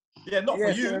 Yeah, not for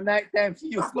you. So nighttime for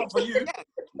you. It's not for you. Yeah.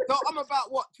 So I'm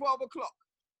about what, 12 o'clock?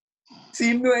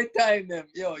 See no time them.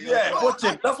 Yo. Yeah, watch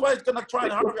it. That's why it's gonna try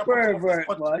and hurry up. Pervert,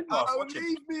 man.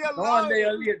 Leave me alone. No wonder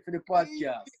you're late for the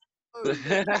podcast.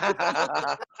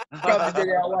 Probably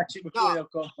did I watch it before Nah. you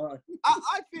come on.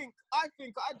 I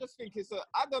just think it's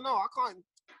I don't know.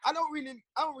 I don't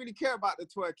really care about the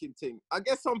twerking thing. I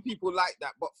guess some people like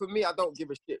that, but for me, I don't give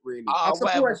a shit really.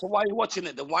 Whatever. So why are you watching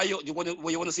it then? Why you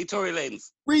want to see Tory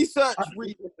Lanez? Research.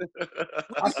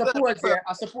 I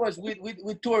suppose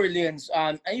with Tory Lanez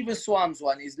and even Swam's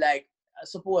one is like, I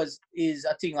suppose is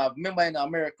a thing of, remember in the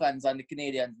Americans and the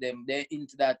Canadians, they're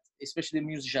into that, especially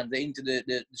musicians, they're into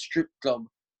the strip club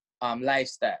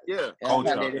lifestyle. Yeah.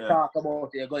 Culture, They talk about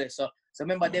it, they go there. So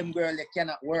remember them girls, they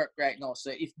cannot work right now.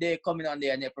 So if they're coming on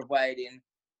there and they're providing,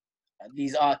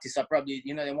 these artists are probably,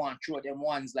 you know, they want to throw them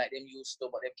ones like them used to,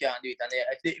 but they can't do it. And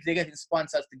if they're getting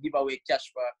sponsors to give away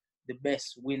cash for the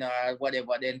best winner or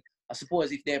whatever, then I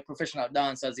suppose if they're professional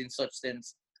dancers in such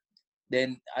sense,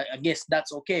 then I guess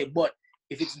that's okay. But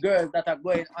if it's girls that are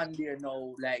going on there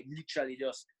now, like literally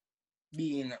just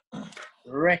being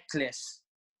reckless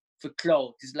for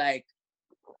clout, it's like,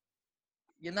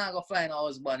 you're not gonna find a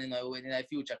husband in the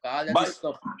future. Cause all this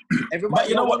stuff, everybody, but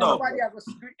you know what though?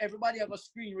 Everybody have a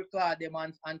screen record them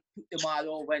and put them all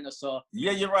over. So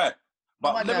yeah, you're right.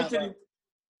 But let me tell you,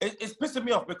 it's pissing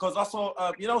me off because I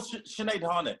saw, you know, Sinead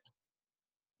Harnett.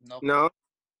 No.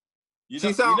 You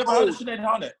never heard of Sinead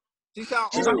Harnett? She sounds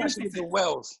She's old. like she lives in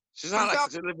Wales. She sounds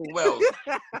like she lives in Wales.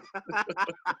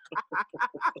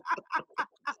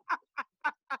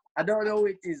 I don't know who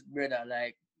it is, brother.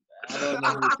 Like, I don't know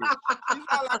who it is. She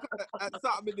sounds like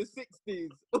something in the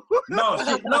 60s. No.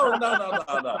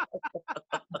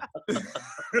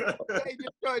 Hey,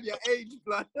 you're showing your age,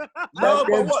 blood. No,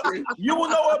 but what? You will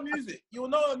know her music. You will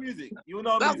know her music.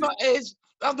 That's not age.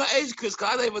 That's not age, Chris,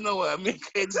 because I don't even know her. Me and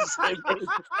Kate's the same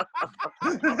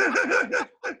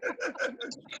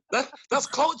age. That's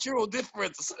cultural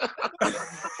difference.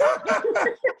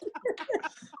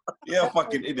 Yeah,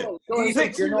 fucking idiot.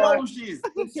 Six, you know who she is.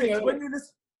 Six, when you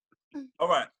listen. All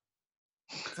right.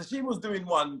 So she was doing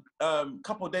one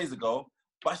couple of days ago,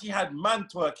 but she had man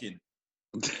twerking.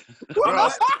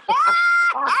 Right?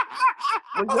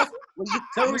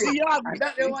 Was he young?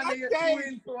 That the one that you're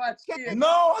doing to watch.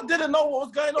 No, I didn't know what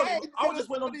was going on. I just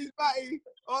went on his body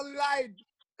online.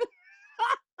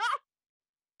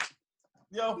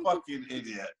 You're a fucking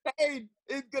idiot. Hey,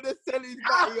 he's gonna sell his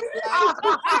body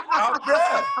online. I'm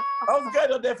there. I was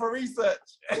going on there for research.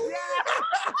 Yeah.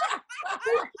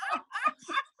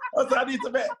 I said,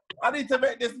 I need to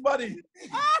make this money.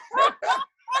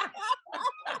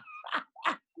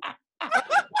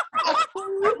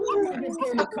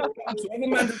 Every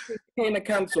man just became a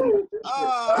cancel.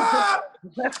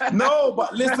 No,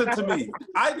 but listen to me.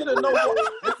 I didn't know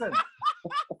what. Listen,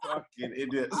 fucking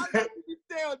idiot. How long did you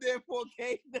stay on there for,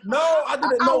 Kate? No, I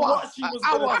didn't know what she was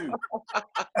gonna do.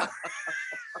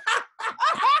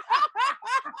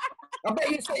 I bet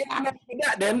you set your alarm for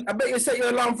that. Then I bet you set your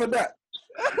alarm for that.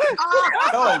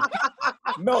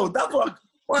 No, that's what.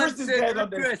 Chris is going on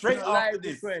there straight after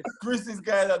this. Chris is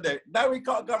going on there. Now we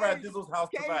can't go around Dizzle's house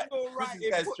tonight. Chris is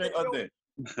going straight on there.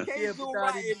 Kate's all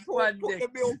right. Put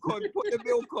the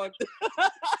milk on.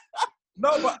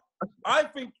 No, but I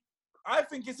think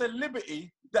it's a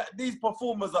liberty that these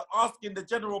performers are asking the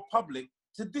general public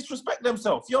to disrespect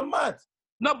themselves. You're mad.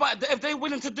 No, but if they're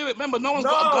willing to do it, remember, no one's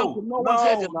got a gun to no one's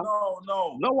head.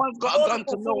 No one's got a gun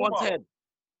to no one's head.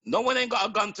 No one ain't got a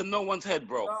gun to no one's head,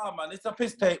 bro. Nah, man, it's a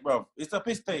piss take, bro. It's a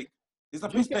piss take. It's a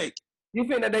piss take. You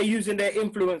think that they're using their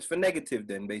influence for negative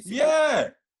then, basically? Yeah.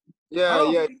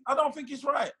 Yeah. I don't think it's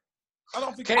right. I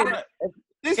don't think it's right.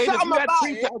 There's Kate, if something you had about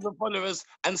 3,000 followers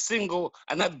and single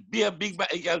and had be a big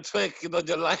batty girl twerking on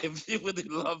your live, you would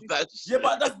love that shit. Yeah,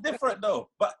 but that's different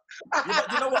though. But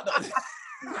you know what?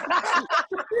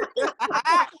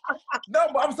 No,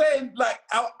 but I'm saying, like,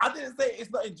 I didn't say it's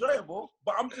not enjoyable,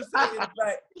 but I'm just saying,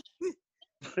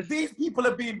 like, these people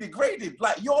are being degraded.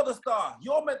 Like, you're the star.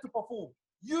 You're meant to perform.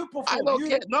 You perform. I don't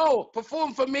care. No,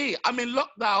 perform for me. I'm in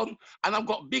lockdown and I've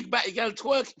got big batty girl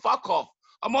twerk. Fuck off.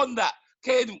 I'm on that.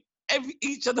 Kid,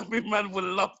 each and every man will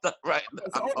love that right now.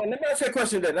 So, let me ask you a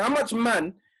question then. How much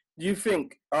man do you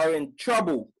think are in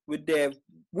trouble with their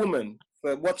woman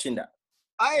for watching that?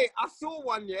 I saw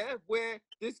one, where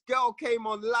this girl came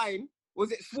online.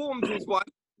 Was it Swarms' one?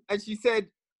 And she said,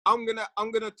 I'm gonna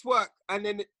twerk. And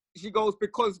then she goes,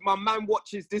 because my man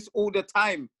watches this all the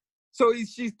time. So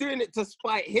she's doing it to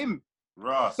spite him.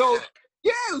 Right. So,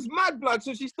 yeah, it was mad blood.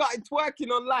 So she started twerking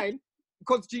online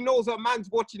because she knows her man's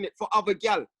watching it for other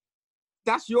gal.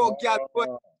 That's your gal.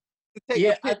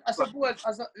 Yeah, I suppose.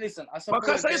 Listen, I suppose.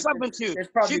 Because I say something to you.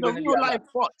 She's a real life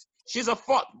thought. She's a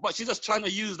thought, but she's just trying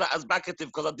to use that as backative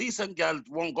because a decent girl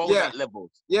won't go that level.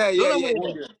 Yeah.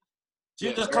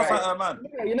 She just cuss at her man.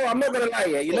 Yeah, you know, I'm not gonna lie.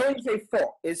 Yeah, you know when you say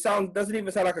 "fuck," it doesn't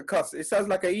even sound like a cuss. It sounds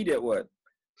like an idiot word.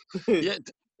 Yeah,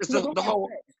 it's the whole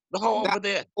over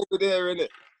there. Over there, innit?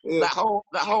 Yeah. That whole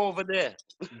over there.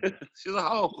 She's a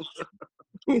hoe.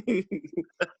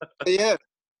 Yeah.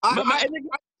 But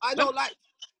I don't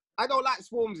like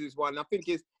Swarms' one. I think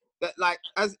it's that, like,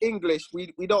 as English,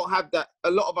 we don't have that.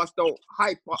 A lot of us don't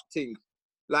hype up things.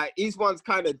 Like, his one's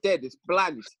kind of dead. It's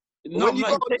bland. no,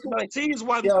 T's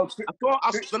one. Yo, I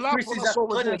thought the last Chris one is I saw a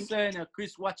was good him. saying,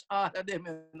 Chris watch all of them.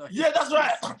 You know. Yeah, that's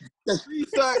right.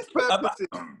 Research purposes.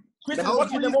 Chris is I was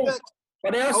watching them all. research-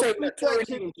 But they are I was saying that Tory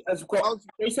researching- Lanez has got.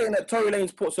 They're saying that Tory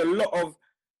Lanez puts a lot of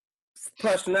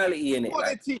personality in it.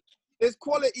 Like, Quality. There's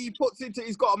quality he puts into.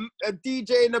 He's got a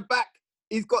DJ in the back.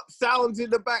 He's got sounds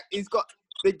in the back. He's got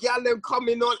the gal them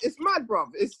coming on. It's mad, bruv.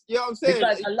 It's, you know what I'm saying?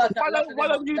 Because a lot Why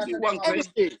don't you do one, Chris?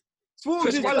 Everything. Swarms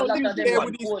Chris, is why not don't you in do there one?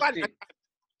 with his fan.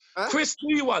 Huh? Chris,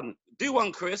 do one. Do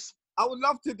one, Chris. I would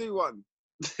love to do one.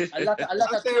 a lot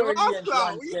of say, Tory Ross, Lanez what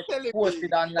ones you get telling me?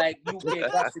 posted on like UK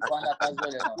gossip and that as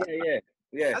well. You know.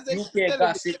 yeah. I say, you UK telling me?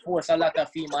 gossip posts a lot of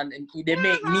him and they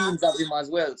make memes of him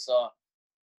as well. So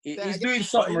he's doing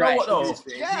something you know right. what, though? in this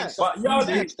way. Yeah. But He's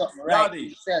doing something right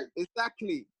himself.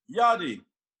 Exactly. Yardi,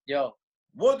 Yo.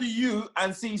 what do you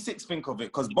and C6 think of it?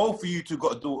 Because both of you two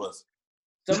got daughters.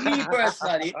 So me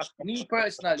personally,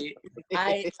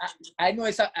 I know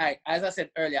it's as I said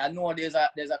earlier, I know there's a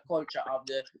culture of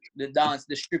the dance,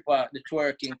 the stripper, the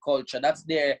twerking culture. That's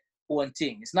their own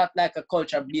thing. It's not like a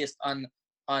culture based on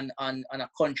a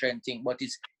country and thing, but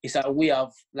it's a way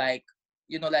of, like,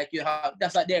 you know, like you have,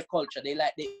 that's like their culture. They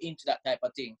into that type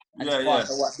of thing. And it's part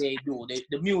of what they do.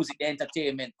 The music, the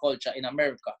entertainment culture in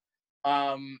America.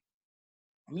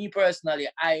 Me personally,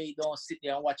 I don't sit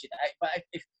there and watch it. But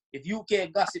if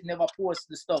UK gossip never posts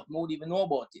the stuff, I won't even know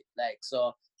about it. Like,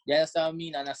 so you understand what I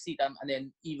mean? And I see it, and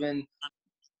then even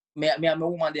me and my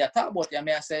woman there talk about it, and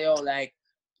I say, yo, like,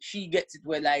 she gets it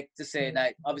where, like, to say,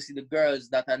 like, obviously the girls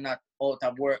that are not out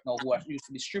of work now, who are used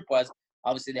to be strippers,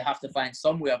 obviously they have to find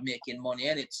some way of making money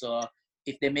in it. So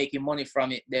if they're making money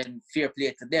from it, then fair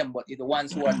play to them. But the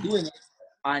ones who are doing it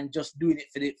and just doing it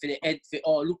for the head,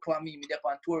 oh, look at me up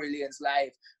on Tory Lanez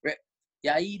live,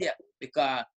 yeah, idiot,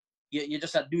 because you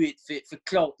just do it for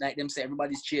clout, like them say.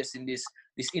 Everybody's chasing this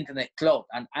internet clout,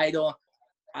 and I don't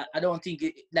think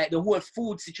it, like the whole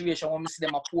food situation, when we see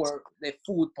them pour the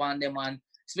food on them, and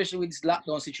especially with this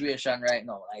lockdown situation right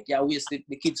now, like, yeah, waste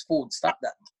the kids' food. Stop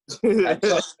that. Like,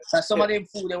 some of them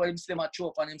food, they want them see them a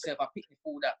chop on themselves, a pick the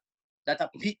food that a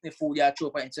pick the food, yeah,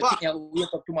 chop on. So pick wake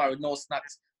up tomorrow, no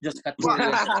snacks, just a Tory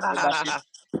Lanez.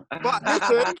 But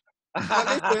listen, a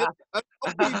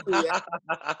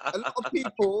lot of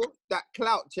people that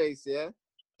clout chase, yeah,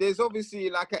 there's obviously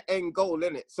like an end goal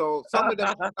in it. So some of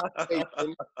them are clout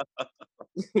chasing.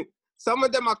 Some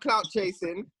of them are clout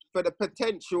chasing for the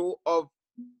potential of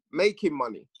making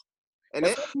money. And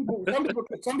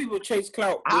some people chase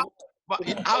clout.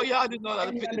 How y'all didn't know that?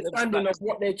 Understanding of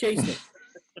what they're chasing.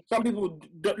 Some people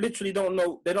literally don't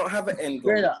know. They don't have an end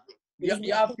goal. Brother,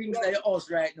 you have things like your house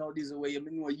right now. This is where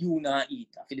you not eat.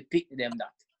 I feel pick them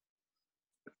that.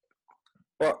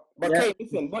 But Yeah. Kate,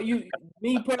 listen. But me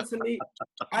personally,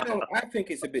 I think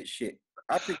it's a bit shit.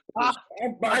 I think I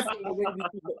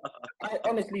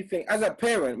honestly think, as a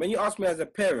parent, when you ask me as a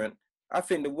parent, I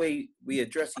think the way we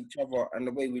address each other and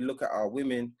the way we look at our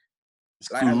women, It's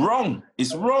wrong.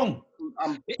 It's wrong.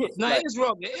 It is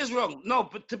wrong. It is wrong. No,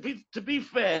 but to be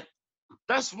fair,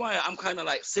 that's why I'm kind of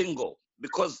like single,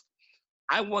 because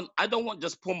I don't want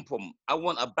just pum pum. I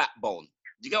want a backbone.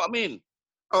 Do you get what I mean?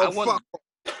 oh, fuck.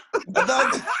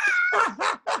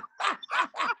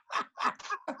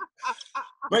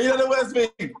 But you know the worst thing?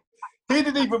 He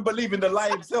didn't even believe in the lie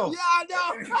himself. Yeah, I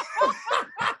know.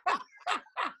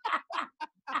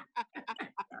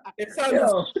 it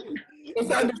sounds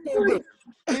so good.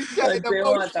 He's telling them, They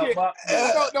oh want a shit. back-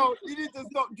 No, you need to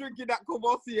stop drinking that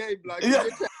Courvoisier, blood. Yeah.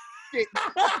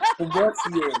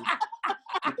 Courvoisier.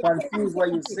 You confuse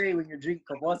what you say when you drink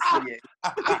Courvoisier.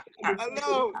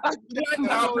 Hello.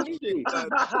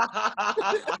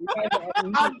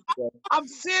 I'm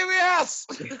serious.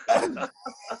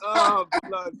 Oh,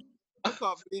 blood. I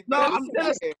can't believe No, that. I'm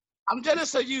jealous. I'm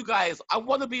jealous of you guys. I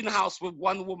want to be in the house with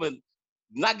one woman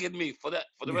nagging me for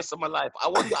the rest of my life. I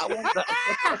want that.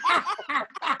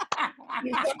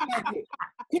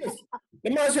 Chris,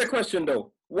 let me ask you a question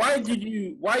though. Why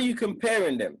are you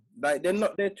comparing them? Like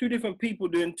they're two different people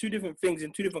doing two different things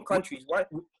in two different countries. Why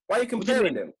are you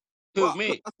comparing them? Who,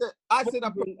 me? I said I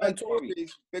prefer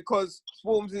Tories because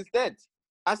Swarms is dead.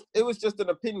 It was just an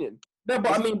opinion. No,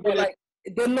 but I mean, but like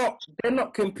they're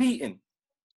not competing.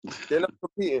 They're not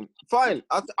competing. Fine.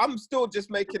 I'm still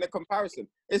just making a comparison.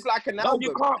 It's like an No, album.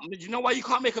 you can't. You know why you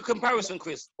can't make a comparison,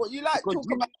 Chris? What you like Because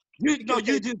talk about? you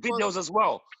do videos as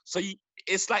well. So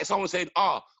it's like someone saying,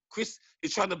 Chris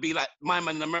is trying to be like my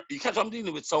man in America. You catch what I'm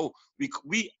dealing with? So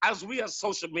we as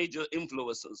social media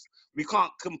influencers, we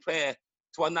can't compare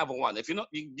to another one. If you're not,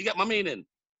 you get my meaning?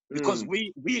 Because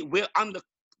we're under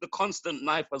the constant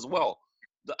knife as well.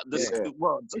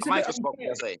 Well, It's microscope,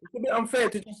 I say. It's a bit unfair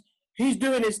to just. He's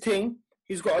doing his thing.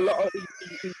 He's got a lot of.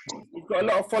 He's got a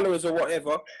lot of followers or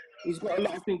whatever. He's got a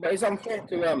lot of things, but it's unfair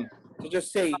to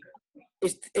just say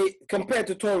compared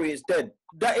to Tory, it's dead.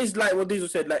 That is like what Dizzle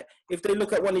said. Like if they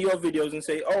look at one of your videos and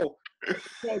say, "Oh,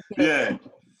 yeah."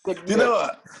 You know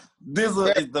what?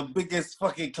 Dizzle is the biggest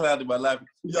fucking clown in my life.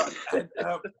 Yeah,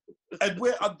 and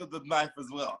we're under the knife as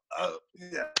well.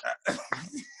 Yeah.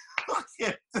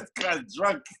 Yeah, this guy's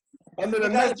drunk. Under the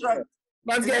knife, drunk.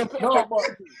 Man's getting no, but what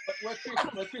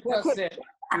Chris said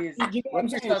is what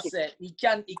Chris said. He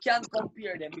can't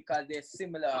compare them because they're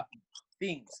similar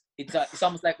things. It's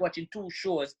almost like watching two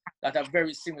shows that are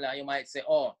very similar. You might say,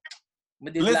 "Oh,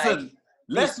 listen,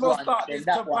 let's not start this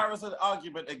comparison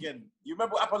argument again. You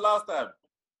remember what happened last time?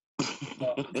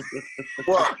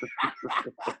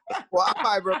 What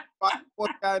happened?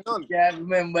 What's going on? Yeah, I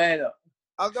remember.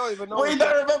 I don't even know. Well, you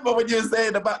don't remember when you were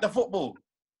saying about the football?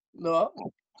 No.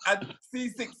 And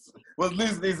C6 was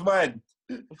losing his mind.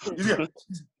 You can't.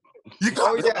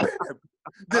 Oh, yeah.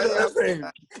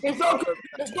 It's not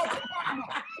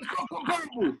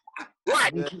comparable.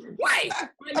 What? Why?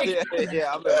 Yeah,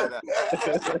 I remember that.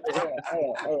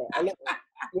 All right.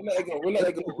 We'll let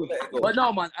it go. But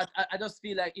no, man, I just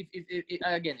feel like if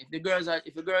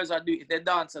they're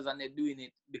dancers and they're doing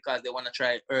it because they want to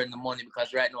try earn the money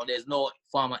because right now there's no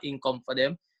form of income for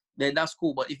them, then that's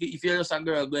cool. But if you're just a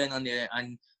girl going on there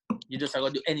and you just are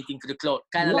gonna do anything for the clout,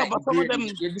 kind of like but some of them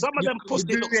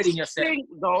pussy look stink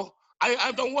though.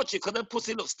 I don't watch it because their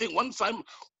pussy look stink. One time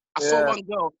I saw one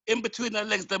girl in between her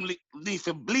legs, them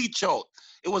leaving bleach out.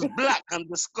 It was black and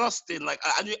disgusting. Like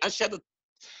I she had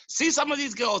see some of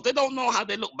these girls, they don't know how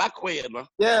they look back way, man.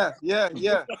 Yeah.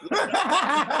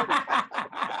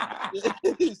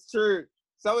 It's true.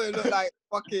 Some of them look like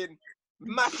fucking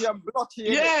matty and blotchy.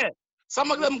 Yeah.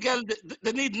 Some of them girls,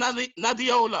 they need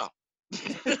Nadiola.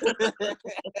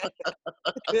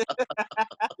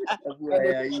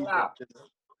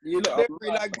 You look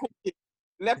like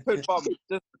leopard bum.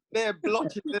 Just they're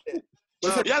blotchy, isn't it?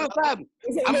 You understand?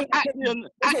 I'm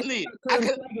acne.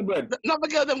 Another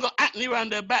girl them got acne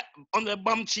around their back, on their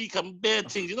bum cheek and bare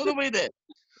things. You know the way there?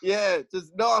 Yeah,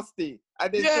 just nasty.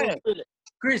 And they still feel it.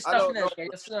 Chris, definitely,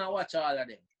 you still not watch all of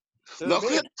them. No,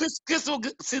 Chris will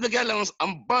see the girl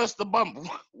and burst the bump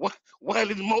while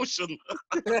in motion.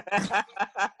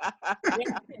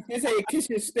 They say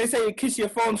you kiss your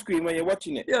phone screen when you're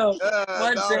watching it. Yo,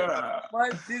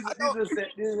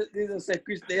 this said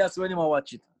Chris, they ask when you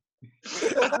watch it.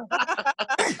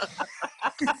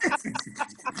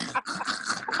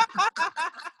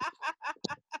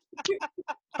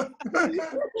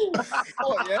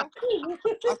 Oh, yeah?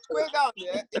 I swear down,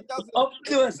 yeah? It doesn't... Up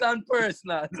close and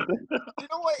personal. You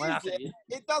know what it is,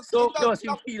 yeah? It does... So close,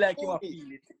 you feel like you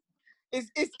feel it.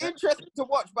 It's interesting to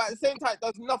watch, but at the same time, it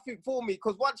does nothing for me,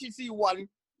 because once you see one,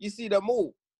 you see them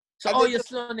all. So you're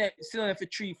still on there for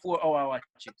 3-4 hours watch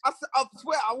it? I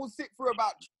swear I will sit through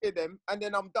about 3 of them, and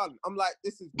then I'm done. I'm like,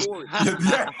 this is boring.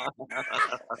 Yeah,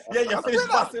 you finished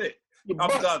busting it.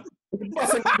 I'm done.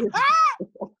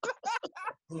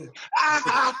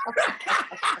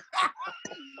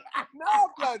 No,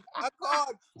 blood. I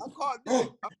can't do it.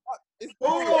 It's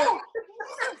boring.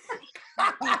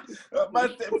 Man,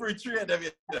 step through 3 of them.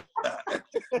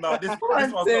 No, this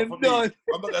one's not for me.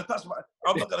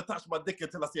 I'm not gonna touch my dick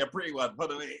until I see a pretty one. By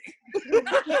the way,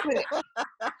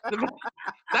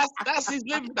 that's his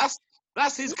limit.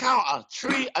 That's his counter.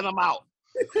 3 and I'm out.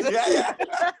 Yeah.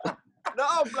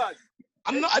 No, blood.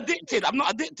 I'm not addicted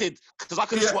because I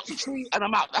can just watch 3 and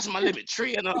I'm out. That's my limit.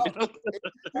 3 and I'm out.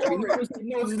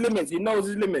 He knows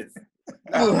his limits.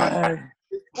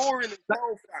 It's boring as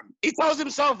hell, fam. He tells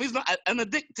himself he's not an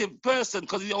addictive person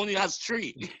because he only has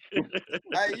 3.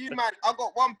 Hey, you man, I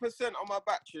got 1% on my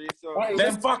battery, so...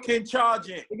 Then fucking charge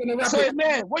it. So,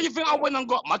 man, what do you think I went and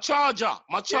got? My charger,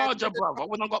 brother. I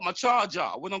went and got my charger.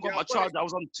 I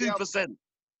was on 2%.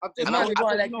 And I was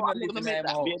going to make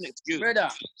that be an excuse. Brother.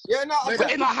 Yeah, no, we're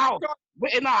in our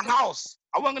house.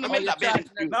 I wasn't going to make that be an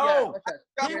excuse. No,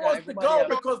 he wants to go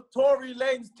because Tory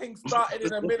Lane's thing started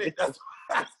in a minute.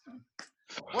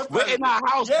 We're in our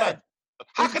house, man.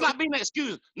 How can that be an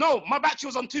excuse? No, my battery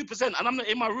was on 2% and I'm not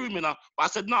in my room, But I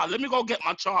said, nah, let me go get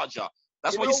my charger.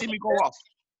 That's why you see me go off.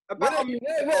 about Wait,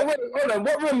 hold on.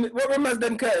 What room has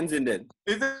them curtains in then?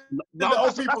 Is it No, the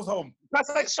old people's home? That's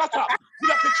like, shut up. You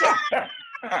have to check.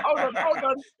 Hold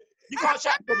on. You can't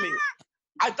chat for me.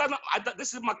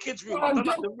 This is my kids' room. I done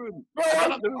up the room. I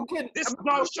done up the room. This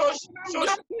no shush.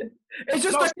 It's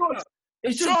just No, like, shush.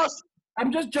 it's just. Shush.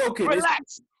 I'm just joking.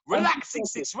 Relax,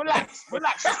 6-6. Relax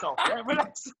yourself. Yeah?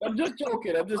 Relax. I'm just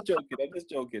joking.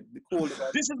 Cool.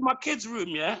 This is my kids' room,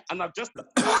 yeah, and I've just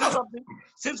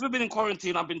since we've been in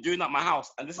quarantine, I've been doing at my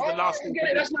house, and this is the last thing.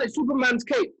 Okay, that's like Superman's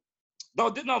cape. No,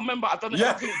 remember, I've done it.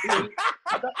 Yeah.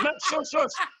 Shush.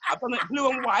 I've done it blue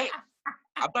and white.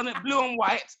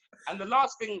 And the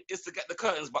last thing is to get the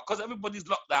curtains, but because everybody's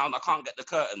locked down, I can't get the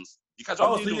curtains. You catch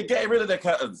so you're getting rid of the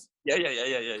curtains? Yeah.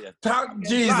 Thank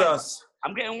Jesus.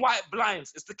 I'm getting white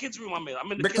blinds. It's the kids' room I'm in.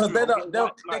 I'm in the Because kids' room.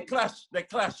 they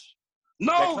clash.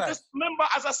 No, just remember,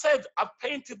 as I said, I've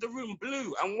painted the room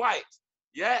blue and white.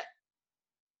 Yeah?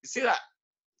 You see that?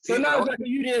 So now it's like a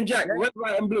Union Jack, red,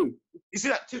 white, and blue. You see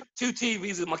that? Two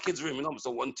TVs in my kids' room, you know? So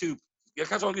 1, 2. Yeah,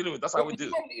 catch on dealing with. That's how we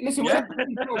do. Listen, Yeah?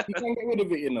 you can't get rid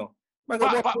of it, you know. But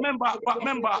remember, I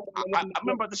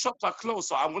remember the shops are closed,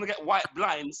 so I'm gonna get white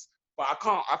blinds, but I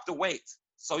can't. I have to wait.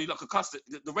 So you look across it.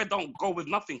 The red don't go with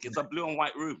nothing. It's a blue and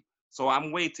white room, so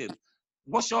I'm waiting.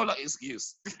 What's your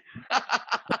excuse?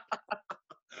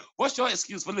 What's your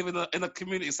excuse for living in a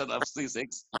community center of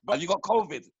C6? But you got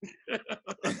COVID.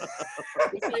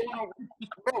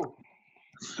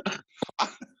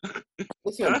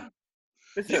 Listen.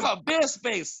 You got bare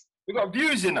space. We got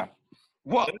views in there.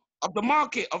 What? Of the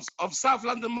market, of South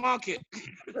London market.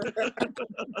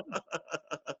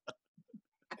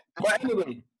 But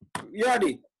anyway,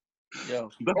 Yardi. Yo.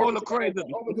 The whole of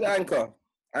Croydon. Over to the anchor.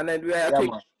 And then I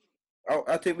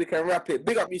think we can wrap it.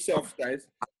 Big up yourself, guys.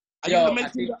 Are you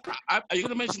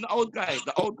gonna mention the old guy?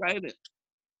 The old guy, innit?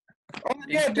 Oh,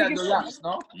 yeah,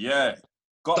 Yeah.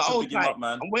 Got the to old pick him guy. up,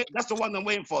 man. That's the one I'm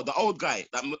waiting for. The old guy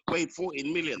that weighed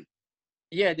 14 million.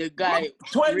 Yeah, the guy.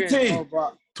 20.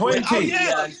 20. Oh,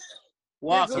 yeah.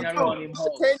 Walking around him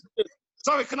house.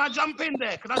 Sorry, can I jump in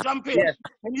there? Yes.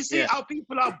 Can you see how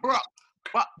people are broke?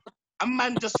 But a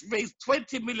man just raised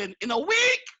 20 million in a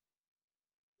week.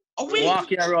 A week.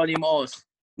 Walking around him house.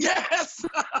 Yes.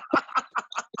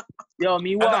 Yo,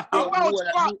 me walk The around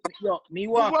the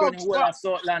whole world's of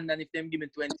South London if them give me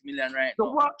 20 million right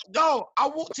now. No, I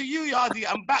walk to you, Yardi,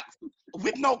 and back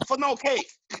with no cake.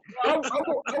 I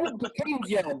want the Kings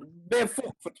Yard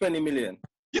barefoot for 20 million.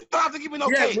 You don't have to give me no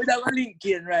Yeah, cake. we have a link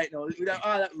in right now. We have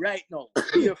all that right now.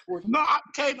 Barefoot. No,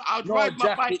 Kane, I'll No ride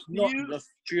my bike jacket, to no, you. just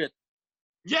straight.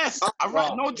 Yes, I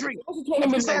ride no drink.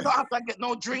 If you say I don't have to get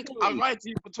no drink, I'll ride to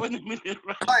you for 20 million.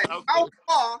 Right. How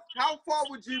far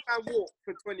would you man walk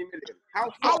for 20 million? How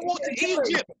far? I'll walk to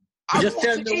Egypt. Just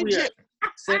tell me where.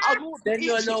 Send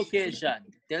your Egypt. location.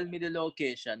 Tell me the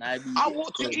location. I'll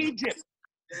walk to Egypt.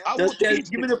 Just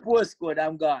give me the postcode.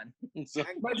 I'm gone. So,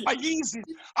 my Yeezys.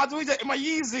 I'll do that in my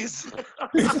Yeezys.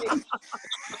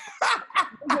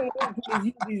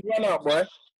 He's run out, boy.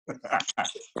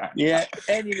 yeah,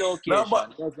 any location. No,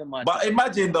 doesn't matter. But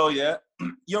imagine though, yeah,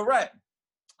 you're right.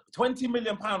 £20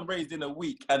 million raised in a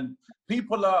week, and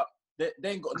people they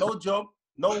ain't got no job,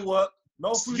 no work,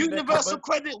 no food. Universal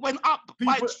credit went up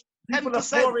by 10%. People are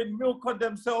pouring milk on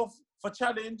themselves for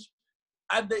challenge,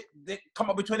 and they come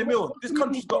up with 20 mil. This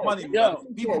country's got money. Yo,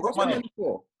 people got money.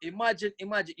 Imagine.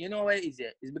 You know what is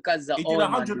it? It's because the He old did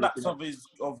man 100 do laps it. of his.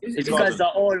 It's because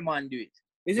the old man do it.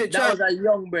 Is it that was a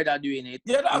young brother doing it?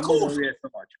 Yeah, of course. So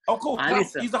much. Of course. And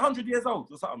listen, he's 100 years old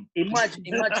or something. Imagine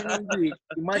him do it.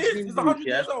 Imagine him He's do 100 it.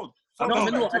 years old. No,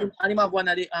 and him have one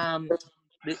of the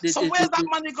So where's that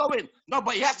money going? No,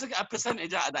 but he has to get a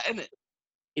percentage out of that, innit?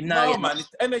 No, man,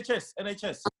 it's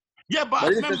NHS. Yeah, but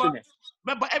remember,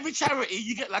 every charity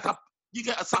you get a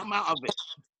something out of it.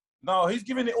 No, he's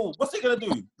giving it all. What's he gonna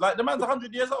do? Like the man's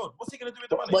 100 years old. What's he gonna do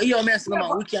with the money? But yo, man,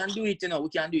 we can do it, you know. We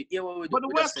can do it. Yeah, but the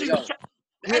worst thing,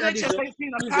 the NHS ain't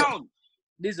seen a pound.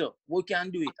 Dizzle, we can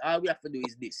do it. All we have to do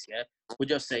is this, yeah. We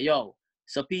just say, yo.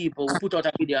 So people, we put out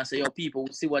a video and say, yo, people,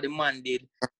 we see what the man did.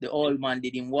 The old man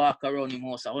did him walk around him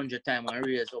house 100 times and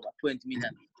raise over 20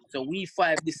 million. So we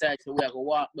 5 decide so we are gonna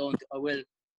walk down to,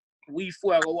 we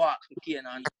 4 are gonna walk to Kane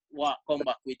and come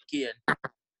back with Kane to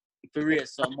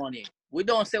raise some money. We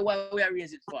don't say what we are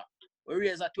raising it for. We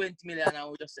raise a 20 million and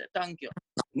we just say thank you.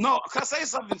 No, can I say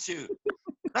something to you?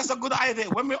 That's a good idea.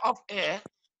 When we're off air,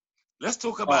 let's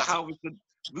talk about how we could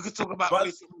talk about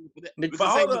raising money for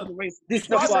hold on. This is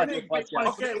the okay,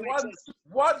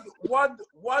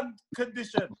 one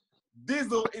condition.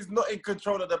 Dizzle is not in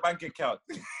control of the bank account.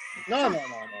 No.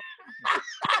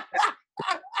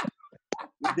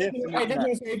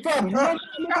 Definitely.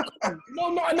 No,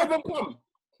 not another pump.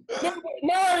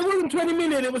 No, it wasn't 20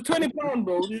 million. It was 20 pounds,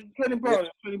 bro. It was 20 pounds.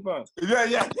 20 pounds. Yeah.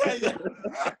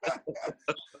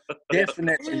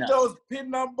 Definitely If he not. knows PIN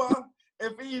number,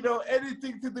 if he know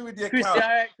anything to do with the Chris, account, all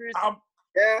right, Chris.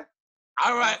 Yeah.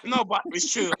 All right, no, but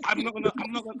it's true. I'm not gonna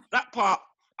that part.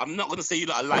 I'm not gonna say you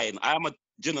lot are lying. I am a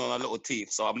on a little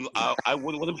thief, so I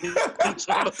wouldn't want to be.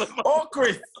 or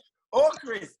Chris,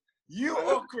 you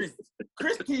or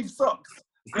Chris thief sucks.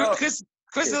 So, Chris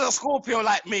is a Scorpio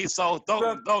like me, so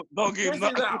don't give him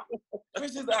Chris is that. out.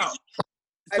 Chris is out.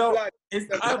 So it's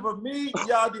either me,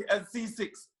 Yardi, and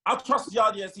C6. I trust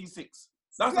Yardi and C6.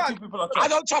 That's the two people I trust. I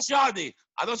don't trust Yardi.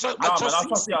 I trust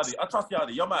Yardi. I trust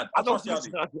Yardi. You're mad. I trust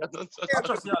Yardi. I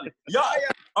trust Yardi. Yeah.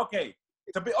 Okay.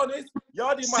 To be honest,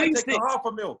 Yardi might take a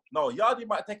 $500,000. No, Yardi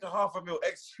might take a $500,000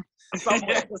 extra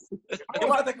somewhere. He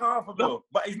might take a $500,000,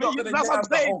 but he's not going to get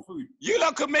the whole food. You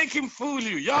lot can make him fool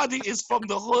you. Yardi is from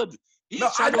the hood.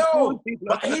 I know,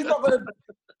 but he's not going to.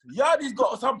 Yardi's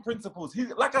got some principles. He,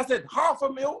 like I said,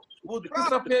 $500,000 will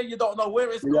disappear. You don't know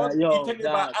where it's gone. He's telling you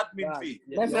about admin fee.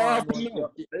 That's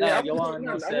 $500,000. You want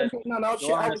to say,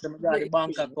 the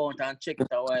bank account and check it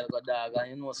a while ago, dog,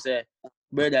 and you know, say,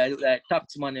 brother, look like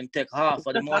taxman him take half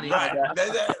of the money. Right.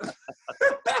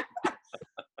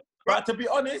 But to be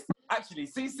honest, actually,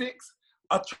 C6,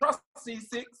 I trust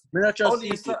C6. I don't trust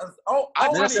C6.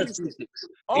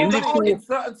 Only in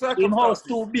certain circumstances. His house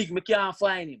too big, me can't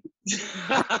find him.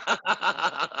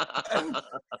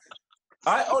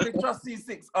 I only trust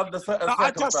C6 under certain circumstances.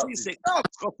 I trust C6.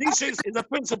 C6 is a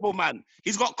principal man.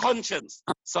 He's got conscience.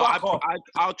 So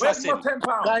I'll trust him. Where's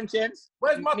my £10? Conscience?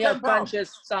 Where's my me £10? have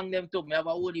conscience sang them too. Me have a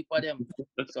whole heap of them.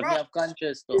 So me have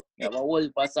conscience too. Me have a whole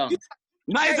heap of songs.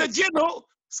 No, it's a jingle.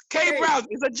 K Brown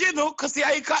is a jingle because see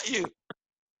how he cut you.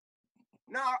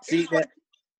 No, see that?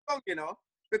 You know,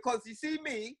 because you see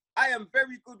me, I am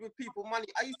very good with people money.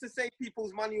 I used to save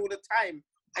people's money all the time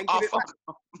and give it back.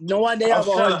 No one they have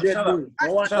 100 grand.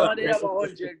 No one they have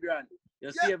 100 grand.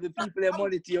 You save the people their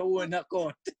money to your own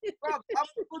account. Bro, I'm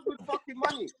good with fucking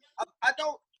money. I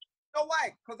don't know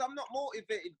why, because I'm not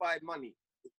motivated by money.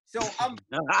 So I'm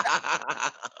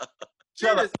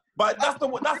Shut up. But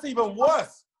that's even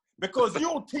worse. Because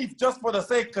you'll teeth just for the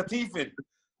sake of teething.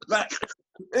 Like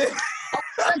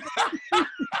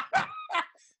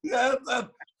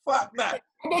fuck that.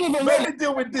 Let me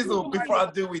deal with Dizzle before I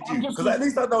deal with you. Because at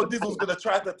least I know Dizzle's gonna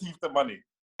try to teeth the money.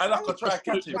 And I'm gonna try to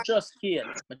catch him. Just here.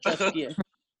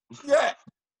 Yeah.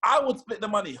 I would split the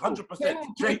money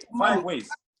 100%. Straight 5 ways.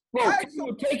 Bro, you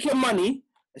would take your money,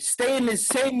 stay in the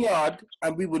same yard,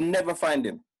 and we would never find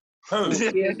him. Who? He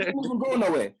won't even go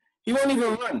nowhere. He won't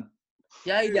even run.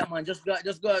 Yeah, man. Just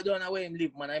go down away and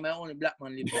live, man. I'm my only black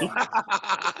man live. You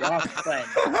have to find.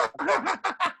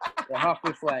 You have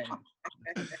to find.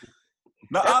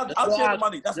 No, I'll share the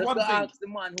money. That's one thing. Go ask the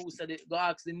man who said it. Go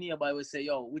ask the nearby. Will say,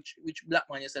 yo, which black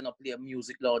man you send up play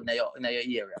music loud in your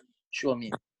area? Show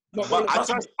me. No,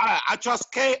 I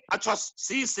trust K. I trust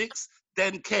C6,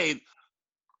 then Kane,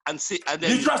 and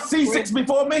then you trust C6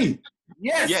 before me?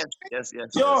 Yes.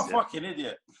 You're a fucking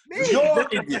idiot. You're an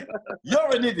idiot.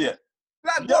 You're an idiot.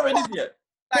 You're an idiot.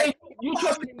 Kane, you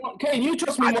trust me. Kane, you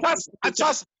trust me. I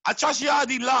trust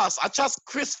Yardi last. I trust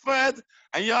Chris third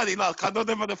and Yardi last. I know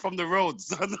them are from the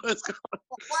roads.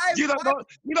 You don't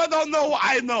know what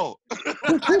I know.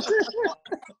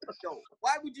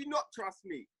 Why would you not trust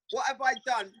me? What have I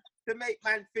done to make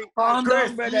man think?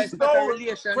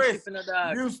 Chris,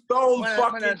 you stole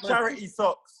fucking charity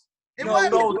socks. You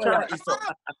stole charity socks.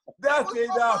 That's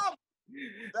enough.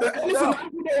 Listen,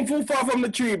 I'm getting too far from the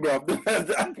tree, bro.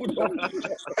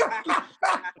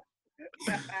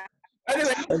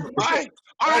 Anyway,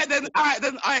 all right. Then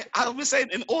I was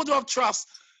saying in order of trust,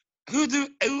 who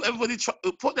everybody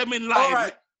put them in line? All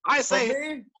right. I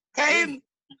say Kane,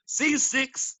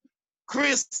 C6,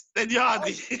 Chris, then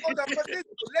Yardi. Hold on, but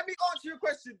let me ask you a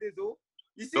question, Dizzle.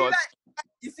 You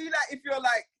see that if you're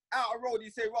like out of road,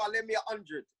 you say, "Right, let me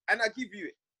 100," and I give you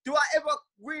it. Do I ever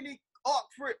really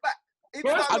ask for it back?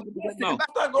 No. That's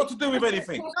not got to do with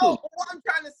anything. No, but what I'm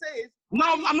trying to say is... No,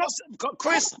 I'm not...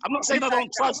 Chris, I'm not saying I don't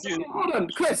trust you. Hold on,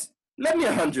 Chris. Let me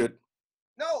 100.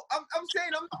 No, I'm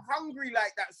saying I'm not hungry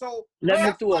like that, so... Let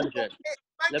me 200.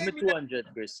 Let me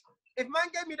 200, Chris. If man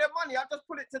gave me their money, I'll just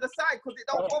put it to the side because it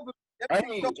don't bother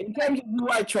me. In terms of who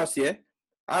I trust, yeah,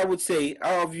 I would say,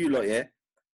 out of you lot, yeah,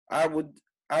 I would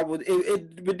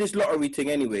with this lottery thing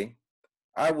anyway,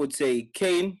 I would say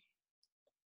Kane.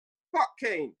 Fuck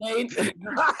Kane. I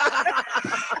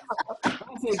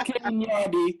say Kane,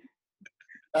 Yardi,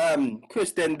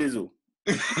 Chris, then Dizzle.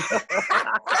 Why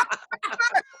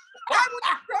would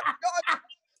you trust God?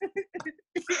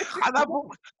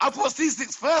 I put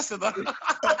C6 first,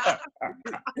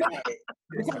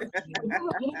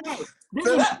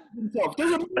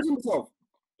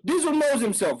 Dizzle knows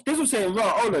himself. Dizzle saying, "Right,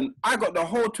 hold on, I got the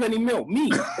whole 20 mil,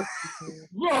 me."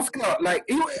 Rascal, like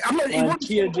I'm not. Man,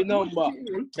 change the number.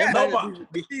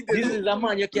 This is a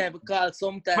man you can't call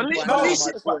sometimes. At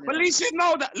least you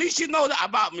know that. At least you know that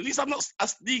about me. At least I'm not a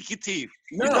sneaky thief.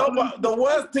 No, you know, but the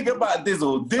worst thing about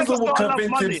Dizzle will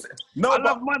convince himself. No, I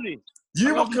love money.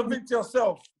 You will convince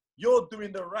yourself you're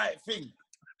doing the right thing.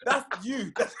 That's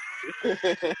you.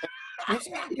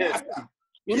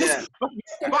 Yeah.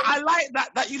 But I like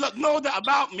that you lot know that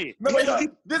about me. No,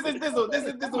 this is Dizzle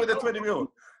with the 20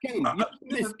 mil. No,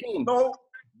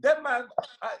 them man,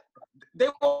 they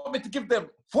want me to give them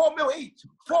 4 mil each.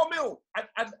 4 mil.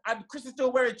 And Chris is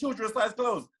still wearing children's size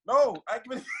clothes. No, I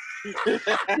give it.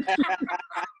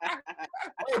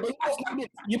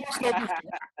 You must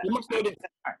know this.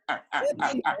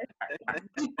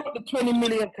 He got the 20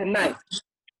 million tonight.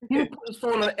 He put his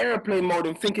phone on airplane mode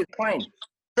and think it's fine.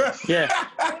 Yeah.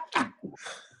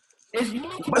 It's you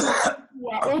need to do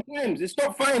at all times. It's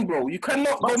not fine, bro. You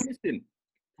cannot go missing.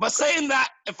 But saying that,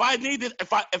 if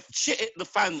shit hit the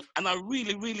fan and I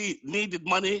really, really needed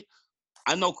money,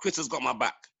 I know Chris has got my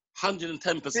back.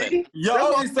 110%. You're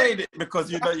only saying it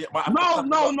because you know.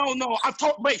 No.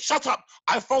 Wait, shut up.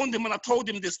 I phoned him and I told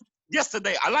him this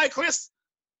yesterday. I like Chris.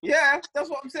 Yeah, that's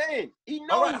what I'm saying. He knows.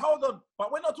 All right, hold on.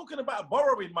 But we're not talking about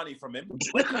borrowing money from him.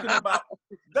 We're talking about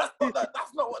that's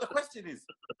not what the question is.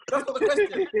 That's not the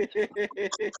question.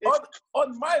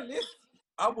 on my list,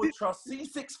 I would trust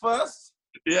C6 first.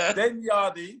 Yeah. Then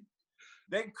Yardi,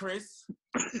 then Chris,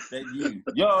 then you.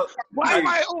 Why am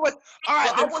I always? All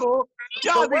right, then cool.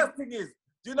 The worst thing is,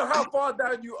 do you know how far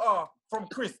down you are from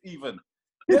Chris even?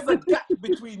 There's a gap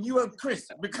between you and Chris.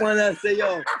 Because when I say,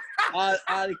 yo, all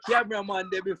the cameraman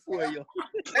there before you.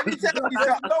 Let me tell you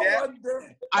something. No one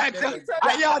there.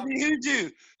 Yardi, who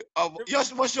do?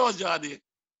 What's yours, Yardi?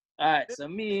 All right, so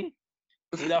me,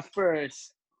 would I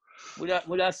first,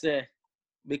 would I say,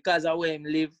 because of where him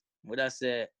live, would I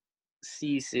say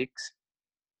C6,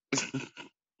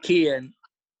 Kian,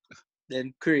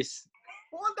 then Chris.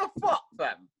 What the fuck,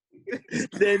 fam?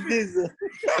 Then Dizzle.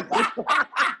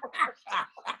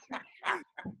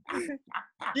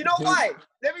 You know why?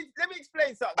 Let me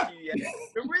explain something to you. Yeah?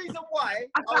 The reason why,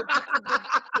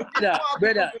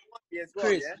 brother,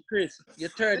 Chris,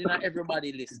 you're third in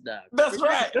everybody list, dog. That's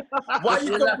right. Why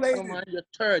you complaining? You're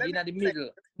third in the middle.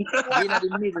 You're in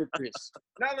the middle, Chris.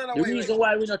 No. The reason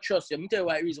why we not trust you, let me tell you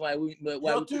why. Reason why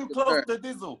you're too close to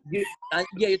Dizzle.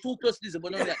 You're too close to Dizzle,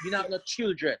 but not that. You're not no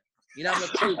children. You know, no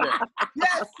children.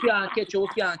 Yes. We can't catch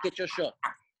your shot.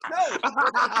 No.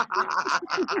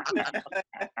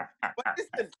 But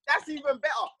listen, that's even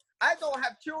better. I don't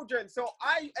have children, so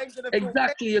I ain't gonna.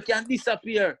 Exactly, you can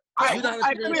disappear. Chris,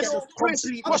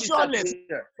 what's your list?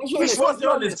 What's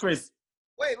your list, Chris?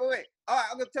 Wait. All right,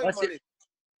 I'm gonna tell you my list.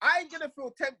 I ain't gonna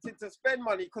feel tempted to spend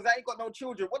money because I ain't got no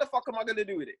children. What the fuck am I gonna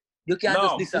do with it? You can't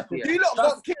just disappear. You lot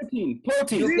got kids. You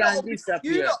can't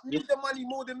disappear. You lot need the money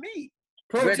more than me.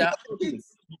 Brother,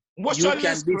 what's your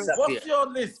list? What's your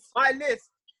list? My list.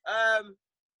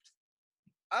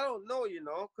 I don't know, you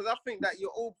know, because I think that you're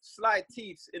all sly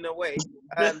thieves in a way.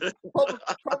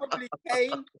 Probably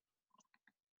Kane.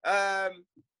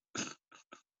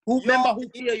 Who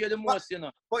fear you the most, you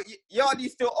know? But Yardi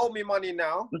still owe me money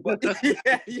now. But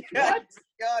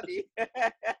Yardi.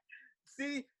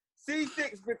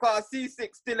 C6 because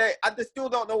C6 still ain't. I still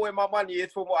don't know where my money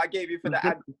is from what I gave you for the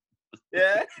ad.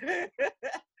 Yeah.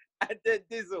 And then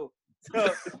Dizzle.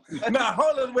 So, now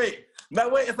hold on, wait. Now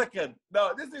wait a second.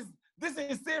 No, this is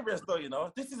serious though, you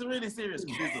know. This is really serious,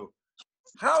 Dizzle.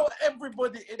 How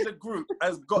everybody in the group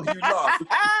has got you last.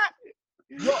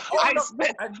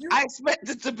 I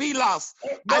expected to be last.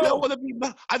 No. I don't want to be.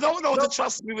 I don't want to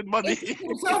trust me with money.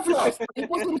 Himself last. He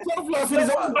was himself last.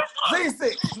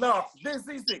 C6. No, this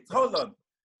C6. Hold on.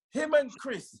 Him and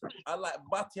Chris are like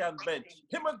Batty and Bench.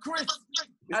 Him and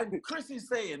Chris is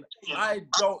saying, "I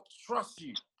don't trust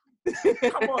you."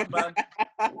 Come on, man.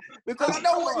 Because I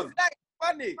know what he's like.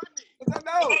 Funny. Because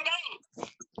I know.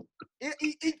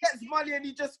 He gets money and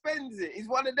he just spends it. He's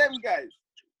one of them guys.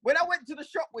 When I went to the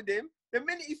shop with him, the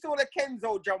minute he saw the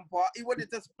Kenzo jumper, he wanted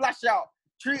to splash out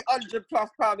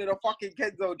 £300+ in a fucking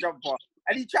Kenzo jumper.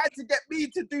 And he tried to get me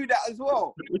to do that as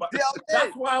well.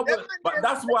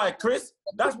 That's why, Chris,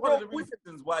 that's one of the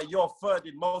reasons why you're third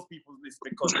in most people's list,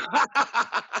 because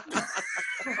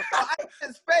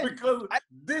because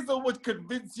Dizzle would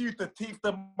convince you to thief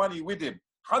the money with him.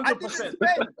 100%. I didn't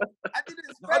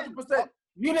spend. 100%.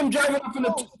 You them driving up in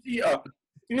the two-seater.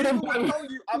 You them I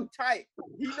told you I'm tight.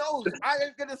 He knows I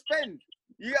ain't gonna spend.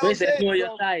 You know what I'm saying?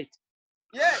 You're tight.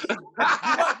 Yeah. You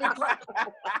might be quite...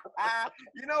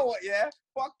 You know what, yeah?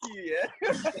 Fuck you, yeah?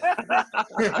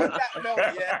 On that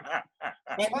note, yeah?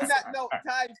 On that note,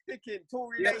 time's ticking.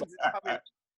 Tory Lanez is coming.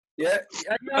 Yeah.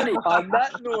 On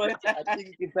that note, I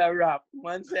think it's a wrap.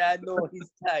 Man say I know he's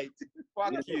tight.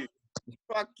 Fuck you.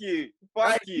 Fuck you.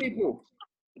 Right, Fuck you. people.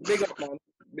 Big up, man.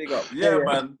 Big up. Yeah,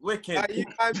 man. Wicked. Are you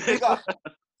man, big up.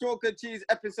 Chalk and Cheese,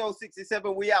 episode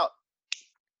 67. We out.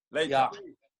 Later. Yeah.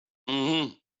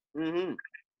 Mm-hmm. Mm-hmm.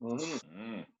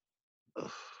 Mm.